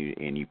face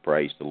and you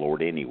praise the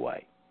Lord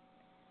anyway.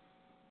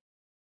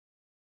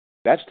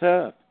 That's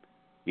tough.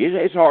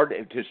 It's hard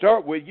to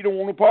start with. You don't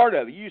want a part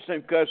of it. You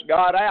just cuss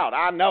God out.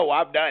 I know.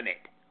 I've done it.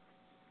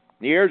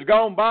 Years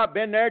gone by,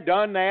 been there,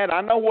 done that.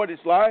 I know what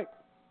it's like.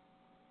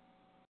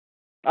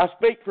 I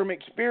speak from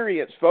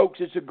experience, folks.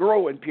 It's a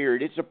growing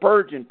period. It's a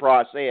purging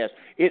process.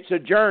 It's a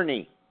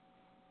journey.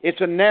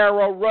 It's a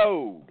narrow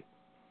road.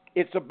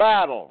 It's a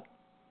battle.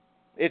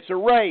 It's a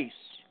race.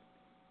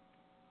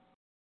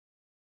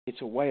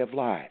 It's a way of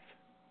life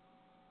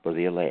for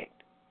the elect.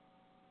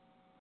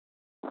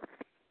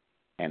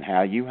 And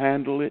how you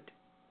handle it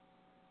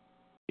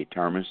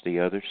determines the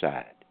other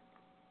side.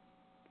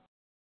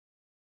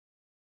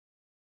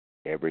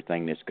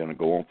 Everything that's going to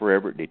go on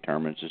forever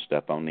determines the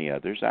stuff on the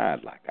other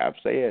side, like I've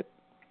said.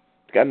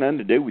 It's got nothing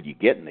to do with you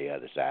getting the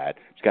other side.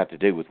 It's got to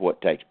do with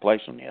what takes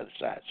place on the other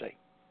side, see.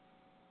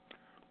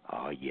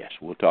 Oh, yes,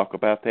 we'll talk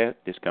about that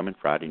this coming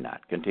Friday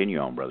night. Continue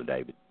on, Brother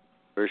David.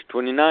 Verse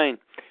 29,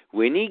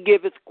 when he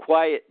giveth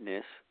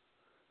quietness,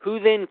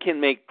 who then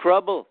can make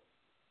trouble?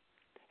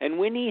 And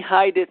when he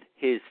hideth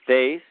his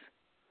face,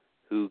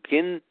 who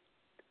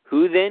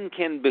then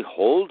can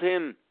behold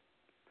him?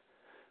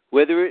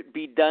 Whether it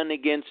be done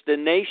against a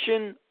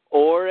nation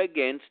or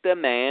against a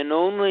man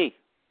only.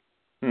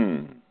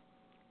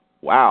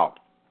 Wow.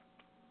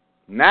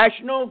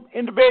 National,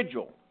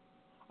 individual,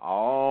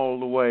 all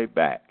the way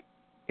back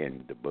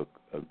in the book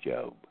of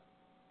Job.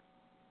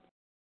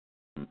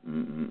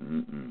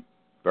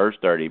 Verse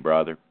 30,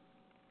 brother.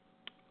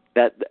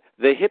 That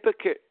the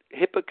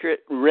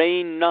hypocrite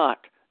reign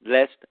not,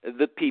 lest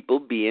the people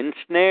be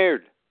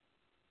ensnared.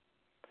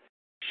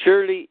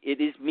 Surely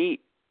it is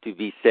meet to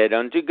be said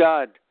unto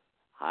God,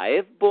 I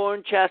have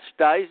borne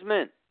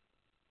chastisement.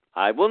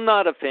 I will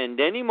not offend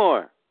any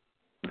more.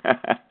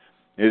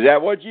 Is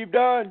that what you've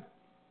done?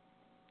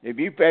 If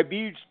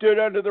you stood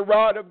under the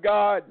rod of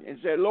God and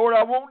said, Lord,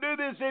 I won't do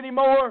this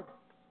anymore,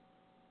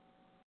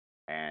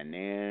 and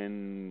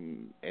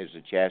then as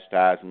the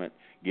chastisement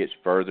gets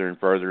further and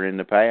further in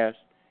the past,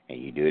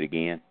 and you do it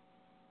again,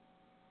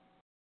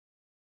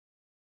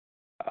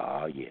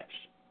 yes.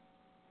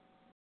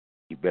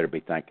 You better be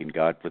thanking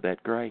God for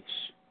that grace.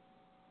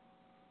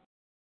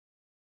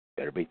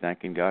 Better be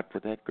thanking God for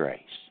that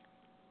grace.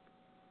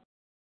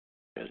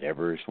 Because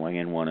every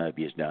swinging one of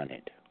you has done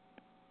it.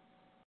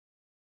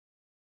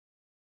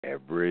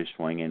 Every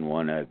swinging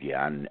one of you,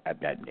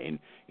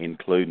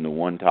 including the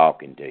one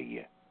talking to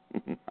you.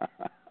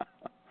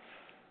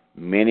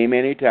 Many,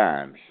 many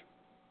times.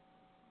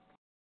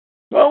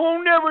 I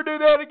won't never do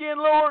that again,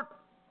 Lord.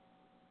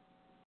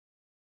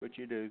 But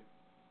you do.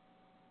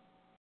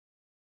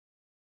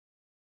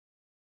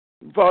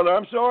 Father,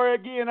 I'm sorry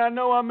again. I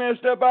know I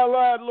messed up. I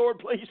lied. Lord,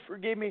 please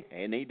forgive me.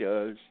 And He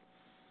does.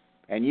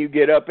 And you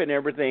get up and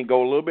everything,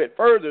 go a little bit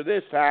further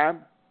this time.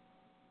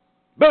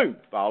 Boom,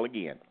 fall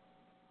again.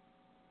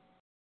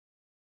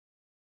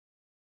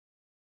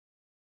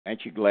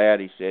 Aren't you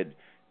glad He said,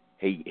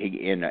 he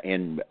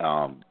in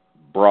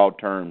broad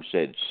terms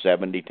said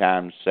 70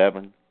 times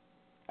 7?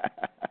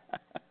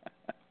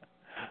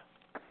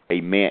 He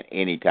meant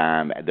any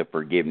time the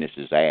forgiveness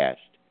is asked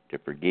to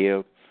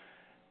forgive.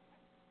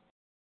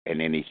 And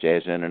then He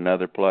says in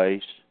another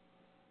place,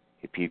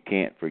 if you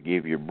can't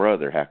forgive your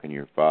brother, how can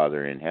your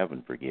Father in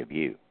heaven forgive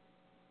you?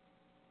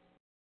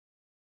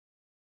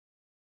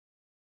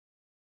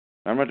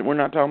 We're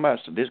not talking about,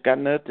 this got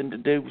nothing to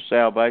do with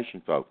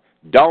salvation, folks.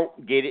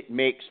 Don't get it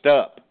mixed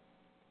up.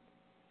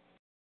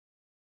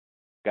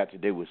 It's got to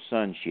do with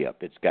sonship.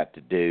 It's got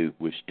to do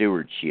with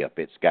stewardship.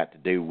 It's got to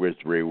do with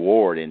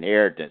reward,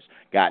 inheritance.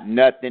 Got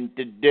nothing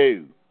to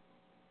do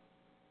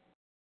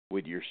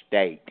with your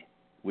state,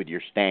 with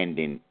your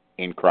standing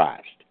in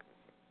Christ.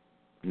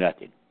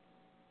 Nothing.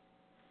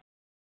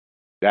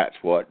 That's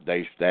what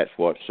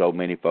so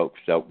many folks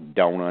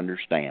don't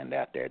understand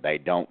out there. They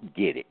don't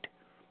get it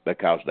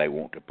because they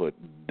want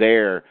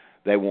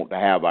to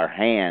have our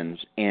hands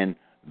in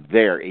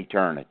their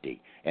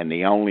eternity. And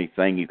the only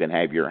thing you can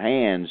have your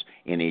hands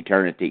in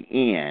eternity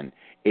in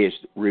is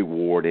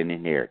reward and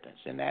inheritance,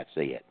 and that's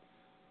it.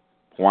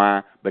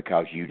 Why?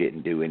 Because you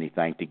didn't do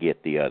anything to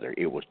get the other.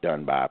 It was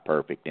done by a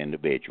perfect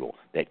individual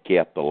that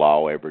kept the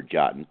law every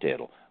jot and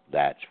tittle.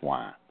 That's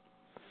why.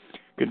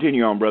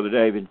 Continue on, Brother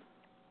David.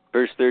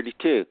 Verse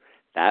 32,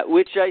 that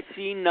which I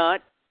see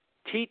not,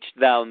 teach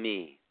thou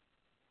me.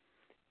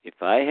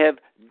 If I have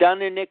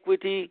done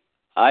iniquity,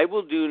 I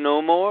will do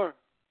no more.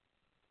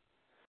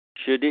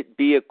 Should it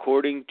be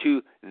according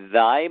to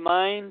thy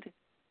mind,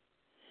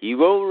 He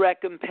will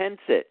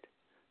recompense it,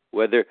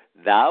 whether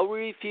thou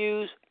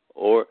refuse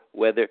or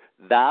whether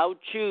thou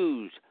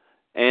choose,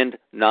 and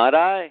not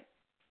I.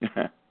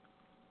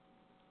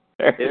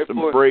 There's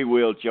some free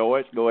will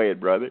choice. Go ahead,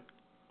 brother.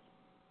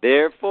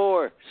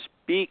 Therefore,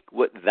 speak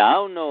what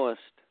thou knowest.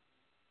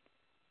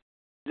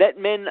 Let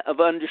men of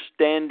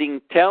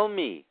understanding tell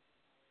me,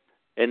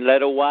 and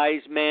let a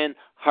wise man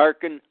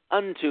hearken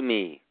unto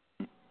me.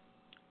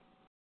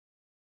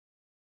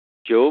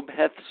 Job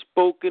hath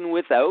spoken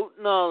without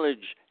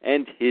knowledge,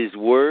 and his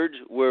words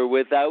were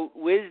without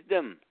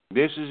wisdom.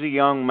 This is a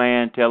young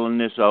man telling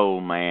this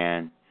old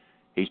man.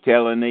 He's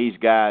telling these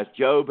guys,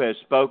 Job has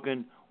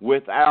spoken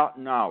without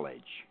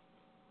knowledge.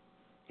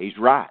 He's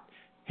right.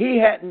 He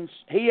hadn't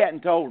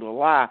told a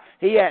lie.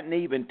 He hadn't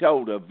even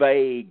told a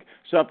vague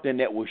something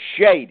that was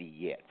shady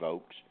yet,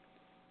 folks.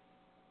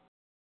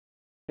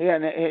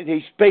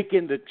 He's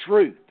speaking the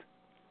truth.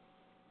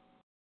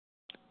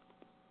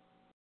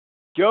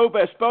 Job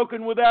has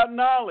spoken without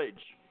knowledge,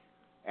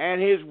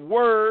 and his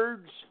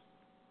words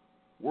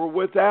were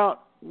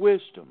without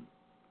wisdom.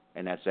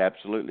 And that's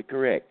absolutely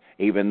correct.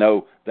 Even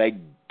though they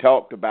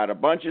talked about a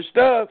bunch of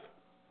stuff,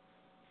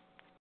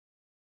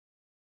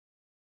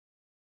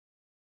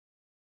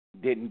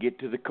 didn't get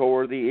to the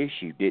core of the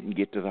issue, didn't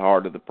get to the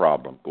heart of the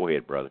problem. Go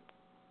ahead, brother.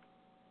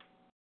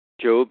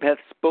 Job hath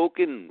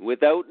spoken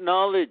without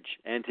knowledge,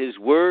 and his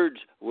words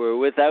were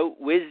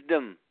without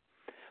wisdom.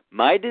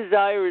 My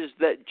desire is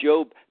that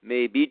Job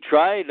may be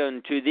tried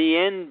unto the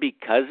end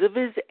because of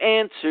his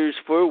answers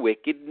for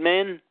wicked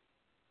men.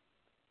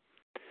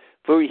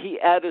 For he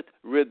addeth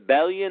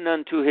rebellion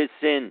unto his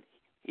sin.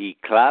 He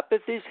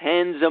clappeth his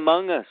hands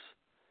among us,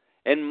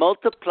 and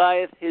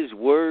multiplieth his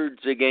words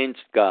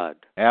against God.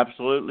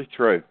 Absolutely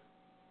true.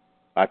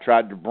 I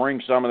tried to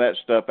bring some of that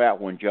stuff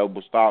out when Job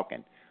was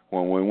talking,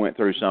 when we went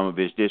through some of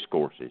his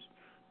discourses.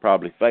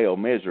 Probably failed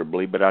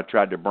miserably, but I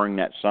tried to bring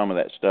some of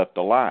that stuff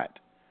to light.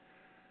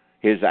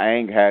 His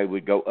anger, how he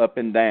would go up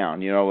and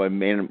down. You know,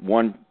 in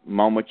one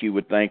moment you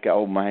would think,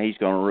 oh, my, he's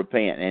going to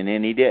repent, and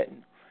then he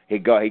didn't.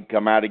 He'd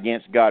come out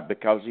against God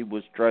because he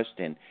was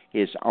trusting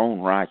his own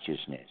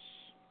righteousness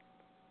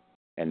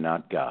and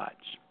not God's.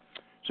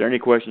 Is there any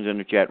questions in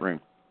the chat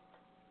room?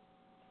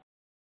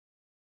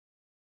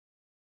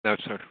 No,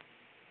 sir.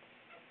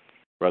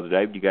 Brother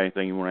David, you got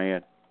anything you want to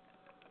add?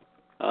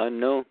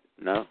 No,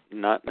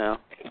 not now.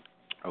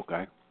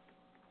 Okay.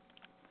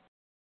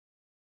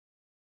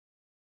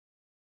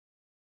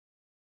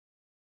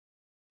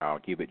 I'll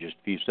give it just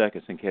a few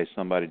seconds in case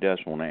somebody does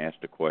want to ask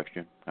a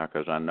question,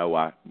 because I know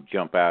I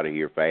jump out of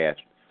here fast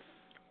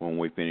when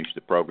we finish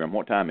the program.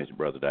 What time is it,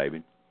 Brother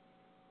David?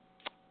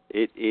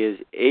 It is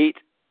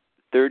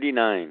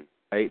 8:39.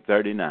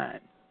 8:39.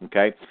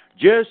 Okay.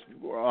 Just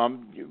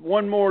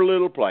one more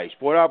little place.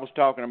 What I was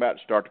talking about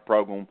to start the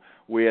program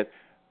with,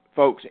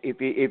 folks.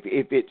 If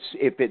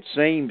it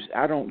seems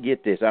I don't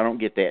get this, I don't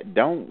get that,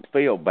 don't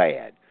feel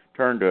bad.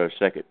 Turn to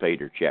 2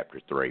 Peter chapter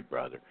 3,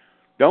 brother.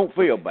 Don't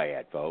feel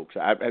bad, folks.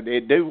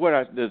 Do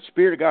what the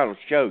Spirit of God will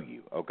show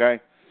you.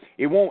 Okay.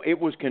 It won't. It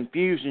was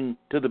confusing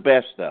to the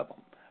best of them.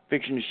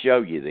 Fixing to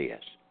show you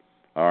this.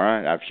 All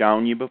right. I've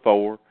shown you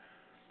before.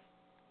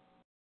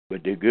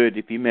 Would do good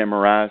if you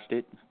memorized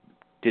it.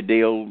 To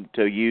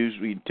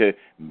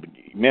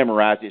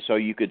memorize it so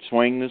you could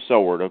swing the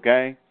sword,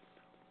 okay?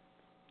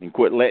 And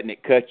quit letting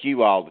it cut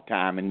you all the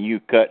time, and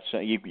you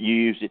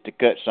use it to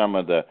cut some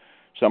of the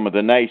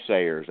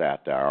naysayers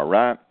out there, all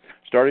right?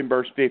 Starting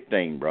verse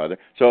 15, brother.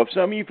 So if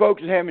some of you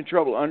folks are having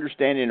trouble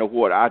understanding of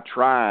what I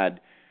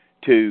tried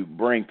to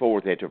bring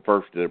forth at the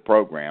first of the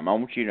program, I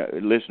want you to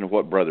listen to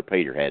what Brother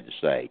Peter had to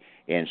say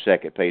in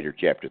 2 Peter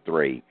chapter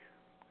 3.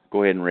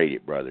 Go ahead and read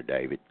it, Brother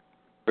David.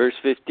 Verse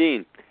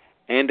 15.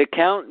 And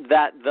account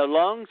that the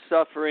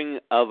long-suffering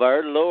of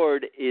our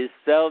Lord is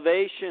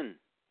salvation,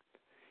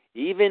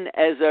 even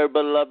as our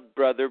beloved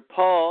brother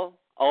Paul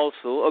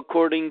also,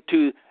 according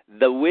to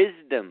the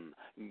wisdom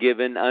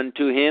given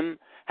unto him,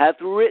 hath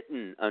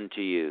written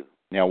unto you.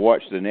 Now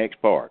watch the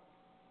next part.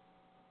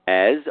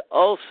 As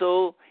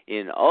also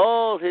in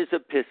all his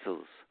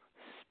epistles,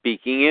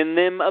 speaking in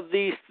them of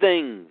these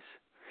things,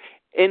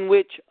 in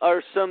which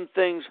are some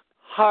things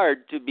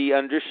hard to be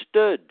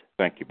understood.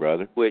 Thank you,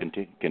 brother.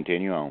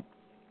 Continue on.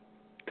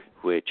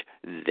 Which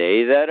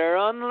they that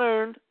are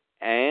unlearned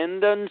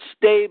and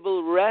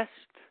unstable wrest,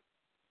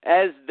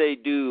 as they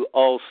do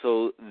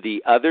also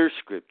the other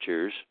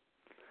scriptures,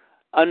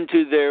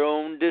 unto their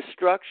own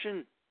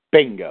destruction.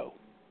 Bingo.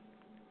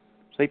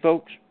 See,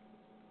 folks?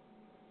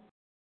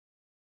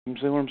 You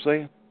see what I'm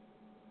saying?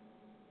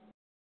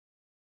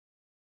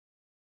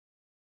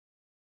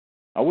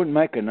 I wouldn't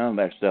make none of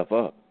that stuff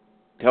up.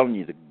 I'm telling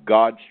you the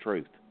God's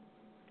truth.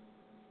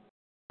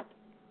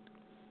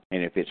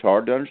 And if it's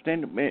hard to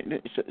understand,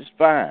 it's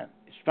fine.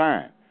 It's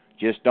fine.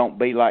 Just don't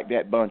be like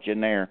that bunch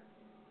in there.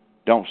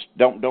 Don't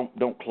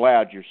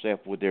cloud yourself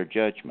with their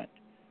judgment.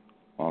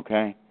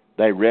 Okay?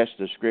 They wrest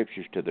the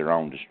scriptures to their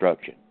own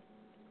destruction.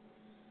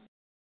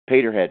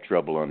 Peter had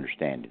trouble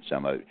understanding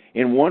some of it.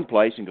 In one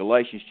place, in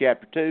Galatians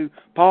chapter 2,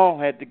 Paul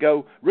had to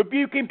go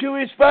rebuke him to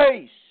his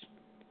face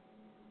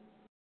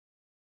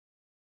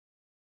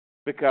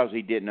because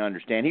he didn't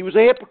understand. He was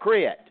a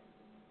hypocrite.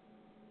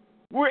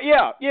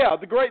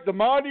 The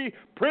mighty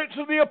Prince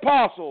of the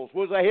Apostles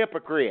was a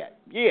hypocrite.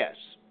 Yes.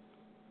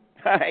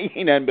 He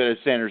ain't nothing but a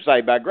sinner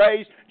saved by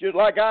grace, just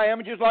like I am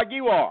and just like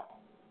you are.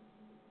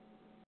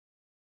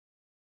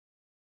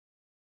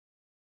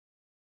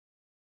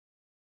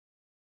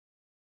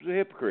 He was a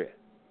hypocrite.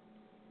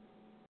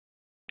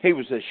 He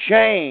was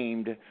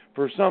ashamed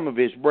for some of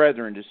his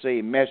brethren to see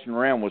him messing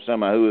around with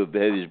some of who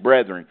his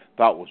brethren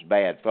thought was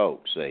bad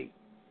folks, see.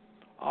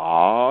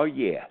 Oh,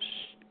 yes.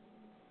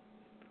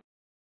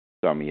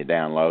 Some of you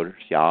downloaders,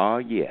 oh,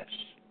 yes.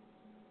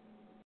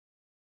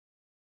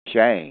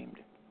 Shamed.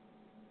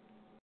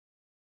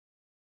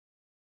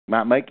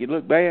 Might make you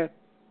look bad.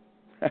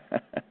 Yes.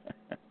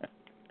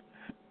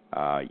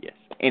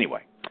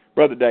 Anyway,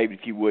 Brother David,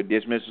 if you would,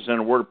 dismiss us in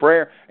a word of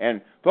prayer.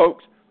 And,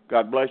 folks,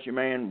 God bless you,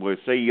 man. We'll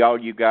see all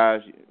you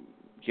guys,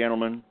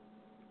 gentlemen,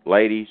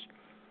 ladies,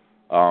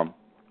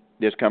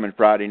 this coming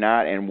Friday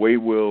night. And we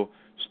will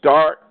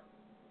start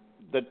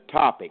the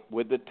topic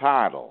with the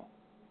title.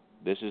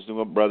 This is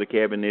Brother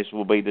Kevin. This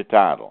will be the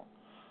title.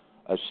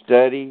 A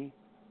study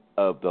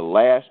of the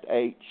last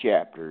 8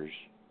 chapters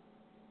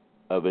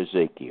of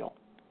Ezekiel.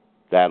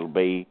 That will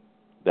be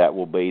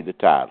the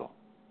title.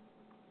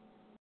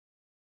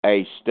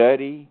 A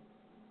study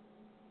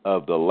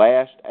of the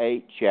last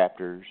 8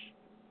 chapters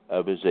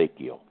of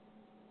Ezekiel.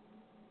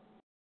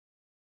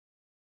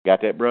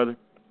 Got that, brother?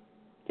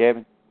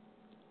 Kevin?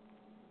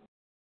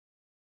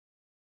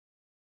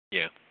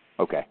 Yeah.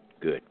 Okay,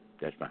 good.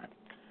 That's fine.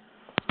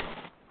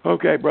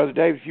 Okay, Brother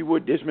David, if you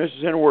would dismiss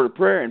us in a word of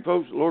prayer. And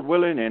folks, Lord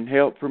willing and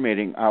health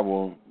permitting, I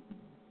will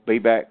be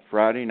back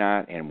Friday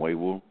night and we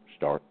will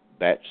start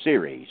that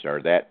series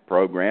or that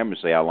program and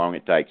see how long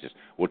it takes us.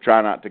 We'll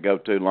try not to go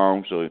too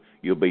long so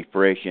you'll be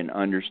fresh and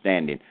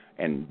understanding.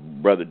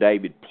 And Brother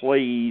David,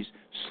 please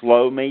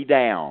slow me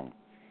down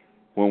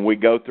when we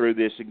go through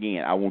this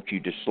again. I want you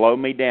to slow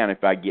me down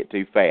if I get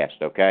too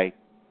fast, okay?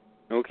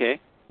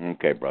 Okay.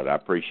 Okay, brother, I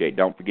appreciate it.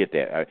 Don't forget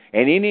that.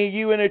 And any of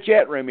you in the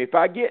chat room, if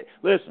I get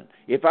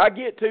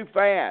too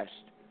fast,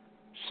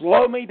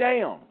 slow me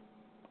down.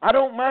 I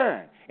don't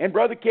mind. And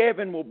Brother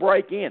Kevin will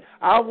break in.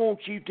 I want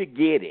you to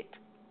get it.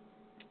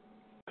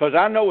 Because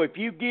I know if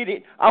you get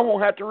it, I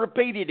won't have to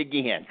repeat it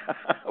again.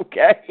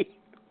 Okay?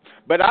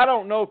 But I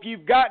don't know if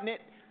you've gotten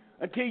it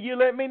until you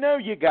let me know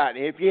you got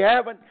it. If you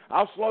haven't,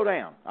 I'll slow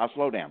down.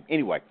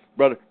 Anyway,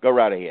 brother, go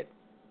right ahead.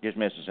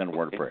 Dismiss us in a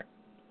word of prayer.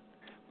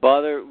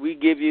 Father, we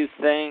give you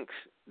thanks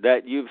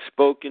that you've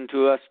spoken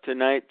to us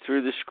tonight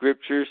through the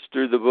scriptures,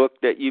 through the book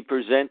that you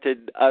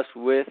presented us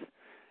with,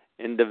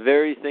 and the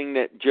very thing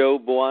that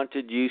Job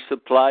wanted, you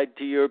supplied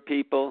to your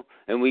people,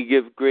 and we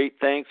give great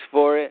thanks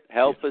for it.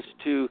 Help us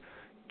to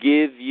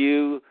give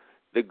you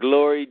the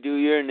glory due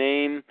your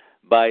name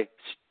by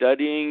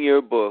studying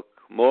your book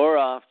more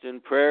often,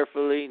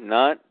 prayerfully,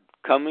 not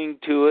coming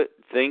to it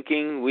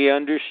thinking we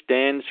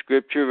understand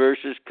scripture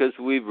verses because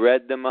we've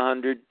read them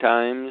 100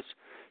 times.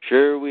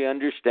 Sure, we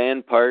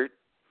understand part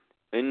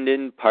and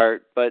in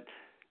part, but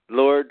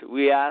Lord,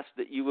 we ask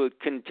that you would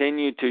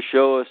continue to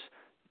show us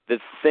the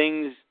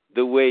things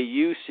the way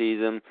you see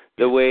them,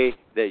 the way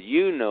that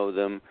you know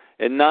them,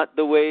 and not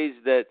the ways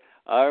that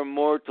our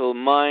mortal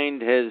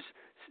mind has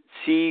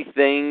see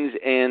things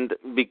and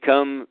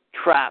become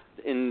trapped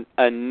in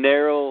a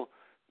narrow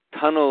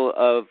tunnel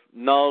of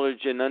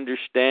knowledge and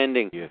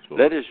understanding. Yes,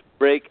 Lord. Let us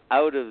break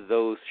out of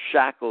those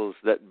shackles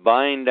that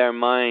bind our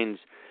minds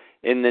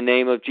in the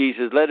name of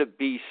Jesus. Let it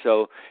be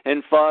so.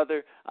 And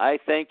Father, I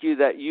thank you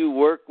that you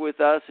work with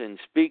us and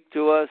speak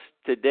to us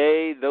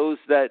today, those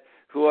that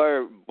who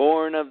are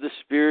born of the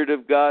Spirit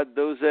of God,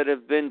 those that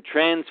have been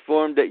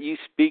transformed, that you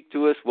speak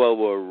to us while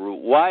we're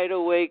wide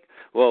awake,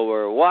 while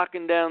we're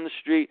walking down the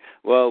street,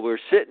 while we're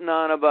sitting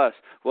on a bus,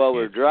 while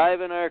we're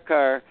driving our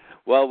car,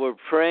 while we're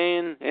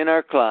praying in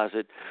our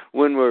closet,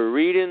 when we're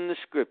reading the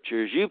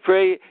scriptures. You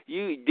pray,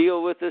 you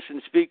deal with us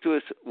and speak to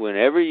us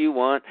whenever you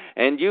want,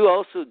 and you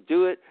also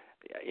do it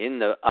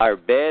in our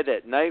bed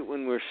at night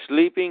when we're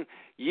sleeping.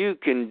 You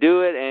can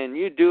do it, and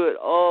you do it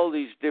all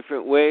these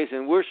different ways,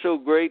 and we're so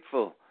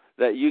grateful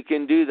that you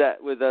can do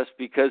that with us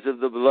because of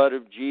the blood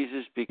of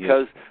Jesus,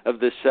 because of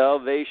the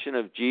salvation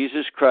of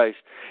Jesus Christ.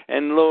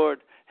 And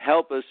Lord,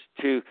 help us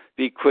to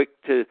be quick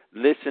to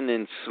listen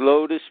and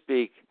slow to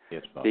speak,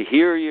 to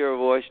hear your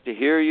voice, to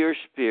hear your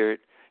spirit.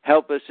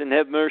 Help us and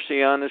have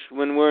mercy on us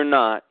when we're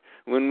not,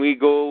 when we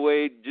go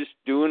away just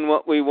doing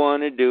what we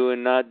want to do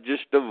and not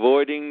just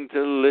avoiding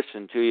to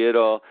listen to you at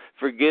all.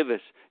 Forgive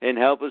us and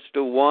help us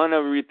to want to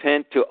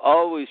repent, to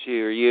always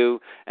hear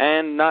you,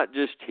 and not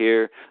just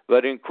hear,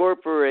 but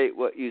incorporate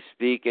what you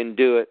speak and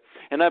do it.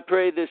 And I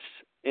pray this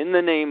in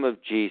the name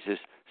of Jesus,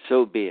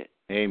 so be it.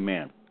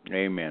 Amen.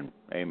 Amen.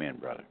 Amen,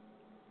 brother.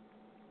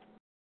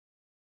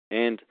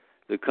 And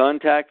the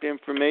contact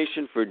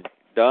information for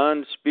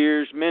Don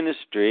Spears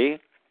Ministry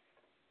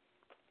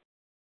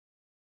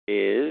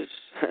is...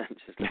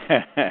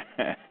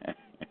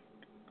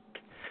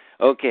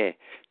 Okay,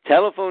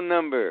 telephone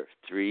number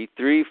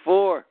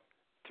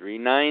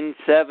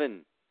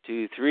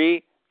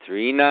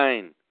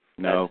 334-397-2339.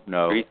 No.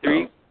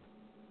 33.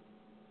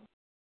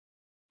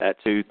 That's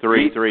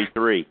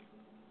 2333.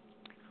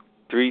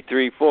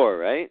 334,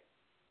 right?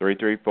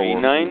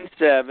 334.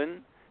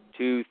 397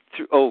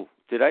 23. Oh,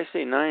 did I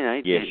say 9?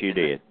 I did. Yes, you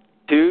did.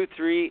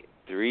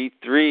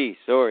 2333.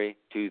 Sorry,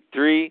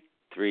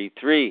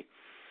 2333.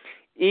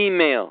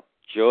 Email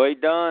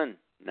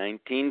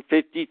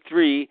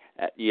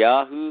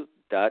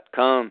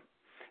joydon1953@yahoo.com.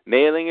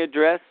 Mailing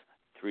address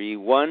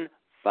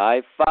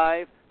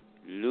 3155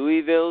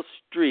 Louisville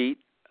Street,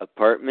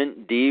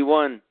 apartment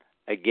D1.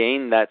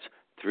 Again, that's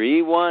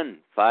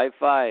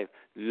 3155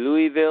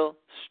 Louisville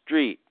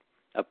Street,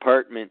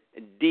 apartment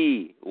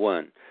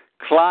D1.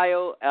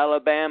 Clio,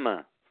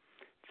 Alabama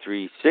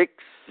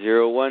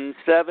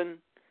 36017.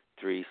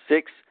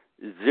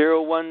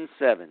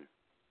 36017.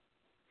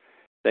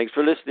 Thanks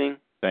for listening.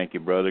 Thank you,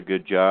 brother.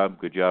 Good job.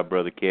 Good job,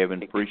 Brother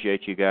Kevin.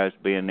 Appreciate you guys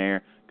being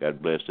there.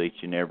 God bless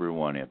each and every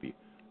one of you.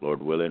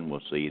 Lord willing,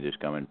 we'll see you this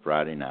coming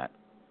Friday night.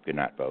 Good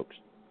night, folks.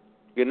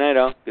 Good night,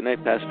 all. Good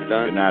night, Pastor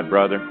Don. Good night,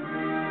 brother.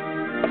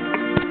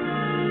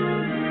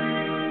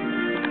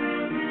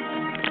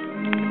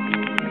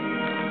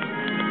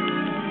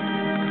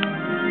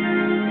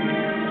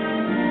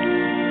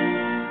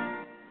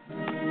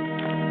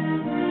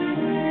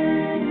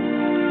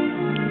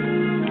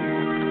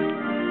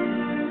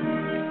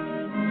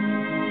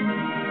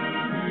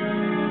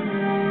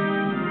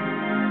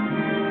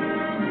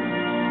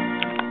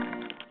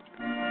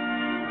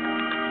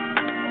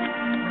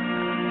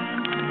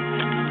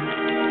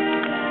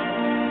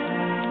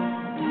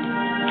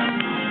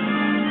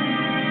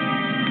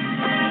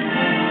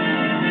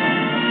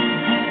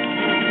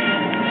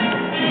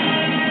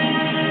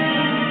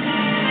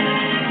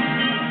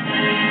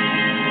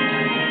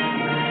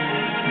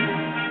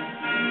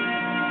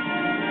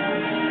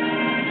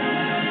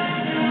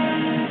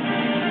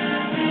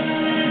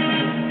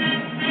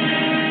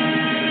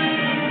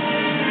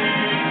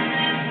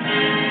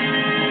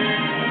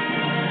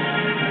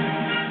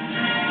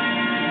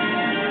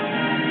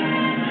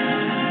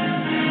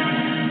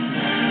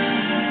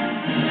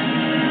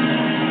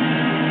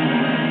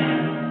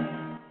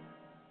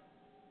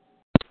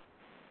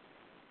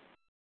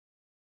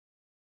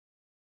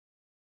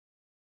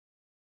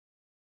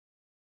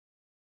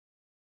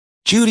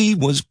 Judy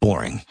was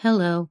boring.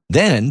 Hello.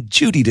 Then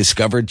Judy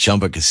discovered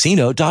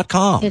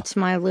ChumbaCasino.com. It's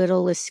my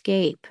little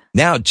escape.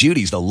 Now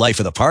Judy's the life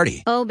of the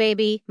party. Oh,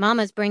 baby,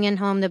 mama's bringing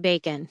home the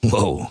bacon.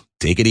 Whoa,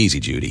 Take it easy,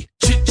 Judy.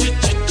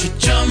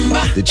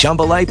 The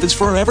Chumba life is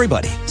for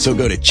everybody. So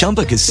go to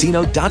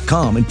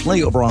ChumbaCasino.com and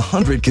play over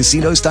 100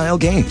 casino-style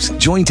games.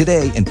 Join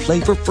today and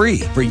play for free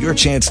for your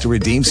chance to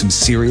redeem some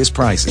serious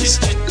prizes.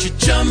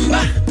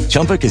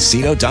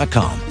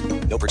 ChumbaCasino.com.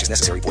 No purchase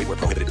necessary. Void where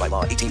prohibited by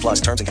law. 18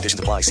 plus terms and conditions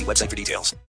apply. See website for details.